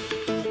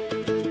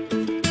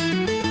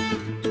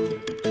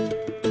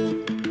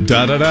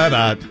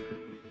 Da-da-da-da.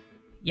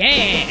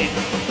 Yeah.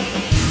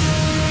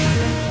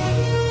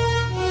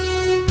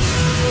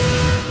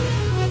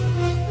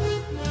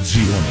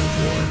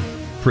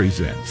 Z104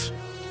 presents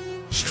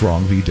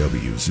Strong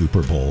VW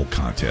Super Bowl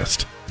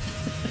Contest.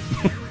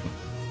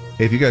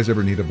 If you guys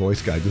ever need a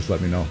voice guy, just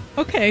let me know.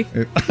 Okay.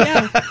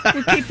 Yeah.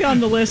 We'll keep you on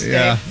the list,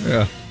 Dave.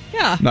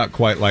 Yeah. Not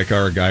quite like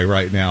our guy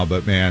right now,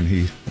 but man,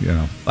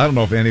 I don't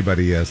know if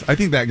anybody is. I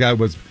think that guy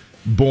was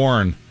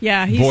born.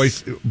 Yeah,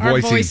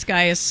 our voice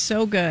guy is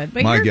so good.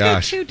 But you're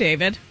good too,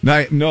 David.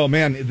 No,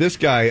 man, this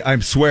guy, I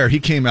swear, he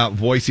came out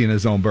voicing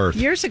his own birth.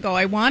 Years ago,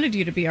 I wanted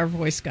you to be our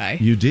voice guy.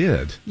 You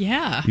did.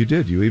 Yeah. You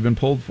did. You even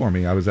pulled for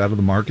me. I was out of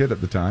the market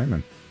at the time.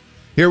 And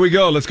here we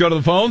go. Let's go to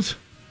the phones.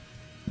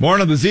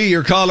 Morning, the Z.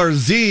 Your caller,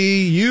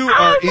 Z. You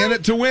are in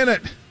it to win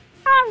it.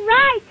 All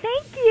right.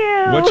 Thank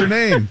you. What's your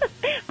name?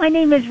 My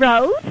name is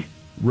Rose.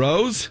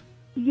 Rose?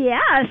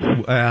 Yes.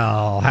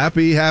 Well,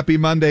 happy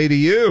Monday to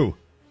you.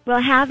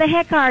 Well, how the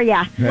heck are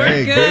ya?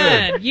 Hey,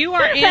 We're good. You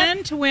are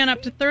in to win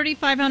up to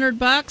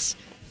 $3,500.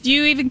 Do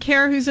you even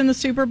care who's in the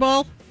Super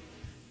Bowl?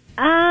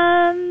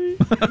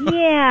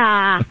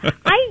 Yeah.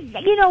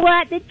 You know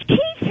what? The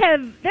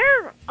Chiefs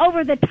they're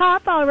over the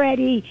top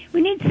already.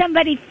 We need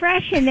somebody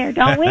fresh in there,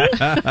 don't we?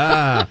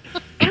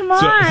 Come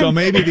on. So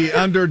maybe the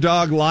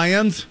underdog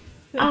Lions?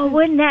 Oh,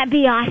 wouldn't that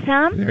be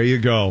awesome? There you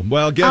go.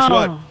 Well, guess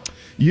what?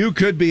 You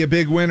could be a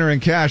big winner in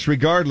cash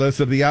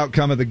regardless of the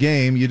outcome of the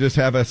game. You just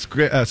have a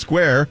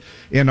square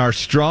in our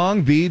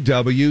Strong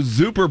VW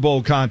Super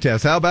Bowl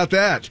contest. How about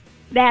that?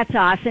 That's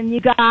awesome, you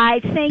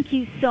guys. Thank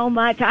you so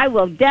much. I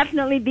will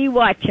definitely be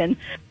watching.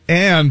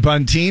 And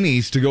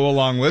buntinis to go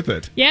along with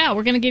it. Yeah,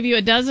 we're going to give you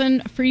a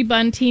dozen free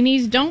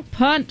buntinis. Don't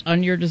punt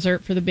on your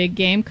dessert for the big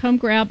game. Come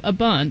grab a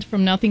bunt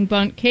from Nothing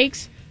Bunt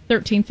Cakes,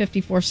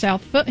 1354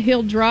 South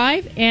Foothill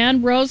Drive.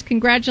 And Rose,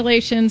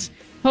 congratulations.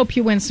 Hope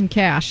you win some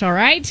cash, all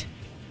right?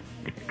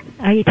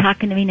 Are you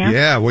talking to me now?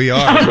 Yeah, we are.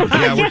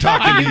 Yeah, we're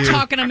talking to you. Are you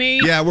talking to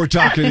me? Yeah, we're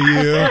talking to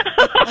you.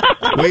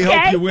 We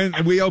hope you win.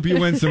 We hope you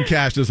win some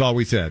cash. Is all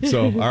we said.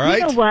 So, all right.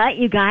 You know what,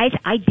 you guys?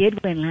 I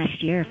did win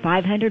last year,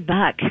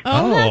 $500.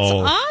 Oh,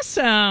 that's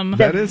awesome.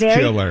 That is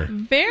killer.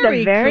 Very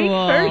the very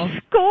cool. first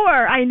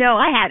score. I know.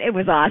 It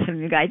was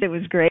awesome, you guys. It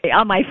was great.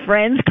 All my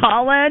friends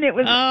calling. It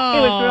was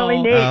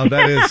really neat. Oh,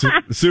 that is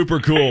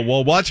super cool.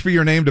 Well, watch for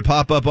your name to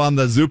pop up on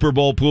the Super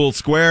Bowl Pool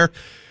Square.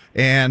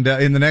 And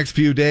in the next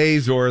few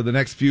days or the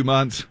next few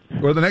months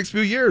or the next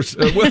few years.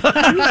 You guys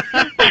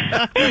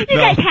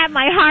have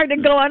my heart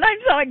going. I'm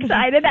so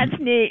excited. That's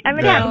neat. I'm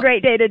going to have a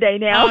great day today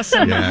now.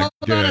 Awesome. Yeah,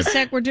 Hold on a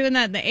sec. We're doing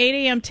that in the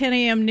 8 a.m., 10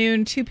 a.m.,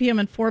 noon, 2 p.m.,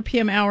 and 4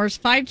 p.m. hours.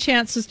 5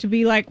 chances to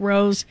be like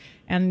Rose.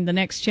 And the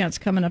next chance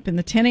coming up in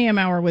the 10 a.m.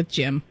 hour with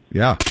Jim.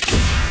 Yeah.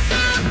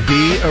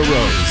 Be a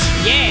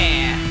rose.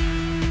 Yeah.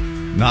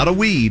 Not a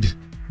weed.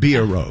 Be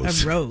a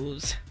rose. A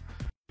rose.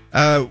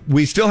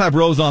 We still have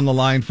Rose on the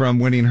line from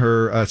winning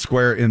her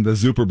square in the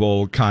Super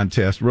Bowl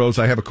contest. Rose,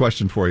 I have a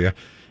question for you.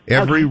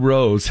 Every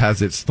rose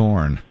has its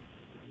thorn.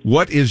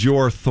 What is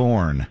your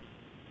thorn?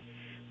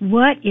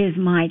 What is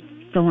my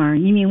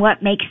thorn? You mean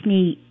what makes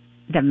me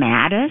the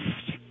maddest?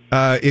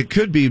 It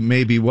could be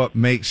maybe what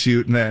makes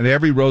you, and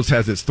every rose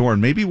has its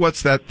thorn. Maybe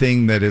what's that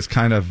thing that is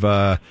kind of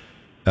a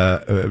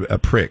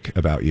prick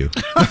about you?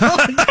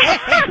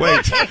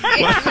 Wait.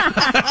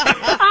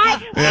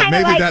 Yeah,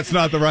 maybe that's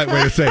not the right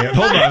way to say it.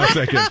 Hold on a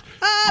second.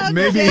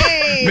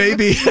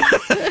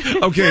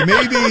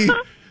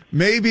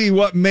 Maybe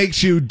what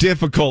makes you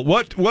difficult?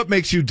 What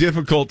makes you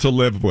difficult to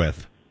live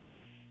with?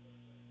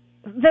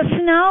 The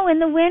snow in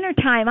the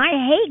wintertime.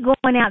 I hate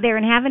going out there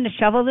and having to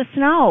shovel the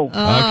snow.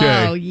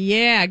 Oh,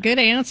 yeah. Good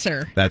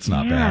answer. That's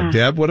not bad.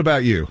 Deb, what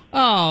about you?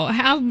 Oh,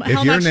 how much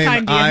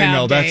time do you have, I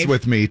know, Dave? that's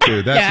with me,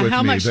 too. That's with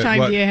how me. much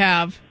time do you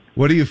have?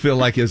 What do you feel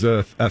like is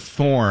a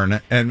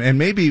thorn? And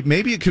maybe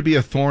it could be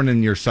a thorn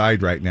in your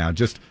side right now.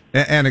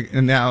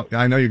 And now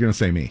I know you're going to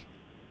say me.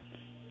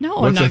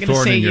 No, What's I'm not going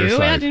to say you. side?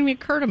 That didn't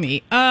even occur to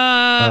me.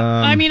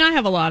 I mean, I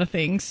have a lot of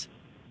things.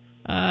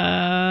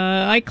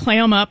 I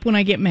clam up when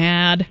I get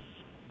mad.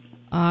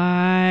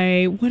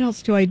 What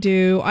else do I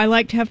do? I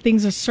like to have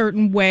things a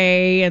certain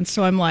way, and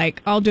so I'm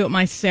like, I'll do it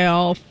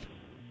myself.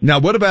 Now,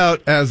 what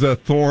about as a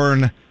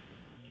thorn?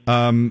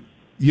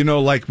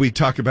 Like we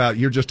talk about,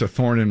 you're just a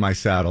thorn in my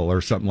saddle or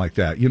something like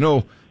that. You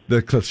know,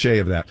 the cliche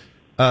of that.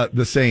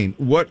 The saying,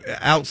 what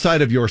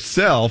outside of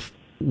yourself,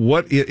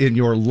 what in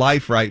your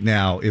life right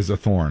now is a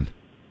thorn?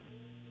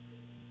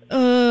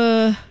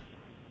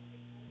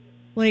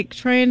 Like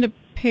trying to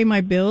pay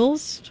my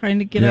bills, trying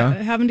to get up,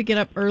 having to get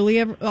up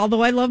early.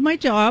 Although I love my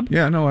job.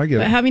 Yeah, no, I get it.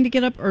 But having to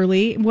get up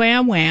early, I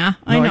know.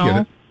 I get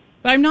it.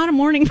 But I'm not a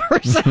morning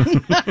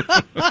person.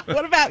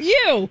 What about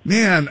you?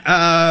 Man,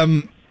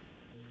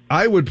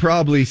 I would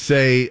probably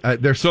say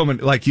there's so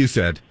many, like you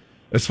said,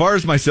 as far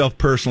as myself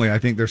personally, I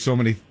think there's so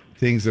many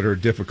things that are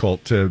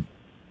difficult to,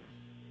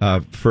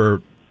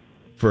 for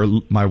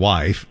my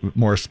wife,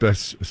 more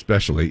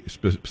specifically.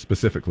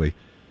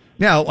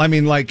 Now, I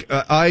mean, like,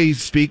 I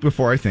speak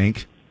before I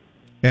think,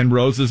 and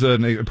Rose is a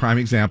prime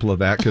example of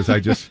that, because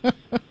I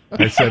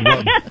said,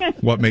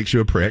 what makes you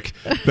a prick?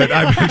 But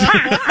my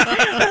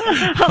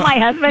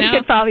husband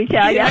could probably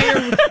tell you.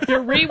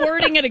 You're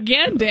rewording it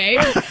again, Dave.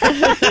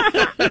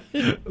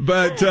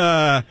 But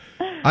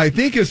I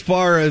think as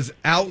far as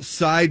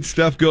outside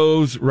stuff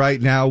goes right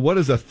now, what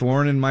is a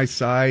thorn in my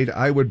side?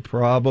 I would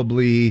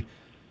probably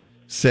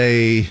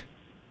say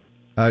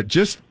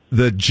just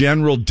the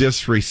general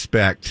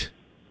disrespect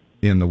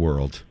in the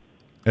world.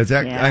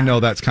 I know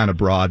that's kind of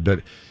broad,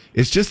 but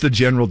it's just the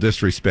general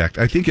disrespect.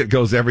 I think it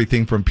goes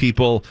everything from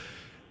people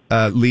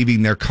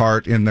leaving their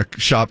cart in the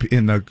shop,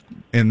 in the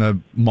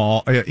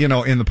mall,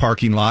 in the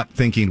parking lot,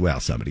 thinking, well,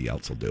 somebody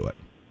else will do it,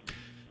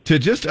 to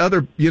just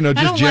other,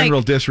 just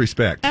general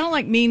disrespect. I don't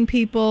like mean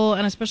people,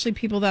 and especially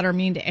people that are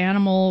mean to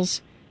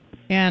animals,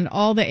 and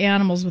all the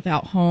animals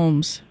without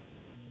homes.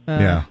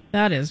 That.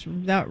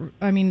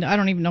 I mean, I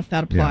don't even know if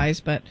that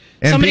applies, but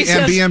and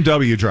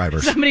BMW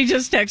drivers. Somebody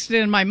just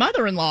texted in my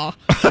mother-in-law,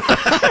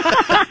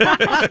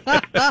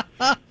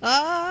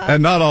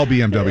 and not all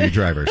BMW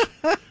drivers,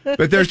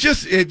 but there's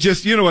just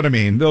you know what I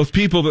mean. Those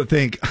people that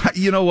think,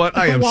 you know what,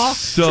 I am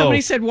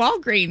Somebody said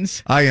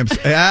Walgreens. I am.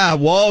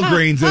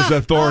 Walgreens is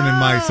a thorn in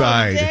my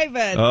side.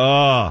 David.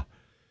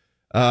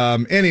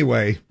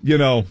 Anyway,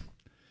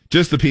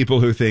 just the people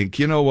who think,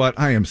 you know what,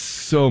 I am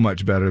so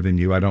much better than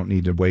you. I don't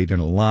need to wait in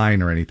a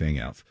line or anything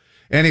else.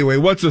 Anyway,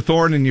 what's a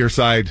thorn in your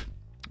side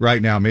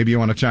right now? Maybe you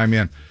want to chime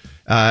in.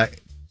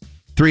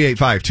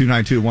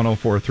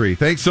 385-292-1043.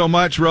 Thanks so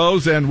much,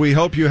 Rose, and we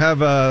hope you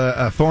have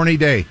a thorny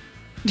day.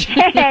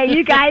 Hey,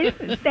 you guys,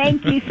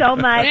 thank you so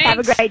much. Thanks. Have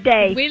a great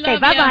day. We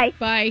love bye-bye.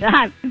 ya.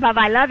 Bye.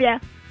 Bye-bye. Love you.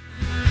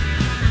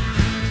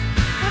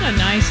 What a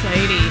nice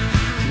lady.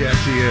 Yeah,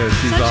 she is.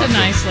 She's Such a awesome.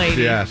 nice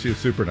lady. Yeah, she's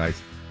super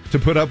nice. To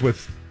put up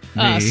with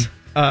me,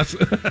 Us.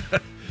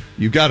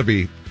 you've got to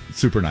be a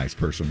super nice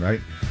person, right?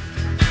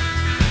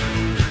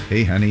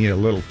 Hey, honey, a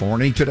little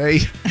thorny today?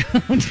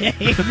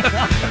 Okay.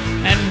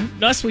 And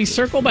thus we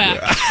circle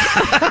back.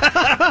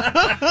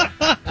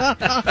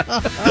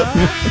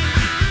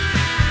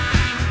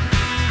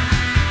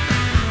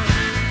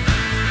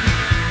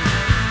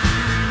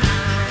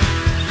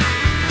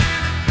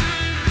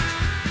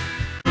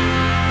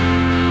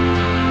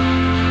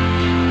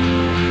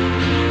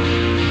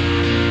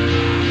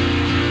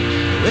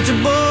 Let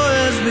your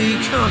boys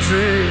be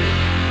country.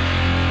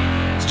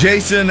 It's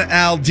Jason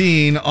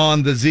Aldean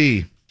on the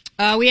Z.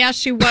 We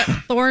asked you what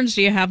thorns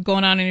do you have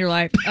going on in your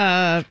life?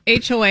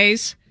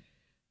 HOAs,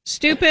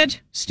 stupid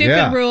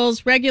Yeah.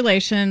 rules,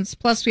 regulations,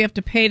 plus we have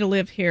to pay to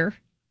live here.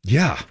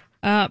 Yeah.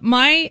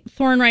 My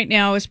thorn right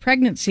now is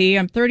pregnancy.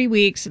 I'm 30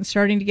 weeks and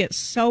starting to get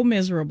so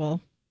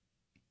miserable.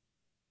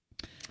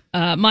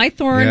 My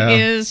thorn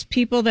is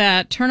people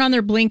that turn on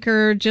their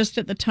blinker just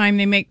at the time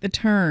they make the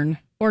turn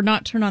or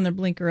not turn on their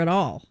blinker at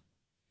all.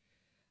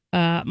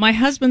 My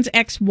husband's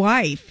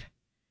ex-wife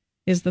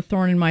is the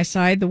thorn in my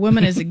side. The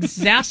woman is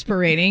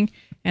exasperating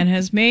and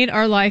has made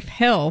our life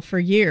hell for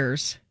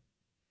years.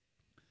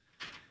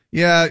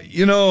 Yeah,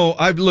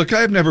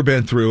 I've never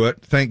been through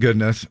it, thank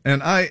goodness.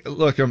 And I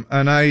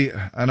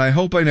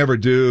hope I never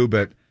do,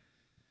 but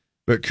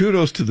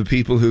kudos to the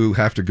people who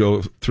have to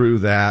go through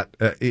that.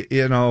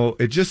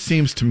 It just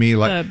seems to me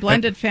like the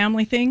blended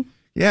family thing.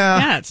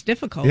 Yeah, it's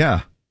difficult.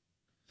 Yeah,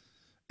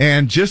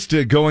 and just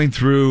going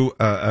through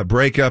a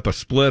breakup, a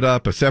split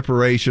up, a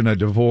separation, a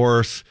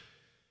divorce.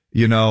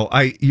 You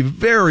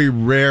very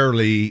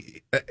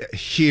rarely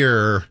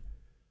hear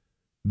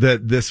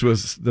that this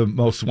was the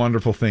most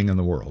wonderful thing in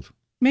the world.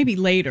 Maybe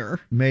later.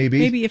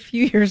 Maybe a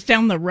few years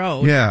down the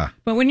road. Yeah.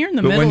 But when you're in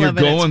the middle of it,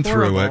 going it's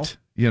through horrible. it,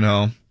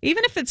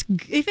 Even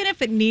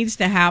if it needs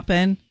to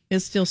happen,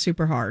 it's still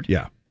super hard.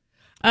 Yeah.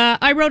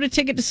 I wrote a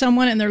ticket to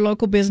someone, and their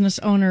local business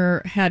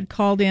owner had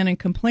called in and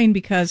complained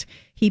because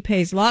he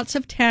pays lots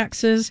of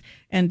taxes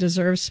and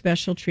deserves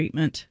special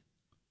treatment.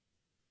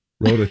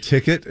 Wrote a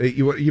ticket?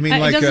 You mean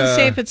like... It doesn't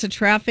say if it's a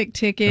traffic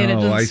ticket. It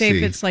doesn't say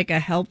if it's like a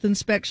health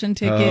inspection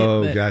ticket.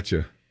 Oh, but,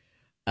 gotcha.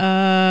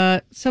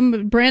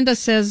 Brenda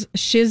says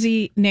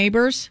shizzy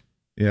neighbors.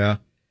 Yeah.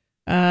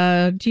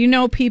 Do you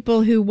know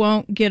people who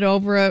won't get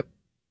over it?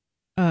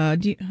 I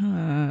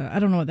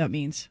don't know what that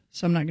means,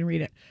 so I'm not going to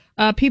read it.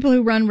 People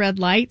who run red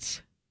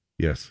lights.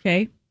 Yes.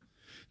 Okay.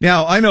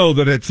 Now, I know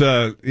that it's,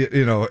 and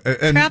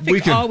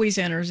traffic always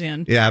enters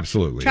in. Yeah,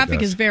 absolutely.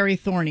 Traffic is very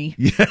thorny.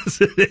 Yes,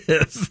 it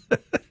is.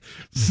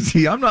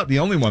 See, I'm not the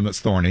only one that's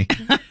thorny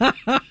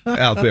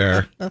out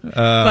there.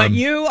 But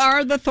you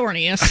are the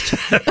thorniest.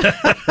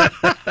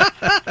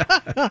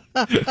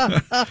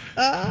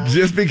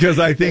 Just because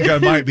I think I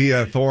might be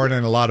a thorn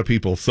in a lot of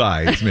people's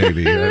sides,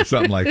 maybe,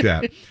 something like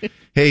that.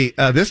 Hey,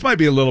 this might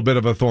be a little bit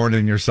of a thorn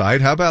in your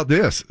side. How about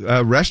this?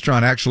 A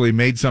restaurant actually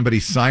made somebody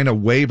sign a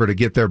waiver to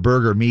get their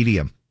burger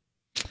medium.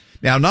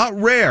 Now, not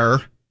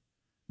rare,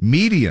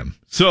 medium.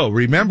 So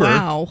remember,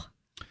 wow.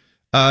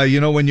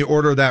 When you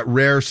order that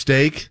rare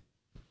steak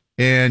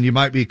and you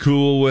might be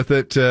cool with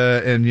it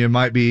and you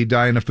might be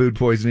dying of food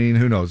poisoning,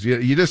 who knows?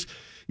 You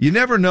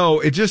never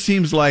know. It just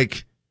seems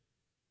like,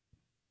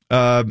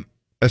 if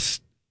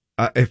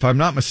I'm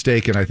not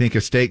mistaken, I think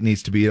a steak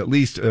needs to be at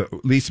least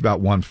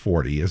about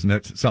 140, isn't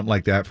it? Something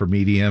like that for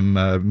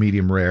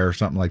medium rare,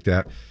 something like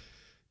that.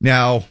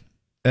 Now,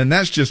 and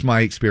that's just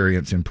my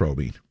experience in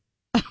probing.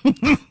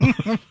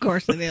 Of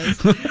course it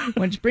is.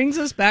 Which brings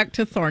us back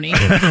to thorny.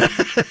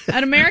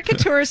 An American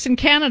tourist in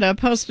Canada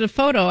posted a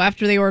photo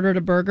after they ordered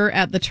a burger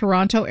at the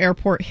Toronto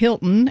Airport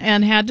Hilton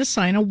and had to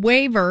sign a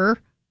waiver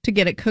to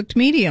get it cooked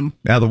medium.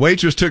 Now, the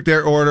waitress took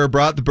their order,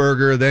 brought the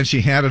burger, then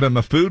she handed them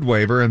a food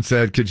waiver and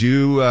said, could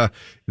you,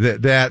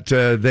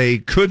 that they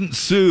couldn't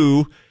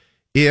sue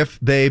if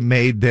they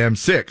made them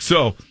sick.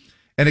 So,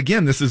 and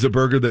again, this is a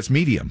burger that's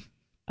medium.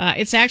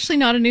 It's actually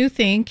not a new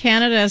thing.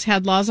 Canada has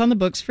had laws on the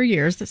books for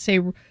years that say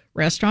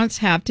restaurants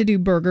have to do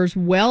burgers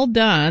well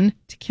done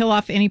to kill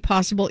off any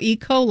possible E.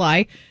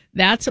 coli.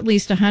 That's at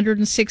least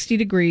 160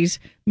 degrees.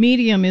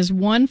 Medium is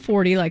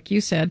 140, like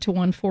you said, to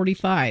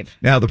 145.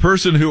 Now, the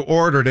person who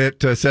ordered it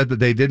said that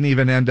they didn't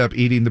even end up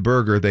eating the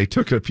burger. They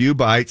took a few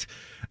bites,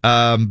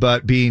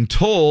 but being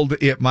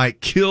told it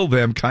might kill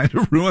them kind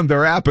of ruined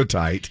their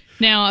appetite.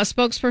 Now, a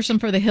spokesperson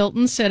for the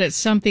Hilton said it's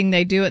something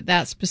they do at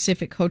that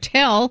specific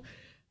hotel,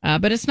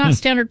 but it's not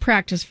standard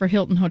practice for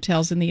Hilton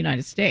hotels in the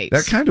United States.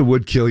 That kind of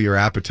would kill your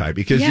appetite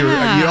because you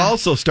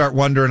also start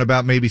wondering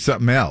about maybe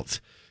something else.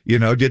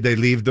 Did they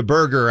leave the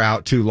burger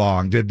out too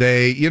long? Did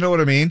they, you know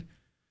what I mean?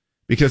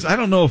 Because I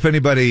don't know if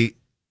anybody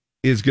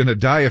is going to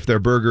die if their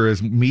burger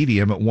is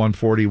medium at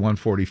 140,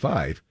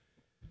 145.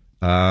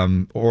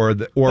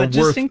 But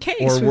just in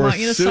case, we want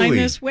you to sign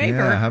this waiver.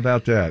 Yeah, how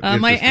about that?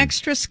 My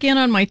extra skin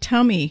on my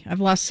tummy. I've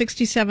lost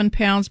 67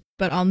 pounds,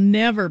 but I'll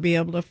never be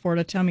able to afford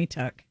a tummy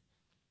tuck.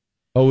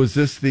 Oh, is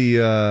this the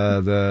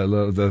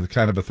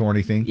kind of a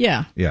thorny thing?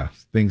 Yeah. Yeah,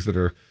 things that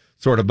are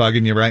sort of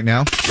bugging you right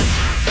now.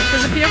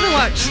 Because if you ever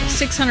watch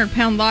 600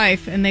 Pound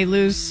Life and they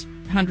lose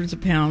hundreds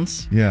of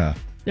pounds, yeah,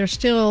 they're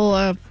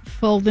still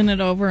folding it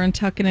over and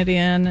tucking it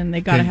in, and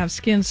they got to have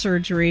skin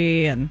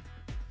surgery. And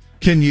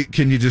can you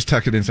just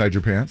tuck it inside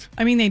your pants?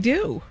 I mean, they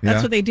do. That's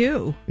Yeah. what they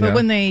do. But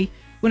Yeah.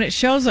 when it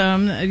shows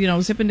them,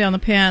 zipping down the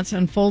pants,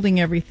 unfolding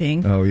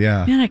everything. Oh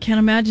yeah, Man, I can't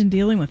imagine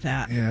dealing with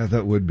that. yeah,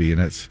 that would be,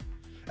 and it's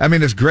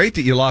great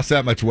that you lost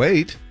that much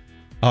weight.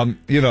 On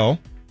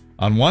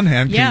one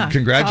hand, Yeah,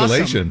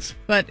 congratulations. awesome.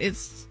 But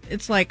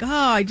it's like,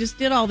 I just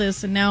did all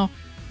this, and now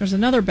there's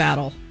another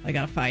battle I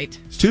got to fight.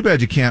 It's too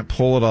bad you can't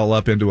pull it all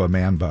up into a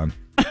man bun.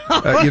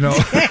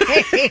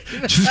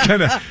 Just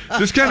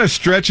kind of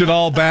stretch it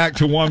all back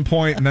to one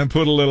point, and then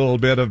put a little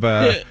bit of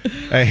a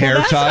hair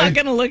That's tie. not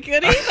going to look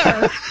good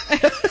either.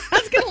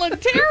 That's going to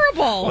look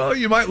terrible. Well,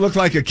 you might look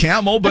like a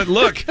camel, but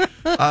look,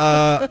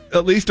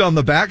 at least on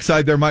the back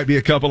side there might be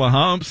a couple of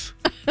humps,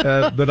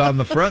 but on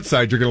the front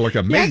side you're going to look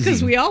amazing. Yeah,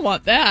 because we all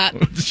want that.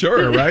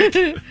 Sure,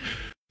 right?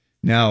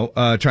 Now,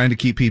 trying to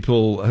keep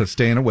people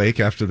staying awake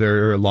after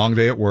their long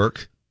day at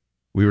work.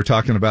 We were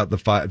talking about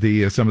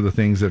some of the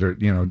things that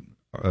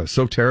are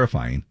so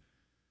terrifying,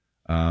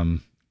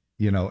 and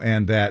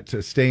that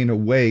staying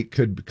awake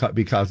could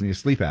be causing you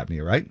sleep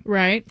apnea, right?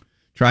 Right.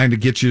 Trying to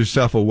get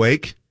yourself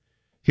awake.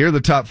 Here are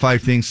the top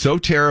 5 things so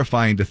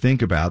terrifying to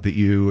think about that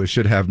you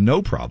should have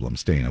no problem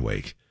staying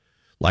awake.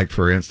 Like,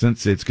 for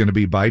instance, it's going to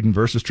be Biden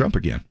versus Trump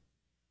again.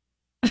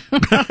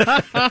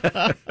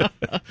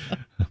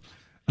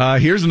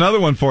 Here's another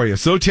one for you.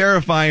 So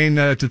terrifying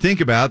to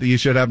think about that you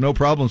should have no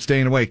problem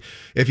staying awake.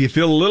 If you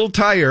feel a little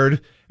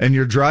tired and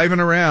you're driving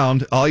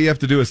around, all you have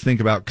to do is think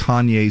about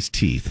Kanye's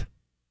teeth.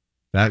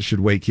 That should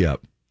wake you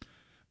up.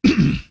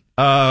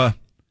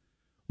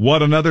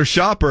 What another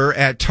shopper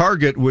at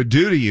Target would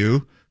do to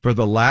you for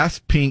the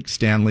last pink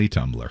Stanley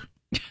tumbler.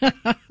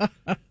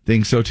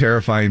 Things so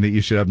terrifying that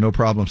you should have no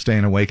problem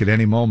staying awake at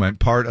any moment.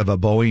 Part of a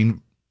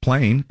Boeing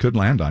plane could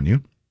land on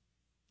you.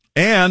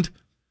 And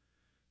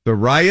the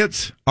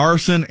riots,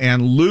 arson,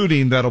 and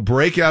looting that'll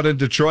break out in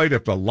Detroit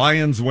if the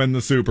Lions win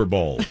the Super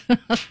Bowl.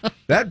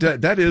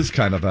 That is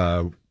kind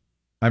of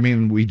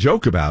we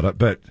joke about it,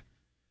 but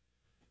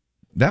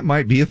that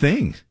might be a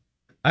thing.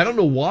 I don't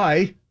know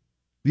why.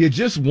 You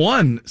just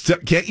won.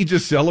 Can't you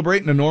just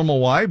celebrate in a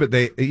normal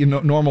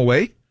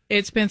way?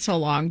 It's been so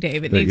long,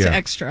 Dave. It needs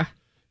extra.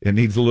 It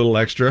needs a little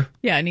extra?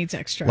 Yeah, it needs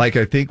extra. Like,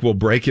 I think we'll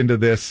break into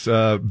this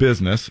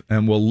business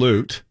and we'll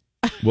loot.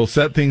 We'll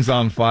set things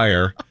on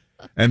fire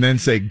and then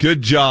say,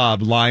 good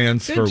job,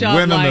 Lions, for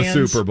winning the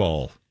Super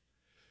Bowl.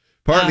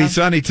 Partly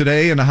sunny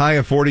today and a high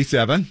of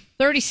 47.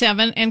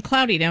 37 and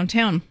cloudy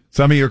downtown.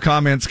 Some of your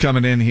comments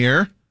coming in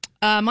here.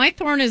 My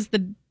thorn is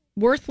the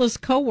worthless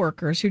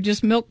coworkers who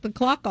just milk the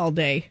clock all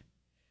day.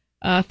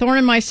 Thorn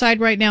in my side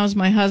right now is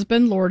my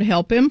husband. Lord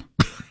help him.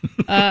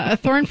 A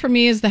thorn for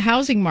me is the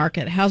housing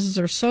market. Houses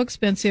are so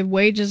expensive.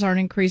 Wages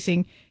aren't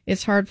increasing.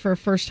 It's hard for a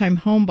first-time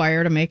home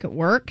buyer to make it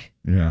work.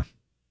 Yeah.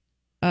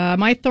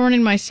 My thorn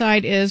in my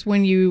side is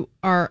when you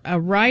are a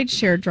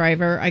rideshare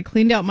driver. I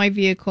cleaned out my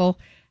vehicle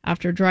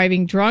after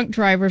driving drunk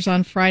drivers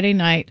on Friday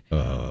night.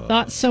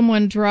 Thought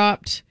someone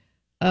dropped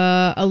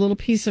a little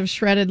piece of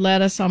shredded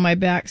lettuce on my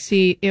back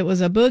seat. It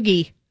was a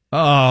boogie. Oh.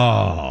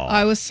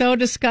 I was so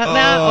disgusted.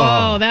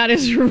 That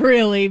is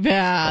really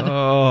bad.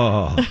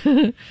 Oh.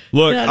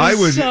 Look, I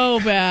would so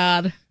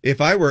bad. If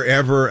I were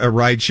ever a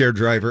rideshare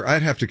driver,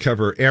 I'd have to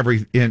cover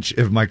every inch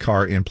of my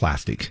car in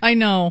plastic. I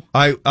know.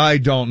 I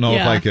don't know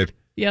if I could.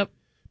 Yep.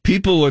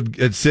 People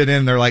would sit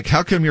in, they're like,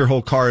 how come your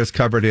whole car is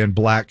covered in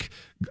black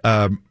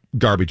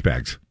garbage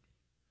bags?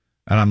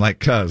 And I'm like,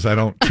 cuz I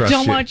don't trust you. I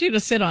don't want you to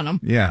sit on them.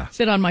 Yeah.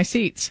 Sit on my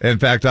seats. In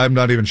fact, I'm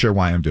not even sure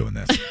why I'm doing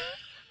this.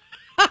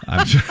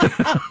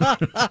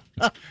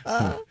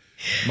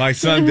 My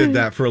son did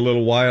that for a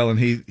little while, and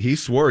he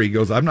swore, he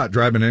goes, I'm not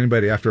driving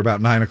anybody after about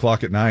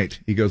 9:00 at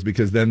night. He goes,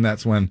 because then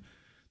that's when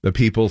the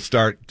people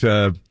start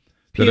that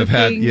have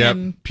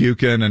had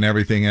puking and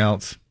everything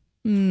else.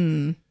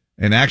 And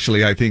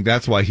actually, I think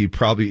that's why he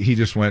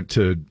just went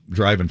to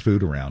driving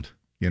food around,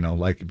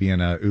 like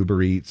being a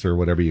Uber Eats or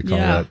whatever you call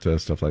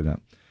that, stuff like that.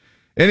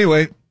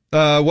 Anyway,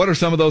 what are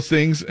some of those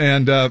things?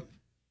 And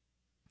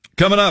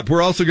coming up,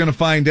 we're also going to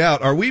find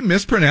out, are we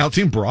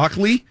mispronouncing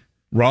broccoli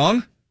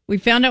wrong? We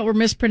found out we're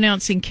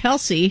mispronouncing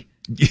Kelsey.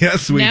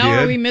 Yes, we did.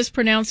 Now are we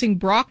mispronouncing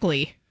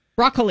broccoli?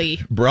 Broccoli.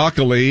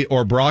 Broccoli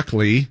or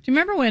broccoli. Do you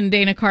remember when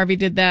Dana Carvey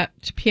did that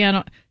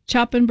piano?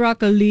 Chopping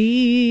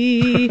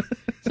broccoli.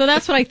 So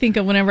that's what I think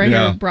of whenever I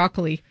hear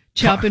broccoli.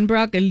 Chopping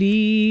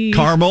broccoli.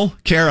 Caramel,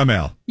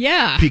 caramel.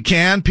 Yeah.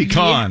 Pecan.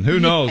 Who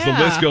knows? Yeah.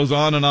 The list goes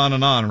on and on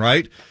and on,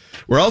 right?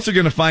 We're also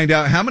going to find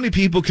out how many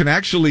people can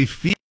actually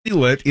feel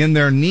it in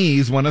their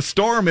knees when a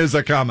storm is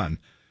a-coming.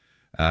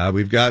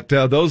 We've got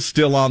those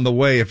still on the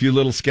way. A few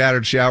little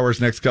scattered showers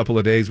next couple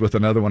of days with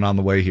another one on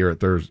the way here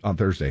on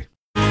Thursday.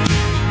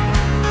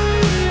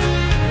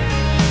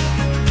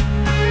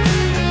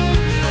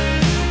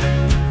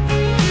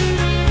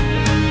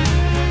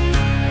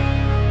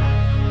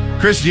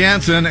 Chris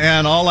Jansen,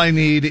 and All I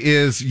Need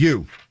Is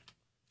You.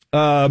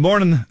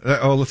 Morning.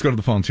 Let's go to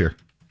the phones here.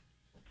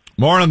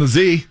 Morning, the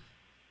Z.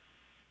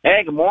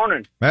 Hey, good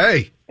morning.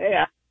 Hey. Hey,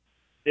 I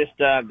just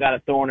got a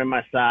thorn in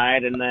my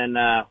side, and then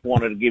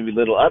wanted to give you a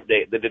little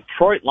update. The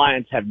Detroit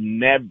Lions have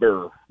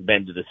never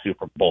been to the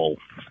Super Bowl.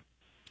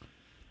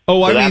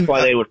 Oh, so that's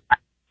why they would.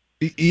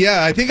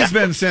 Yeah, I think it's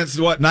been since,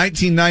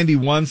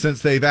 1991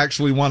 since they've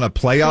actually won a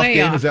playoff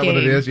game? Is that what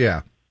it is?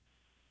 Yeah.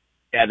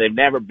 Yeah, they've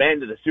never been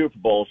to the Super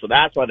Bowl, so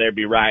that's why they'd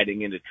be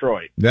riding in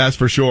Detroit. That's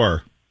for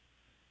sure.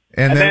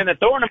 And then the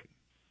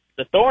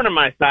thorn in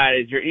my side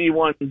is your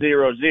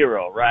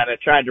E100, right? I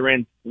tried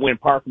to win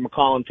Parker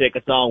McCollum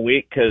tickets all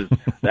week because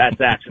that's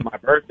actually my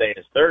birthday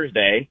is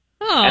Thursday.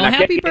 Oh,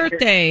 happy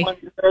birthday.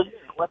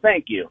 Well,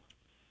 thank you.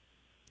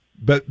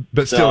 But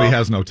still, he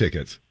has no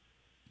tickets.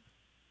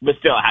 But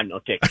still, I have no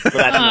tickets. So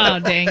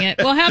that's dang it.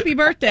 Well, happy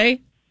birthday.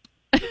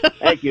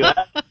 Thank you.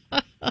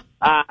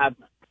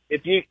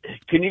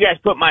 Can you guys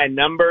put my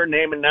name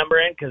and number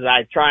in? Because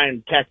I try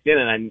and text in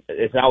and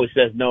it always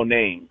says no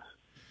name.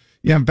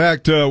 Yeah, in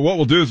fact, what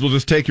we'll do is we'll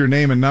just take your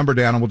name and number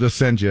down and we'll just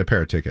send you a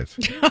pair of tickets.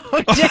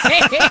 Oh,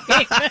 Dave.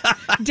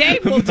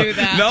 Dave will do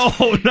that.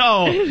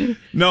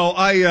 No.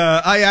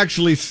 I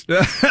actually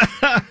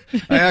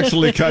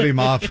cut him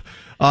off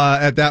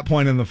at that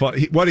point in the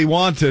phone. What he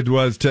wanted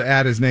was to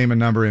add his name and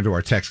number into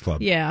our text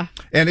club. Yeah.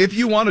 And if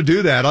you want to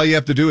do that, all you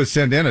have to do is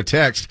send in a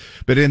text.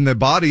 But in the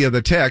body of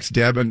the text,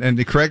 Deb,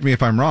 and correct me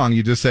if I'm wrong,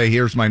 you just say,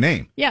 here's my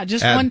name. Yeah,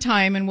 just one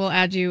time and we'll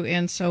add you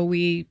in so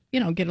we,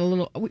 get a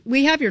little.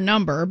 We have your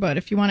number, but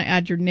if you want to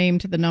add your name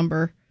to the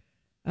number,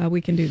 we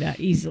can do that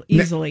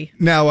easily.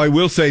 Now, I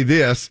will say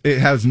this. It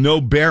has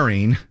no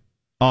bearing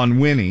on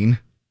winning.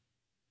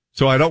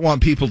 So I don't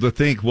want people to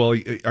think, well,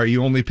 are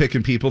you only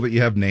picking people that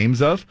you have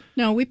names of?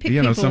 No, we pick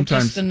people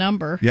sometimes, just the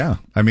number. Yeah.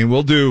 I mean,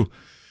 we'll do,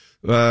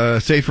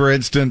 say, for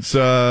instance,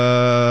 dump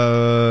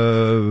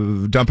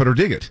it or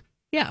dig it.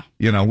 Yeah.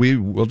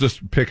 We'll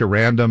just pick a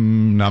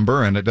random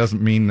number, and it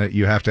doesn't mean that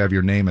you have to have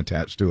your name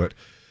attached to it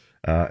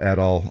at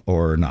all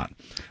or not.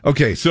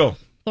 Okay, so.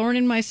 Thorn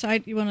in my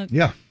side, you want to?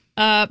 Yeah.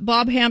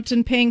 Bob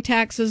Hampton paying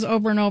taxes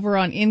over and over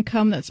on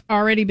income that's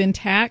already been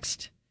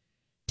taxed.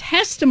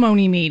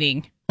 Testimony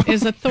meeting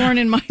is a thorn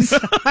in my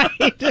side.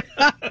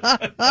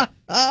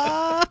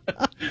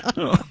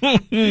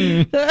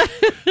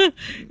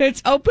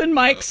 It's open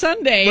mic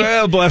Sunday.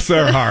 Well, bless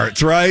their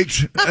hearts, right?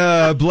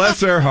 Bless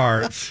their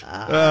hearts.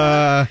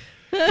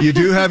 You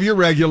do have your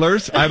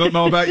regulars. I don't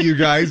know about you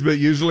guys, but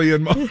usually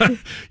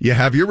you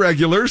have your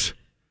regulars.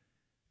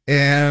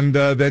 And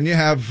then you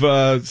have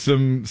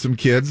some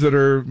kids that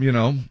are,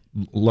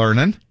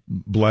 learning.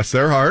 Bless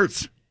their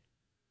hearts.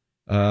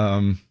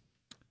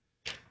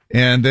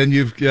 And then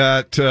you've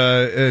got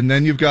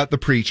the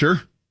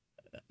preacher.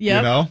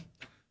 Yeah.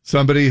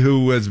 Somebody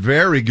who is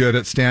very good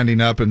at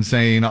standing up and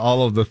saying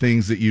all of the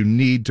things that you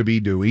need to be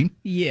doing.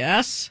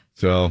 Yes.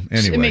 So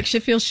anyway, it makes you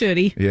feel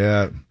shitty.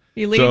 Yeah.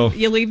 You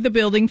leave the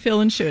building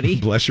feeling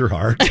shitty. Bless your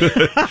heart.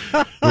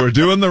 We're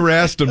doing the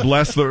rest and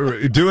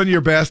doing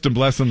your best and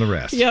blessing the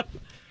rest. Yep.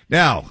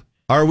 Now,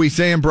 are we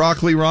saying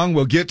broccoli wrong?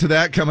 We'll get to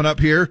that coming up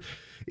here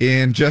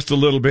in just a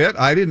little bit.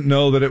 I didn't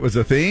know that it was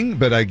a thing,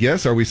 but I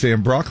guess, are we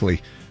saying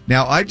broccoli?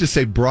 Now, I just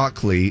say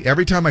broccoli.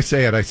 Every time I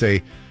say it, I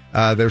say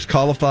there's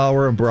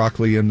cauliflower and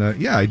broccoli in the...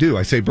 Yeah, I do.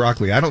 I say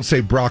broccoli. I don't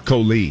say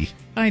broccoli.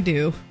 I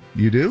do.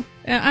 You do?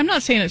 I'm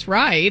not saying it's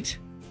right.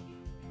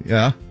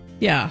 Yeah?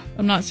 Yeah,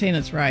 I'm not saying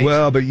it's right.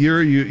 Well, but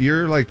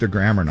you're like the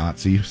grammar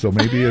Nazi, so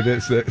maybe it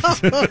is...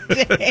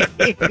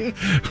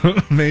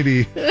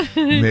 maybe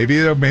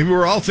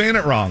we're all saying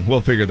it wrong.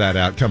 We'll figure that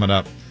out coming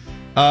up.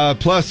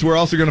 Plus, we're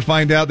also going to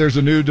find out there's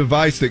a new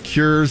device that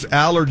cures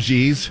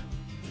allergies,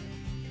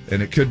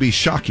 and it could be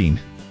shocking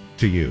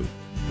to you.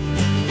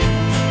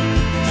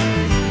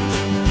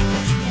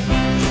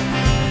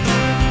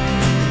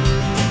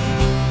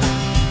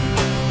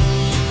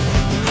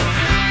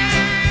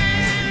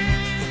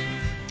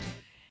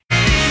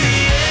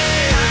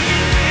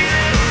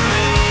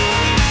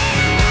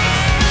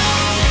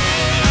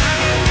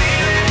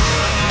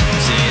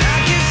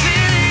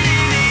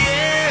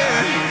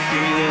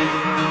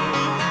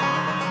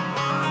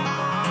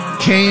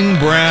 Kane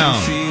Brown.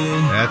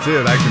 That's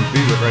it. I can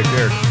feel it right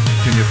there.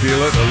 Can you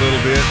feel it? A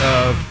little bit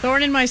of...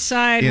 Thorn in my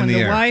side when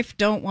the wife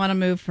don't want to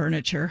move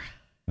furniture.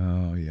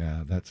 Oh,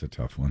 yeah. That's a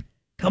tough one.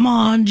 Come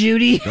on,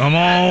 Judy. Come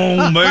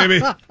on,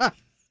 baby.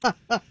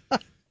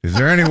 Is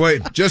there any way?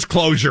 Just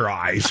close your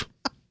eyes.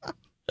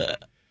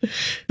 In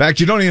fact,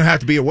 you don't even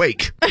have to be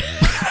awake. If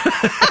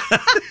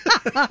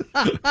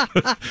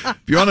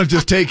you want to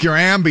just take your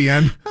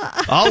Ambien,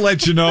 I'll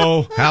let you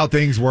know how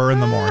things were in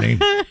the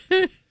morning.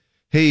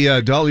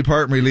 Hey, Dolly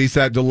Parton released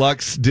that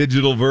deluxe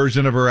digital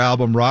version of her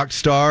album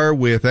Rockstar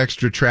with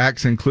extra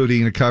tracks,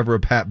 including a cover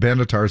of Pat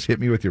Benatar's Hit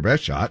Me With Your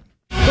Best Shot.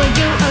 We'll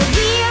do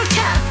a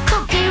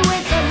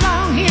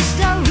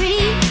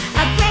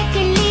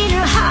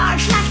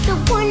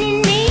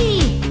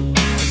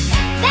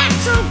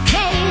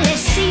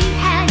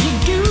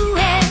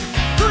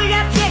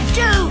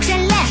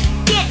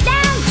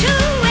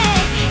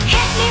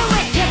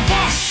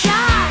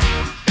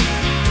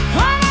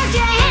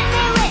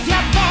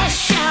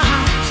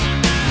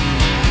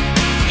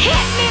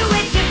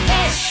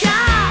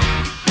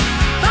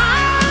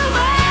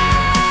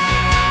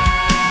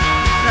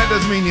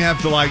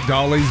have to like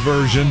Dolly's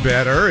version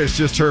better. It's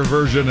just her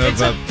version of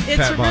It's a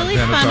really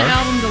fun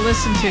album to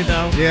listen to,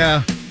 though.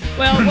 Yeah.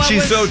 Well,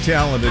 she's so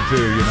talented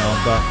too,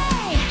 but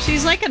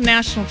she's like a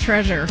national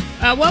treasure.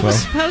 What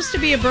was supposed to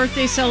be a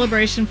birthday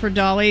celebration for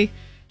Dolly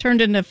turned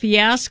into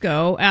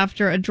fiasco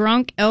after a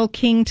drunk Elle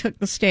King took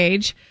the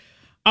stage.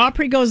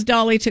 Opry Goes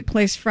Dolly took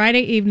place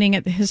Friday evening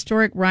at the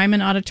historic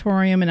Ryman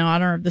Auditorium in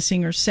honor of the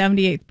singer's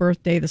 78th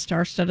birthday. The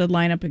star-studded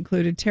lineup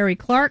included Terry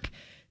Clark,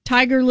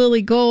 Tiger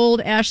Lily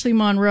Gold, Ashley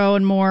Monroe,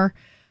 and more.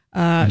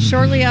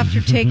 Shortly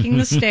after taking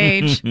the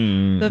stage,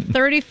 the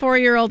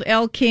 34-year-old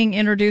Elle King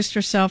introduced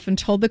herself and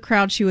told the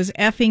crowd she was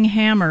effing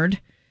hammered.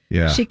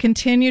 Yeah. She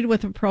continued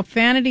with a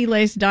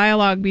profanity-laced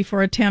dialogue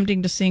before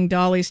attempting to sing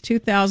Dolly's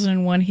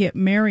 2001 hit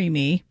 "Marry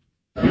Me."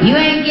 You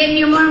ain't getting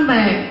your money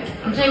back.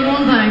 I'll tell you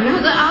one thing.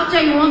 I'll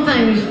tell you one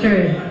thing is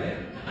true.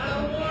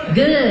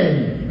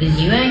 Good,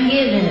 because you ain't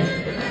getting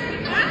it.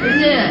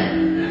 That's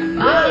it.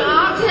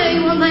 I'll tell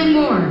you one thing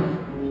more.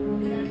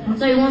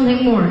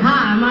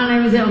 Hi, my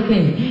name is Elle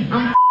King.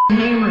 I'm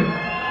hammered.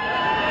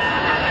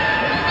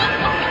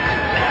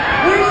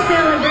 We're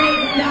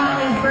celebrating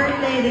Dolly's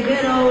birthday the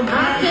good old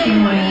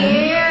fashioned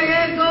way. Yeah,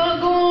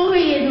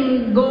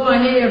 go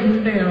ahead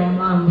and tell them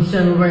I'm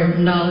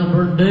celebrating Dolly's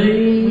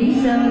birthday.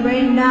 We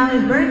celebrating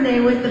Dolly's birthday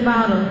with the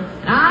bottle.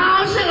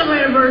 I'll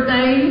celebrate a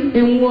birthday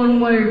in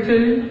one way or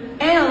two.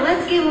 Elle,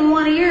 let's give them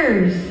one of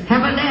yours. How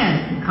about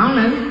that? I don't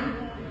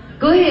know.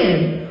 Go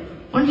ahead.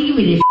 Why don't you give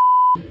me this?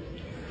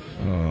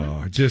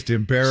 Oh, just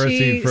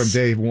embarrassing from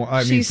day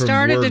one. She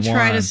started to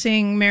try to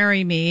sing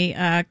 "Marry Me."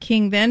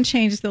 King then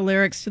changed the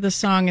lyrics to the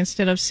song.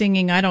 Instead of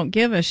singing "I Don't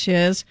Give a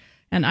Shiz"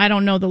 and "I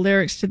Don't Know the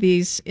Lyrics to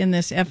These in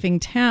This Effing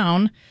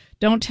Town,"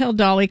 "Don't Tell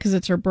Dolly because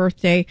it's her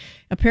birthday."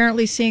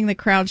 Apparently seeing the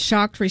crowd's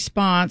shocked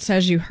response,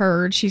 as you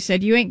heard, she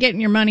said, "You ain't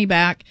getting your money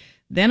back."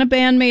 Then a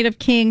bandmate of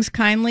King's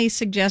kindly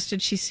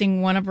suggested she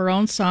sing one of her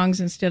own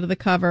songs instead of the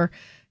cover.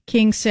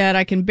 King said,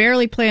 "I can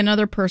barely play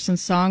another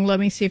person's song. Let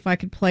me see if I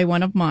could play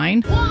one of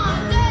mine."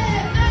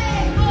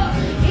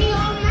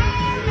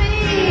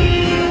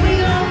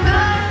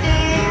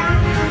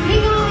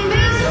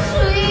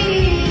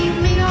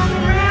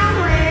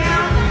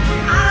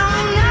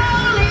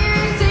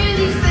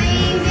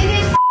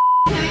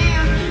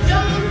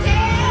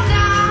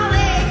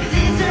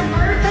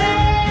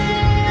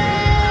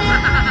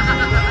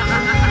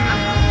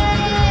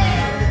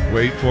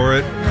 Wait for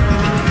it.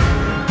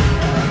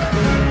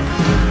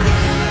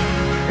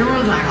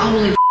 Everyone's like,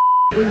 holy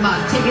we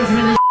bought tickets for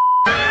this.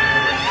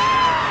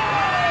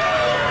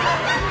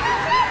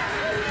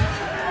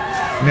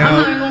 Now, I'm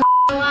not even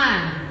gonna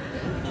lie.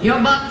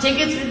 Y'all bought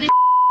tickets for this.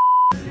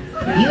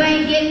 You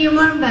ain't getting your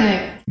money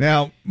back.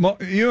 Now,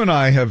 you and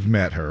I have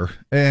met her,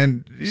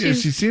 and she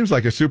seems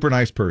like a super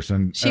nice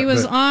person. She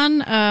was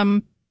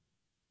on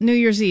New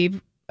Year's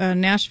Eve,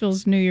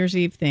 Nashville's New Year's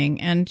Eve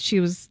thing, and she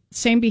was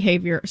same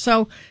behavior.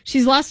 So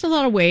she's lost a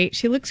lot of weight.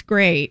 She looks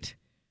great,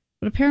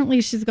 but apparently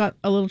she's got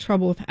a little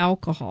trouble with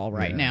alcohol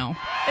right now.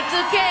 It's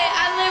okay.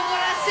 I live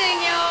when I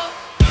sing,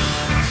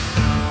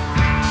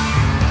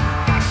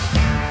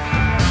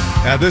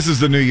 y'all. Now, this is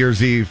the New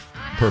Year's Eve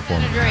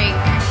performance. Drink.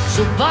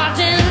 So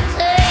bartender,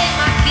 take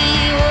my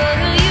key. What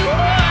do you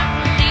want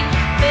from me?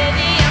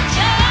 Baby, I'm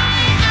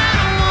trying. I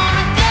don't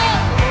wanna go.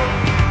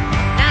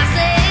 Not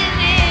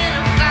saying in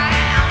a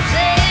fight. I'm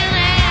saying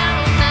out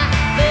of time.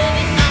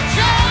 Baby, I'm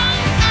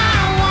trying. I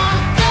don't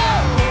wanna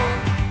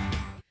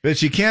go. But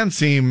she can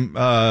seem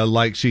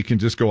like she can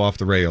just go off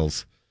the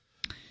rails.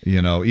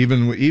 You know,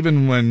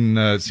 even when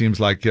it seems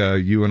like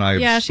you and I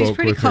have spoke she's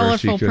pretty with her,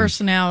 colorful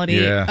personality.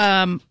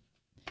 Yeah.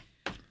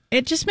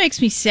 It just makes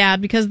me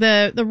sad because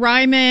the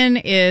Ryman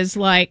is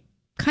like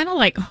kind of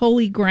like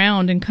holy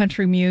ground in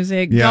country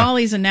music. Yeah.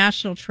 Dolly's a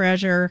national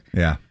treasure.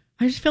 Yeah.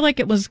 I just feel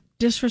like it was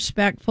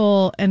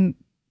disrespectful and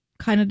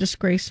kind of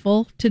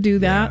disgraceful to do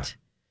that.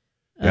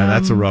 Yeah,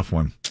 that's a rough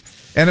one.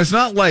 And it's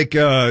not like,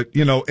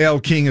 Elle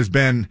King has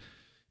been,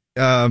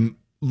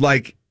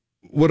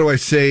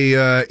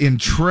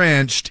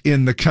 entrenched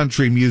in the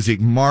country music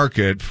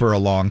market for a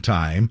long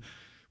time,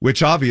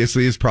 which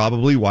obviously is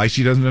probably why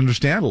she doesn't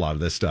understand a lot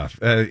of this stuff,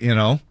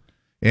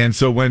 And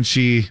so when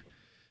she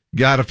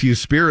got a few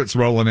spirits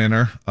rolling in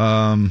her,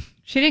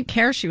 she didn't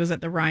care she was at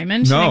the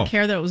Ryman. She didn't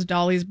care that it was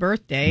Dolly's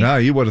birthday. No,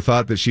 you would have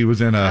thought that she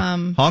was in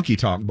a honky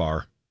tonk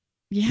bar.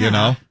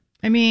 Yeah.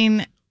 I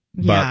mean,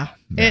 But,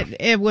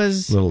 it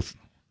was little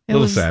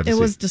sad. It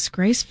was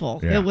disgraceful.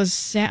 Yeah. It was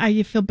sad.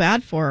 You feel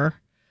bad for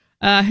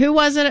her. Who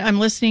was it? I'm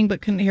listening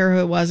but couldn't hear who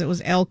it was. It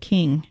was Elle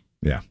King.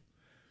 Yeah.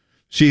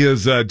 She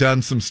has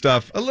done some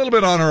stuff a little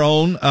bit on her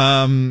own,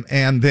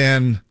 and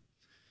then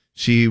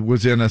she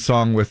was in a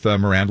song with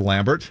Miranda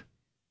Lambert.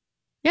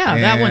 Yeah,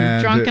 that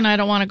one, Drunk and I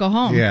Don't Want to Go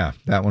Home. Yeah,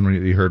 that one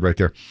you heard right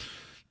there.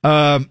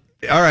 All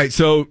right,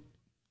 so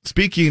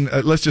speaking,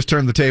 let's just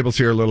turn the tables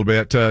here a little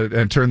bit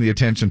and turn the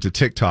attention to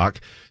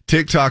TikTok.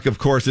 TikTok, of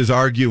course, is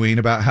arguing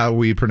about how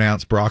we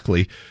pronounce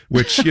broccoli,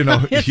 which,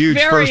 huge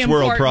first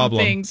world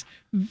problem. Things.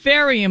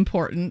 Very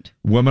important.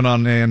 Woman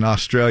in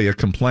Australia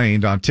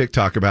complained on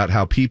TikTok about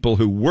how people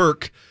who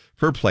work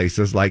for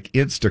places like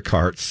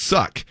Instacart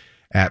suck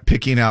at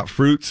picking out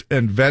fruits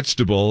and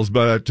vegetables,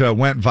 but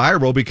went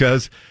viral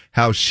because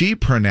how she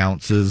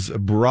pronounces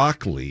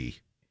broccoli.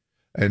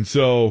 And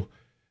so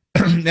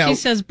now she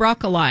says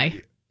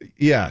broccoli.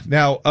 Yeah.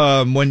 Now,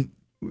 when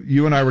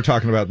you and I were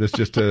talking about this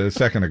just a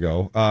second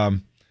ago,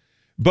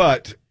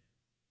 but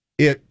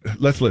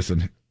let's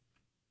listen.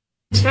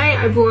 Today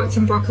I bought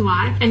some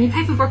broccoli, and you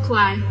pay for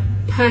broccoli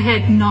per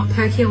head, not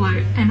per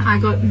kilo, and I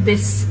got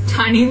this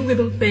tiny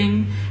little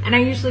thing, and I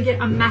usually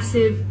get a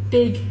massive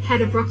big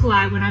head of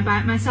broccoli when I buy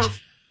it myself.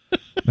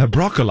 Now,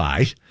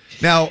 broccoli.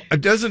 Now,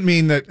 it doesn't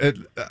mean that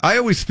I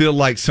always feel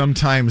like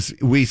sometimes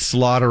we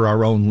slaughter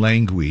our own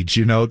language.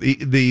 You know,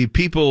 the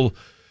people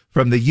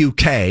from the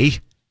UK,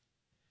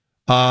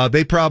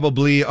 they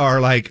probably are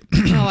like,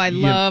 I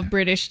love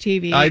British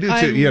TV. I do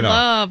too. I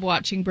love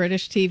watching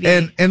British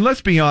TV. And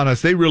let's be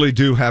honest, they really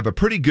do have a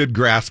pretty good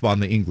grasp on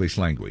the English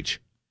language.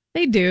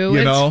 They do.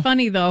 It's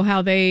funny though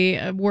how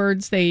they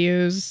words they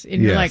use,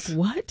 and you're like,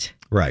 what?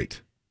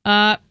 Right.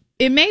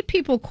 It made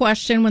people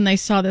question when they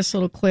saw this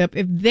little clip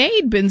if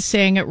they'd been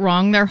saying it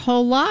wrong their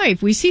whole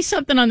life. We see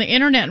something on the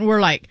internet and we're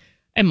like,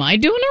 am I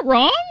doing it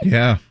wrong?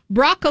 Yeah.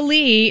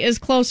 Broccoli is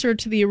closer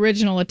to the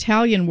original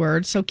Italian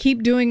word, so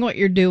keep doing what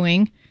you're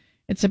doing.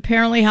 It's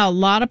apparently how a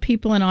lot of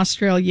people in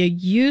Australia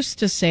used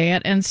to say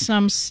it, and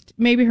some,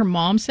 maybe her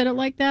mom said it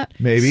like that.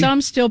 Maybe.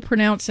 Some still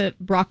pronounce it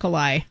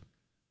broccoli.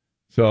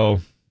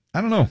 So,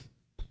 I don't know.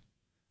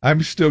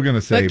 I'm still going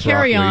to say but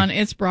carry broccoli. on,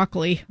 it's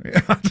broccoli.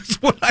 Yeah,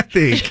 that's what I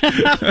think.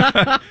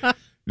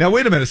 Now,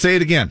 wait a minute. Say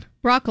it again.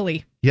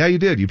 Broccoli. Yeah, you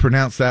did. You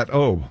pronounced that.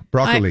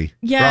 Broccoli.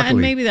 Yeah, broccoli. and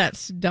maybe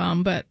that's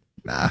dumb, but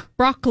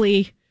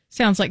broccoli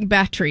sounds like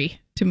battery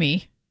to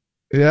me.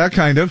 Yeah,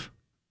 kind of.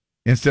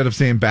 Instead of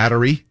saying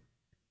battery.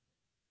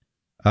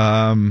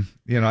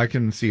 I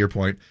can see your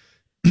point.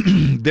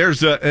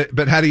 There's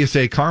but how do you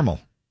say caramel?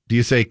 Do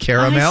you say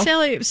caramel?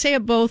 I say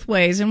it both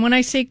ways, and when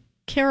I say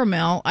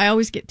caramel, I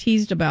always get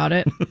teased about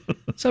it.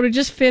 So to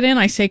just fit in,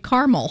 I say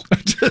caramel.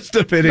 Just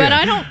to fit in.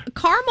 But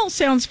caramel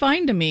sounds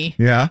fine to me.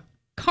 Yeah.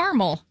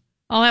 Caramel.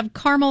 I'll have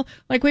caramel.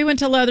 Like we went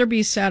to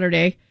Leatherby's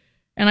Saturday,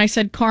 and I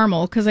said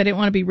caramel because I didn't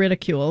want to be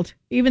ridiculed,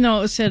 even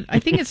though I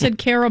think it said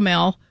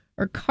caramel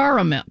or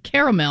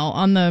caramel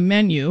on the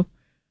menu.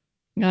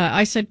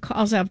 I said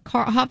I'll have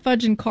hot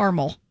fudge and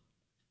caramel.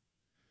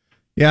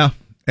 Yeah,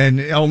 and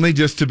only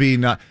just to be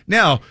not.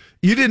 Now,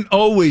 you didn't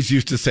always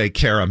used to say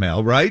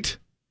caramel, right?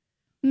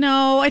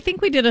 No, I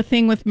think we did a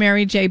thing with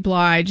Mary J.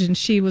 Blige, and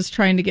she was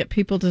trying to get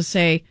people to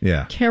say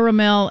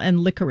caramel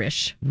and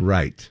licorice.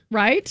 Right.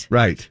 Right?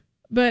 Right.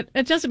 But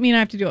it doesn't mean I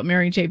have to do what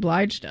Mary J.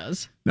 Blige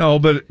does. No,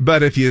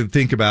 but if you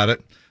think about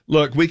it,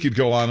 look, we could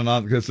go on and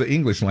on because the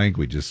English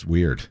language is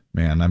weird,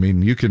 man. I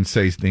mean, you can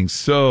say things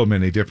so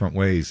many different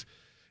ways,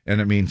 and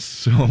it means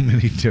so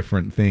many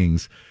different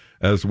things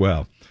as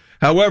well.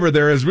 However,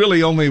 there is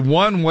really only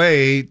one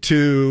way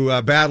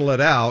to battle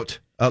it out,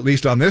 at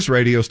least on this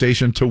radio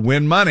station, to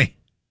win money.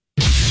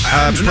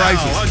 And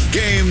now, a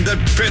game that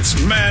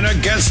pits man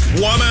against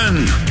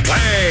woman.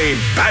 Play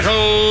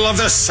Battle of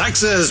the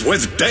Sexes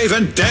with Dave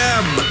and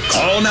Deb.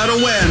 Call now to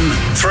win.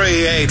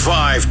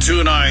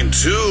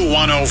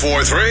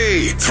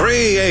 385-292-1043.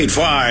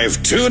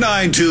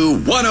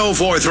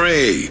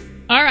 385-292-1043.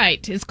 All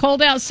right. It's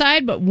cold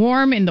outside, but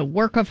warm in the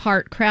Work of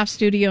Heart craft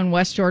studio in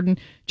West Jordan.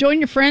 Join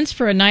your friends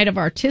for a night of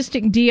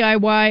artistic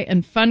DIY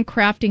and fun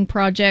crafting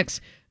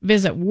projects.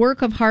 Visit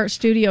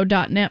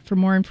workofheartstudio.net for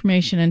more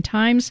information and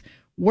times.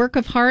 Work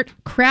of Heart,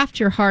 craft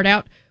your heart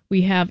out.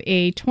 We have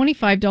a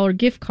 $25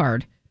 gift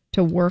card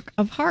to Work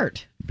of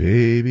Heart.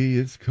 Baby,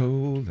 it's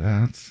cold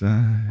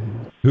outside.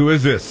 Who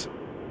is this?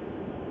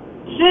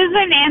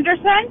 Susan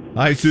Anderson.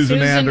 Hi, Susan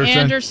Anderson. Susan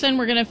Anderson,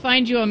 we're going to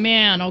find you a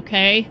man,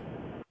 okay?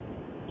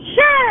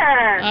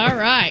 Sure. All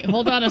right.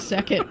 Hold on a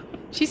second.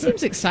 She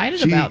seems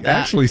excited about that. She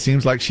actually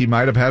seems like she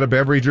might have had a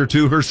beverage or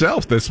two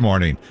herself this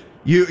morning.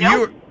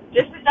 Nope,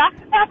 just a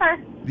Dr.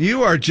 Pepper.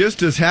 You are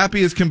just as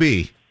happy as can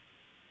be.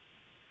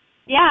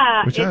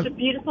 Yeah, it's a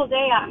beautiful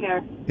day out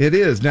here. It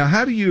is. Now,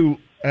 are you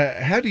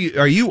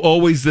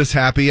always this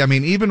happy? I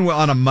mean, even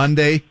on a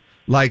Monday,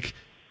 like.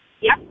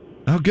 Yep.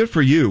 Oh, good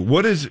for you.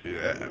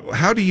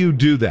 How do you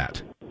do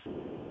that?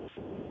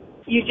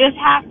 You just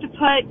have to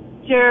put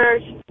your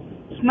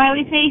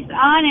smiley face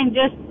on and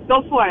just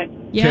go for it.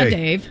 Yeah,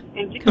 Dave.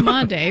 Come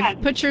on, Dave.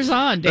 Put yours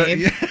on,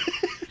 Dave.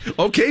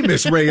 Okay,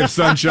 Miss Ray of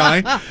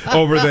Sunshine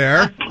over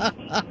there.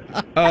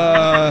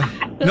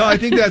 No, I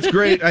think that's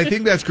great. I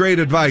think that's great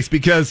advice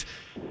because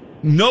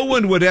no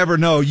one would ever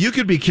know. You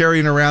could be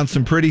carrying around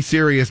some pretty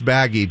serious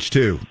baggage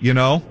too, you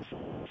know?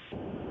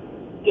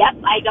 Yep,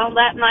 I don't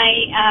let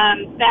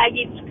my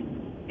baggage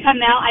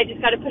come out. I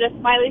just got to put a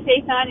smiley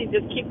face on and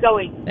just keep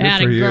going.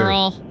 That a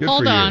girl.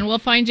 Hold on. We'll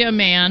find you a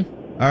man.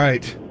 All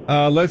right.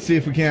 Let's see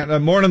if we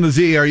can't. Morning, the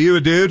Z. Are you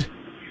a dude? Hey,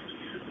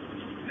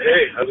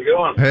 how's it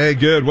going? Hey,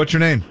 good. What's your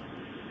name?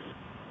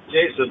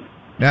 Jason.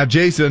 Now,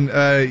 Jason,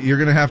 you're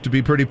going to have to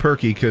be pretty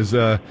perky because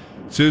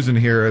Susan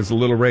here is a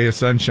little ray of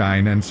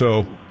sunshine. And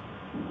so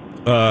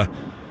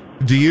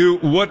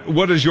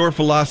What is your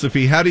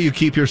philosophy? How do you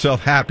keep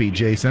yourself happy,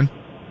 Jason?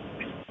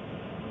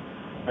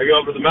 I go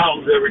up to the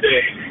mountains every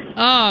day.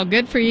 Oh,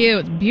 good for you.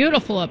 It's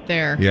beautiful up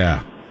there.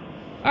 Yeah.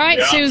 All right,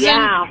 Yeah. Susan.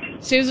 Yeah.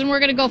 Susan, we're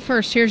going to go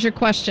first. Here's your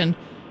question.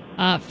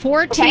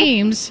 Four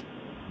teams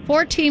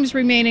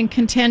remain in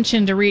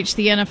contention to reach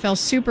the NFL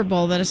Super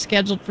Bowl that is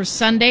scheduled for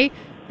Sunday,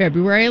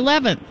 February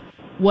 11th.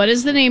 What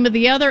is the name of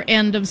the other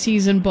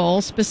end-of-season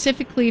bowl,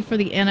 specifically for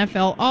the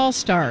NFL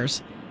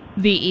All-Stars?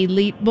 The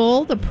Elite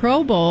Bowl, the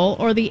Pro Bowl,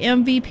 or the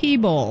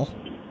MVP Bowl?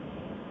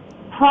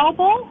 Pro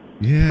Bowl?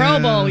 Yeah. Pro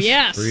Bowl,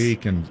 yes.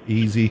 Freaking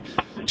easy.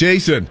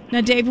 Jason.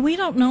 Now, Dave, we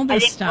don't know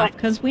this stuff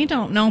because we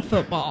don't know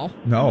football.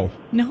 No.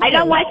 I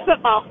don't watch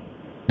football.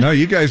 No,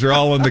 you guys are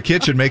all in the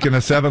kitchen making a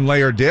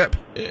 7-layer dip.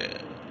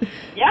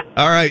 Yep.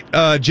 All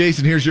right,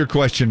 Jason, here's your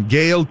question.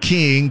 Gayle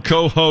King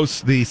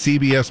co-hosts the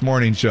CBS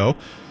Morning Show.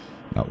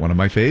 Not one of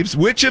my faves.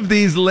 Which of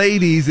these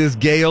ladies is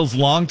Gayle's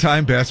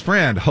longtime best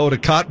friend? Hoda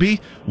Kotb,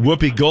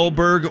 Whoopi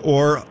Goldberg,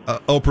 or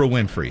Oprah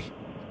Winfrey?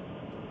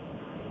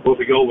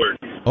 Whoopi Goldberg.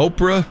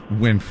 Oprah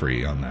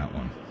Winfrey on that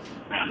one.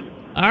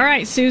 All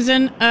right,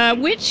 Susan.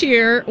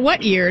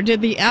 What year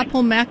did the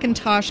Apple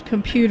Macintosh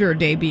computer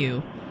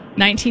debut?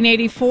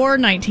 1984,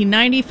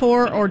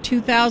 1994, or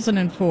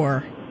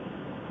 2004?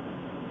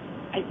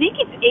 I think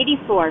it's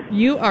 84.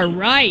 You are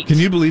right. Can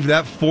you believe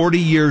that? 40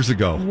 years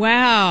ago.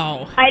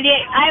 Wow.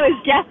 I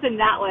was guessing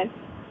that one.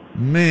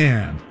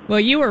 Man. Well,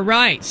 you were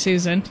right,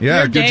 Susan. Yeah,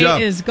 Your good day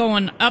job. is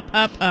going up,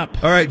 up,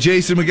 up. All right,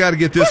 Jason, we got to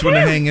get this one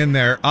to hang in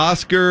there.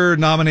 Oscar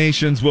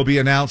nominations will be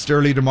announced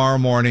early tomorrow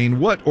morning.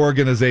 What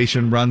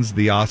organization runs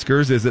the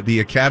Oscars? Is it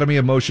the Academy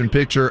of Motion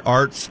Picture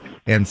Arts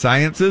and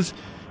Sciences?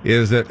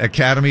 Is it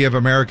Academy of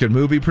American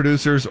Movie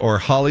Producers or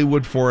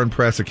Hollywood Foreign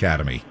Press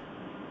Academy?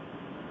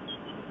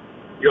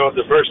 Go with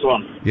the first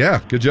one. Yeah,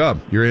 good job.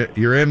 You're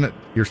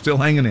still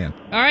hanging in.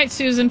 All right,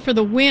 Susan, for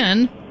the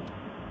win,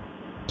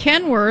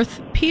 Kenworth,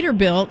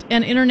 Peterbilt,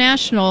 and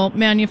International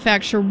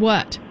manufacture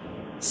what?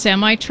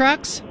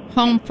 Semi-trucks,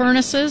 home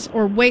furnaces,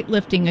 or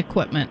weightlifting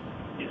equipment?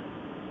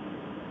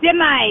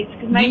 Semis,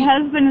 because my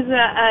husband is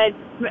a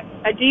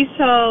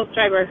diesel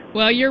driver.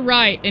 Well, you're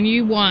right, and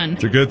you won.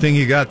 It's a good thing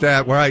you got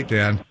that right,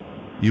 Dan.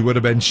 You would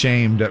have been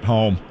shamed at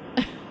home.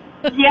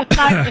 Yes,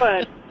 I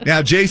would.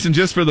 Now, Jason,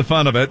 just for the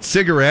fun of it,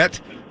 cigarette,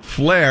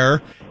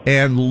 flare,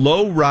 and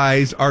low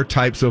rise are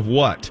types of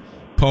what?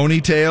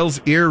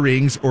 Ponytails,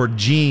 earrings, or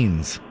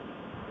jeans?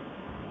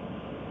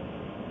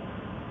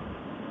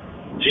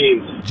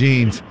 Jeans.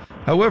 Jeans.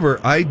 However,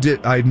 I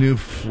knew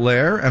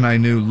flare and I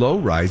knew low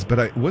rise,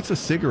 but what's a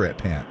cigarette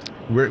pant?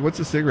 What's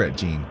a cigarette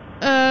jean?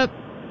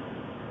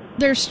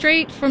 They're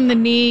straight from the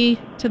knee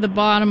to the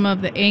bottom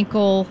of the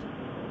ankle.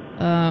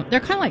 They're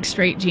kind of like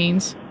straight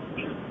jeans.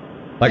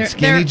 Like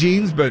skinny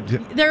jeans, but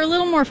they're a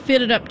little more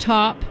fitted up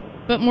top,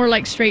 but more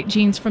like straight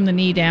jeans from the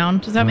knee down.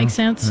 Does that make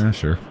sense? Yeah,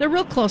 sure. They're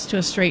real close to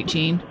a straight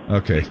jean.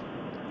 Okay.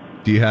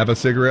 Do you have a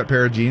cigarette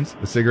pair of jeans?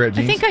 A cigarette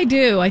jeans? I think I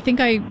do. I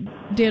think I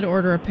did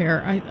order a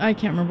pair. I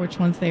can't remember which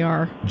ones they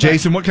are.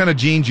 Jason, what kind of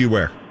jeans you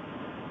wear?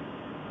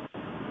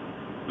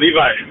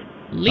 Levi.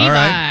 Levi. All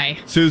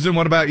right. Susan,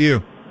 what about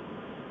you?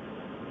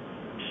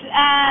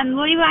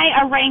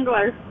 Levi, a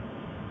Wrangler.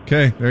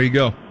 Okay, there you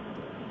go.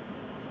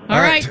 All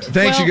right.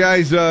 Thanks, you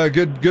guys.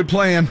 Good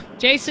playing.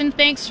 Jason,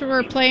 thanks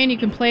for playing. You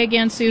can play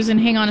again, Susan.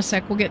 Hang on a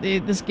sec. We'll get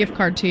this gift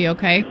card to you,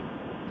 okay?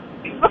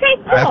 Okay,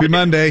 cool. Happy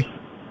Monday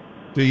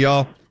to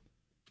y'all.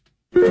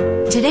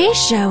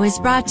 Today's show is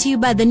brought to you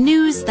by the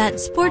news that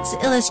Sports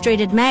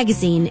Illustrated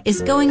magazine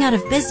is going out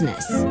of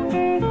business.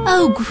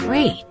 Oh,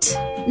 great.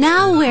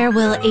 Now where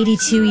will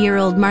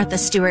 82-year-old Martha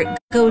Stewart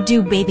go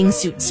do bathing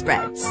suit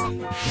spreads?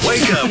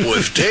 Wake up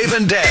with Dave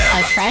and Deb.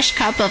 A fresh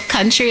cup of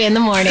country in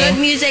the morning. Good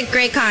music,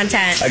 great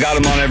content. I got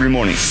them on every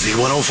morning.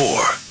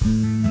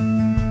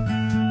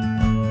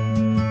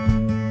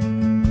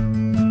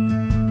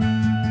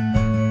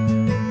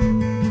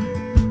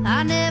 Z104.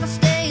 I never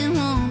stay in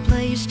one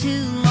place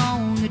too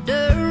long. A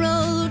dirt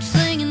road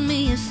singing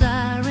me a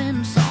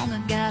siren song.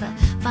 I gotta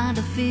find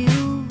a field.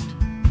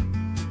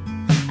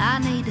 I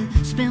need to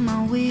spin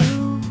my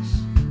wheels.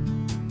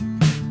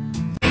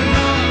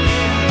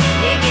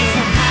 It gets so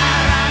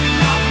high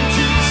riding off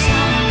into the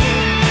sun.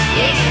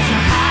 It gets so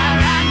high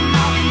riding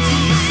off into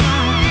the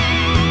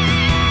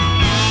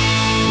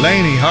sun.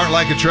 Laney, Heart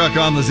Like a Truck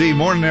on the Z.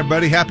 Morning,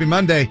 everybody. Happy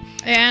Monday.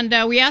 And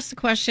we asked the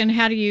question,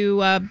 how do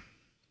you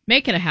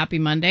make it a happy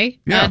Monday?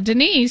 Yeah.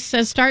 Denise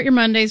says, start your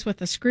Mondays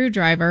with a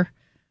screwdriver.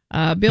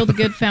 Build a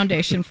good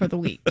foundation for the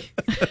week.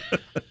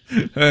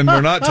 And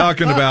we're not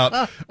talking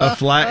about a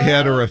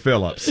flathead or a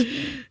Phillips.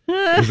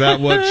 Is that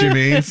what she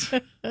means?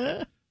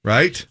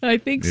 Right? I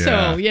think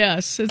so,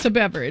 yes. It's a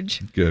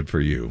beverage. Good for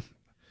you.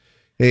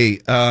 Hey,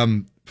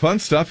 fun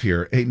stuff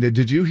here. Hey,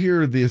 did you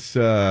hear this?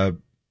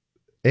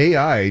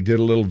 AI did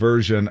a little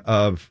version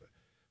of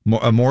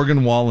a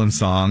Morgan Wallen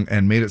song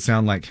and made it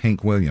sound like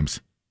Hank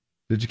Williams.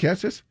 Did you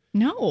catch this?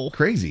 No.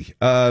 Crazy.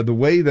 The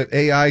way that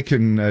AI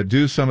can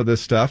do some of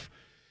this stuff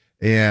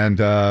and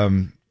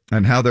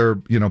how they're,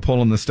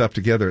 pulling this stuff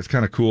together. It's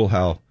kind of cool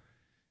how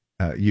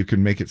you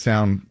can make it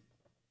sound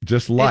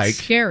just like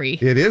It's scary.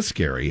 It is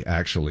scary,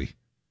 actually.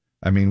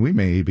 I mean, we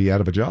may be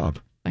out of a job.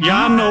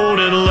 Yeah, I know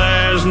that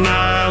last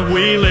night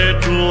we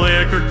let the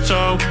liquor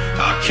talk.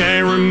 I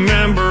can't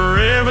remember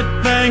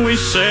everything we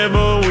said,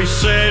 but we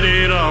said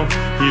it all.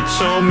 You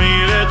told me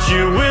that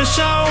you wish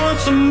I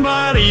was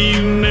somebody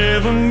you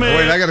never met. Oh,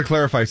 wait, I got to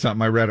clarify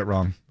something. I read it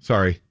wrong.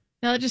 Sorry.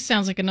 No, it just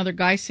sounds like another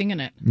guy singing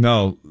it.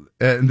 No,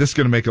 and this is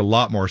going to make a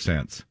lot more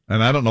sense.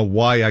 And I don't know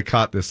why I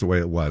caught this the way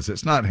it was.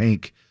 It's not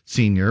Hank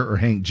Sr. or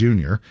Hank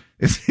Jr.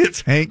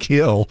 It's Hank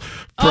Hill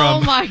from...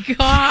 Oh, my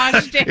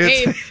gosh,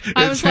 Dave.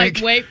 I was Hank,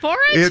 like, wait for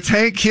it? It's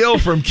Hank Hill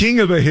from King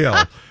of the Hill,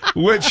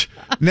 which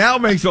now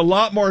makes a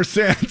lot more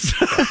sense.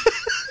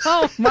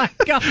 Oh, my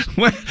gosh.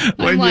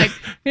 I'm like,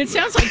 it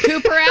sounds like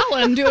Cooper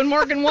Allen doing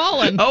Morgan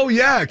Wallen. Oh,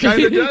 yeah, it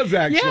kind of does,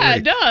 actually. Yeah,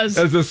 it does.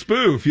 As a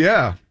spoof,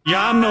 yeah.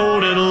 Yeah, I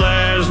know that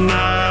last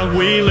night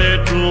we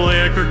let the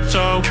liquor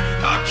talk.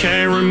 I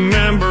can't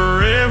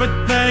remember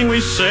everything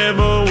we said,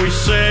 but we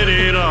said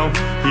it all.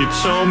 You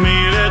told me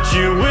that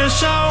you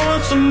wish I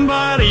was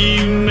somebody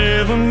you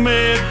never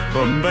met.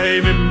 But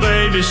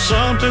baby,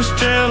 something's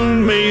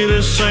telling me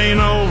this ain't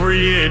over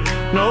yet.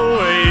 No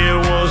way it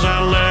was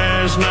our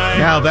last night.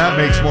 Now that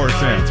makes more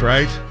sense,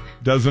 right?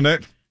 Doesn't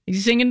it?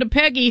 He's singing to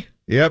Peggy.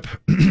 Yep.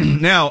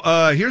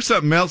 Now, here's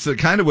something else that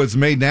kind of was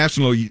made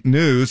national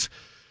news.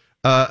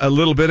 A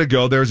little bit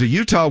ago, there's a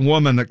Utah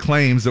woman that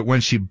claims that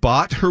when she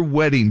bought her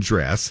wedding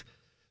dress,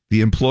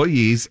 the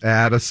employees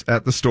at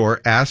the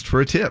store asked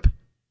for a tip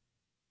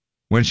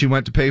when she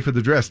went to pay for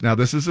the dress. Now,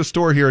 this is a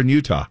store here in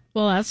Utah.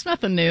 Well, that's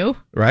nothing new.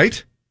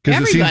 Right?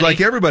 Because it seems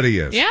like everybody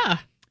is. Yeah.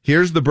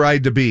 Here's the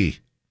bride-to-be.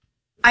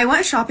 I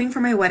went shopping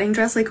for my wedding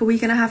dress like a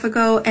week and a half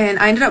ago, and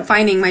I ended up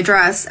finding my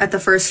dress at the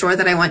first store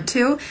that I went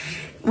to.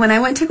 When I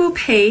went to go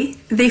pay,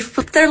 they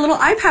flipped their little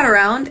iPad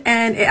around,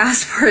 and it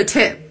asked for a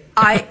tip.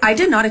 I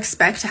did not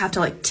expect to have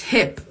to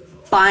tip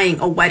buying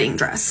a wedding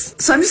dress.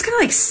 So I'm just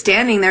kind of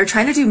standing there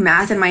trying to do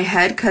math in my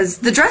head because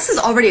the dress is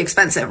already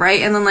expensive, right?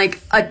 And then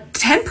a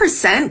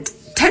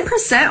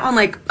 10% on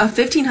a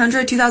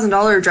 $1,500,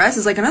 $2,000 dress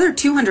is another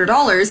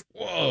 $200.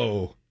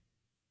 Whoa.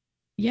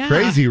 Yeah.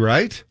 Crazy,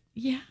 right?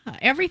 Yeah.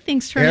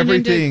 Everything's turning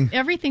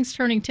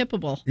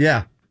tippable.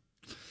 Yeah.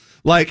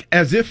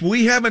 As if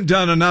we haven't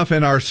done enough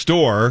in our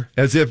store,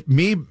 as if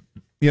me,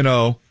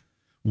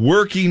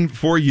 working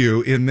for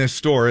you in this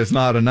store is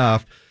not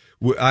enough.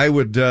 I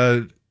would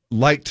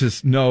like to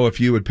know if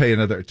you would pay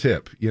another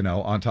tip,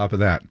 on top of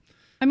that.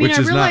 I mean, I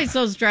realize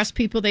those dress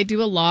people, they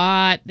do a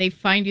lot. They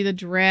find you the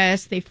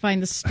dress, they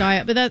find the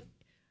style, but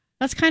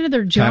that's kind of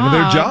their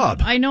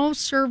job. I know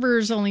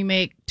servers only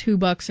make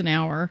 $2 an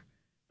hour,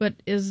 but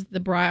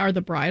are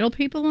the bridal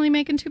people only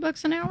making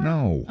 $2 an hour?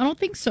 No. I don't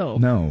think so.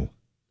 No.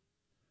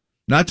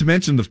 Not to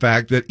mention the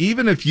fact that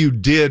even if you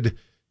did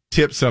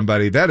tip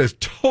somebody, that is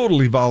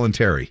totally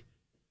voluntary.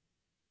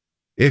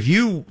 If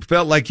you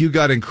felt like you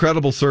got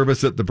incredible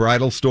service at the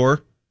bridal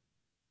store,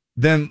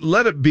 then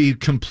let it be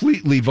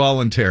completely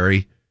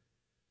voluntary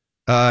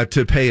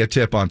to pay a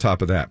tip on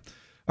top of that.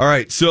 All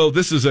right, so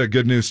this is a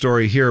good news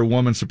story here. A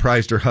woman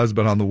surprised her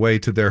husband on the way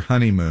to their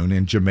honeymoon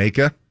in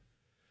Jamaica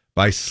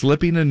by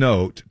slipping a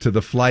note to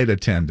the flight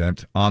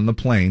attendant on the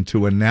plane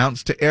to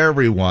announce to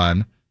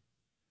everyone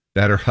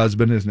that her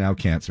husband is now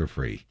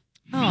cancer-free.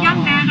 A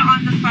young man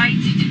on the flight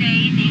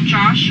today named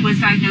Josh was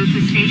diagnosed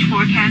with stage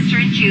 4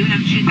 cancer in June of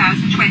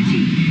 2020.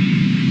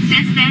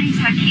 Since then, he's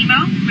had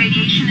chemo,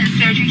 radiation, and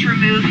surgery to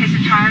remove his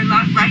entire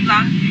right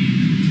lung,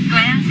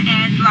 glands,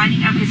 and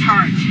lining of his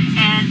heart,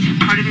 and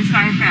part of his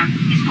diaphragm.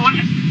 He's fought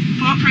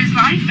for his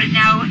life, but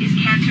now is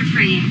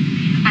cancer-free,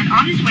 and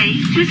on his way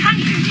to his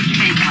honeymoon in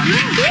Jamaica.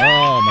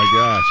 Oh, my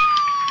gosh.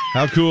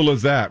 How cool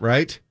is that,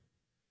 right?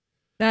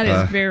 That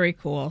is very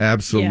cool.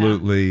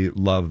 Absolutely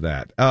love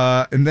that.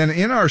 And then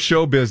in our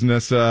show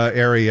business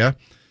area,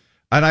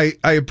 and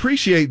I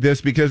appreciate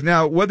this because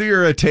now, whether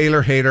you're a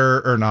Taylor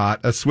hater or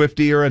not, a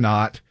Swiftie or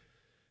not,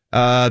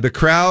 the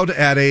crowd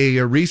at a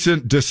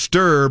recent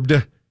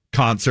Disturbed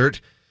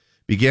concert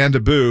began to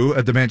boo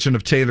at the mention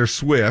of Taylor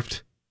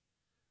Swift.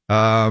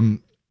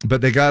 But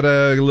they got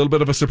a little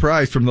bit of a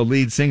surprise from the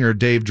lead singer,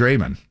 Dave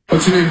Draymond.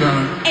 What's your name,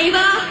 darling?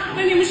 Ava,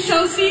 my name is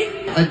Chelsea.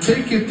 I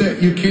take it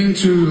that you came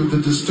to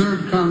the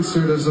Disturbed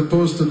concert as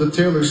opposed to the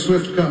Taylor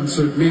Swift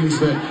concert means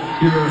that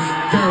your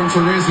parents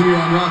are raising you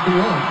on rock and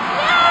roll.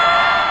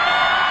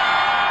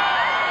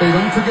 Hey,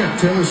 don't forget,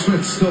 Taylor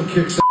Swift still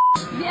kicks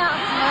ass. Yeah,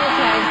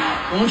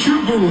 okay. Don't you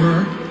boo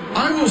her.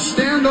 I will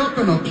stand up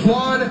and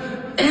applaud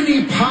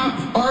any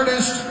pop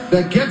artist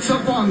that gets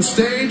up on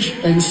stage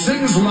and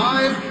sings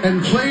live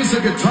and plays a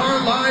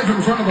guitar live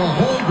in front of a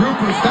whole group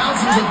of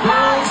thousands of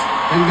girls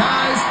and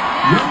guys,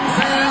 young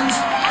fans.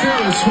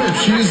 Taylor Swift,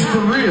 she's for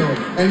real,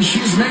 and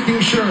she's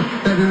making sure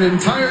that an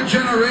entire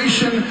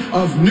generation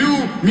of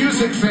new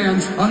music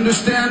fans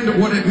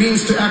understand what it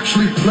means to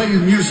actually play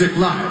music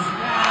live.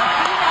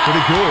 Pretty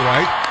cool,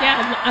 right?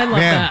 Yeah, I love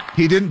that.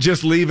 He didn't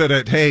just leave it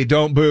at, hey,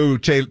 don't boo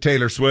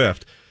Taylor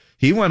Swift.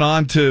 He went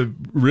on to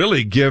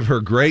really give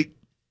her great,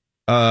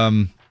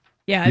 love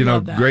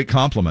that. Great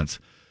compliments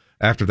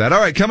after that. All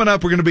right, coming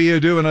up, we're going to be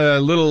doing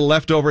a little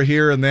leftover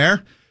here and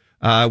there.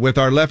 with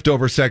our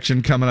leftover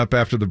section coming up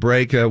after the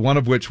break, one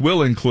of which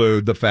will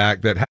include the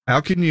fact that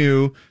how can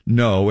you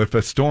know if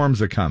a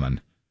storm's a-coming?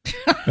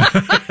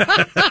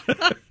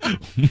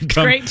 It's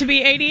great to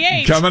be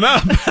 88. Coming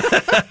up.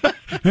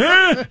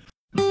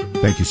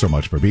 Thank you so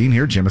much for being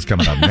here. Jim is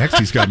coming up next.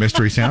 He's got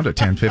Mystery Sound at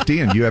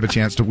 10:50, and you have a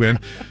chance to win.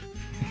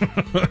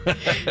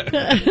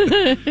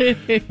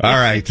 All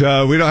right.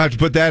 We don't have to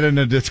put that in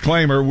a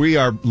disclaimer. We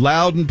are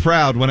loud and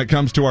proud when it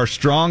comes to our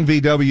Strong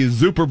VW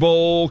Super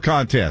Bowl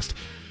contest.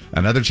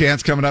 Another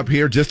chance coming up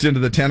here just into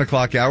the 10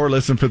 o'clock hour.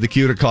 Listen for the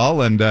cue to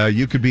call, and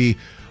you could be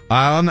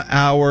on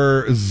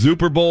our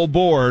Super Bowl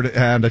board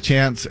and a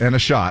chance and a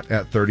shot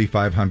at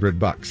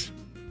 $3,500.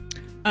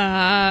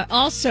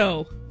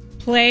 Also,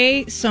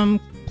 play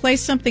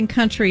something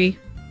country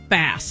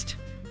fast.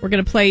 We're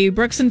going to play you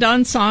Brooks and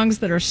Dunn songs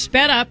that are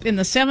sped up in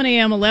the 7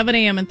 a.m., 11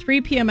 a.m., and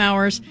 3 p.m.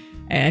 hours.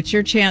 It's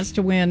your chance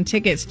to win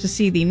tickets to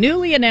see the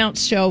newly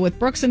announced show with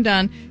Brooks and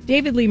Dunn,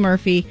 David Lee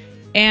Murphy,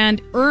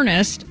 and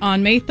Ernest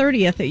on May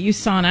 30th at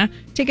USANA.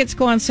 Tickets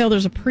go on sale.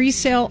 There's a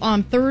pre-sale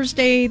on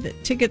Thursday. The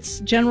tickets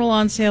general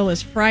on sale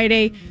is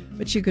Friday,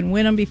 but you can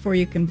win them before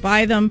you can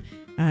buy them.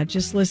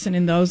 Just listen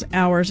in those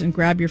hours and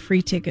grab your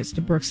free tickets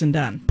to Brooks and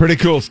Dunn. Pretty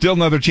cool. Still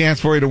another chance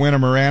for you to win a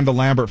Miranda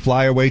Lambert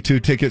flyaway, 2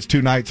 tickets,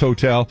 2 nights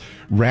hotel,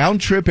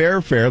 round trip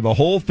airfare, the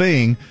whole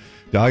thing.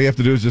 All you have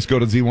to do is just go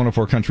to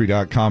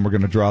Z104country.com. We're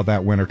going to draw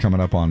that winner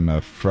coming up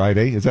on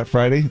Friday. Is that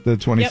Friday, the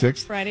 26th? Yep,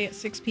 Friday at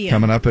 6 p.m.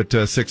 Coming up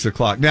at 6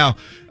 o'clock. Now,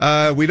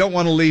 we don't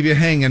want to leave you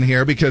hanging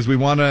here because we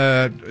want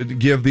to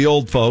give the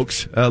old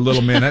folks a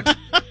little minute.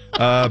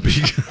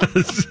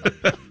 Because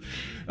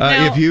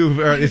if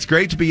it's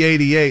great to be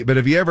 88, but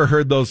have you ever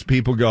heard those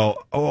people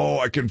go, "Oh,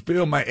 I can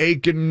feel my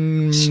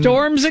aching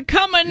storms are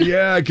coming"?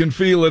 Yeah, I can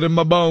feel it in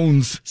my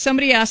bones.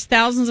 Somebody asked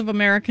thousands of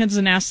Americans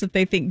and asked if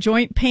they think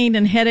joint pain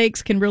and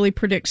headaches can really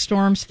predict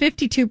storms.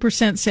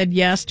 52% said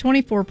yes,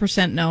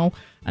 24% no.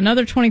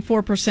 Another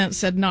 24%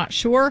 said not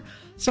sure.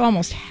 So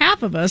almost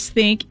half of us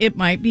think it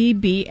might be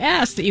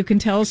BS that you can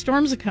tell a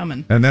storm's a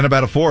coming. And then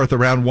about a fourth,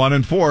 around 1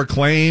 in 4,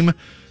 claim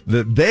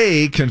that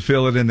they can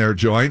feel it in their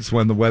joints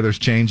when the weather's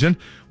changing.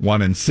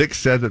 1 in 6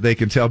 said that they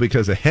can tell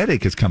because a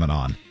headache is coming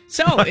on.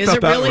 So is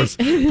it really?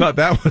 Thought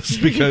that was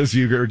because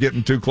you were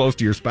getting too close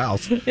to your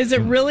spouse. Is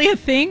it really a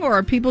thing, or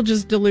are people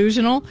just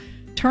delusional?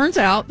 Turns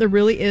out there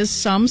really is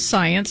some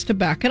science to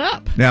back it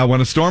up. Now,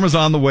 when a storm is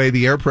on the way,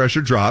 the air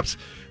pressure drops,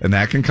 and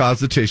that can cause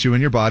the tissue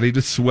in your body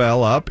to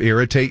swell up,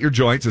 irritate your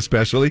joints,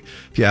 especially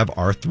if you have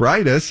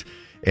arthritis.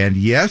 And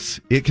yes,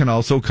 it can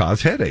also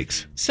cause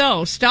headaches.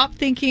 So stop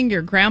thinking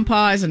your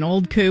grandpa is an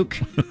old kook.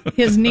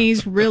 His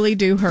knees really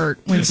do hurt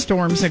when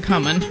storms are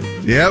coming.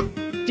 Yep.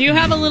 Do you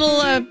have a little,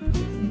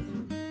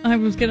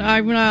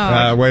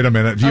 wait a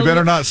minute. You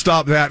better not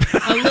stop that.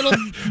 A little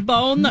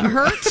bone that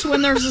hurts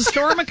when there's a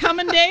storm a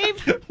coming,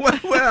 Dave?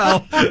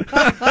 Well,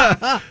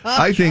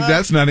 I think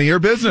that's none of your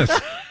business.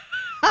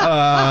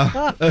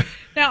 Now,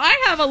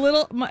 I have a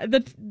little,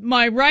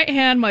 my right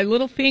hand, my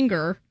little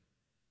finger,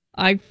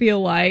 I feel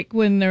like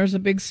when there's a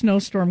big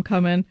snowstorm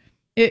coming,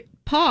 it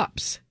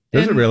pops.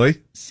 Does it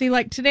really? See,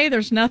 like today,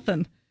 there's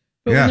nothing.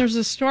 But when there's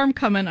a storm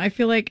coming, I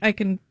feel like I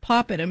can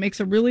pop it. It makes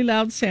a really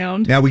loud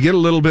sound. Now, we get a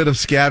little bit of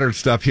scattered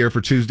stuff here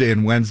for Tuesday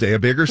and Wednesday. A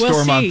bigger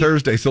storm on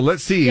Thursday. So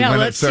let's see. Yeah,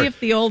 let's see if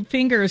the old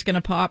finger is going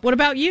to pop. What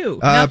about you?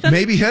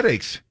 Maybe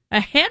headaches. A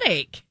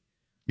headache?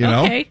 You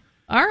know? Okay.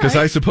 All right. Because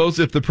I suppose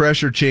if the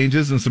pressure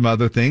changes and some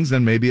other things,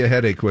 then maybe a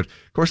headache would.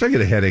 Of course, I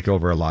get a headache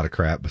over a lot of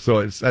crap.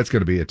 So that's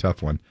going to be a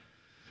tough one.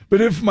 But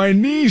if my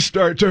knees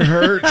start to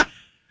hurt,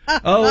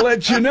 I'll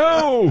let you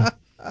know.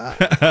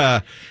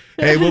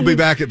 Hey, we'll be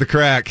back at the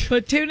crack.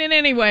 But tune in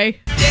anyway.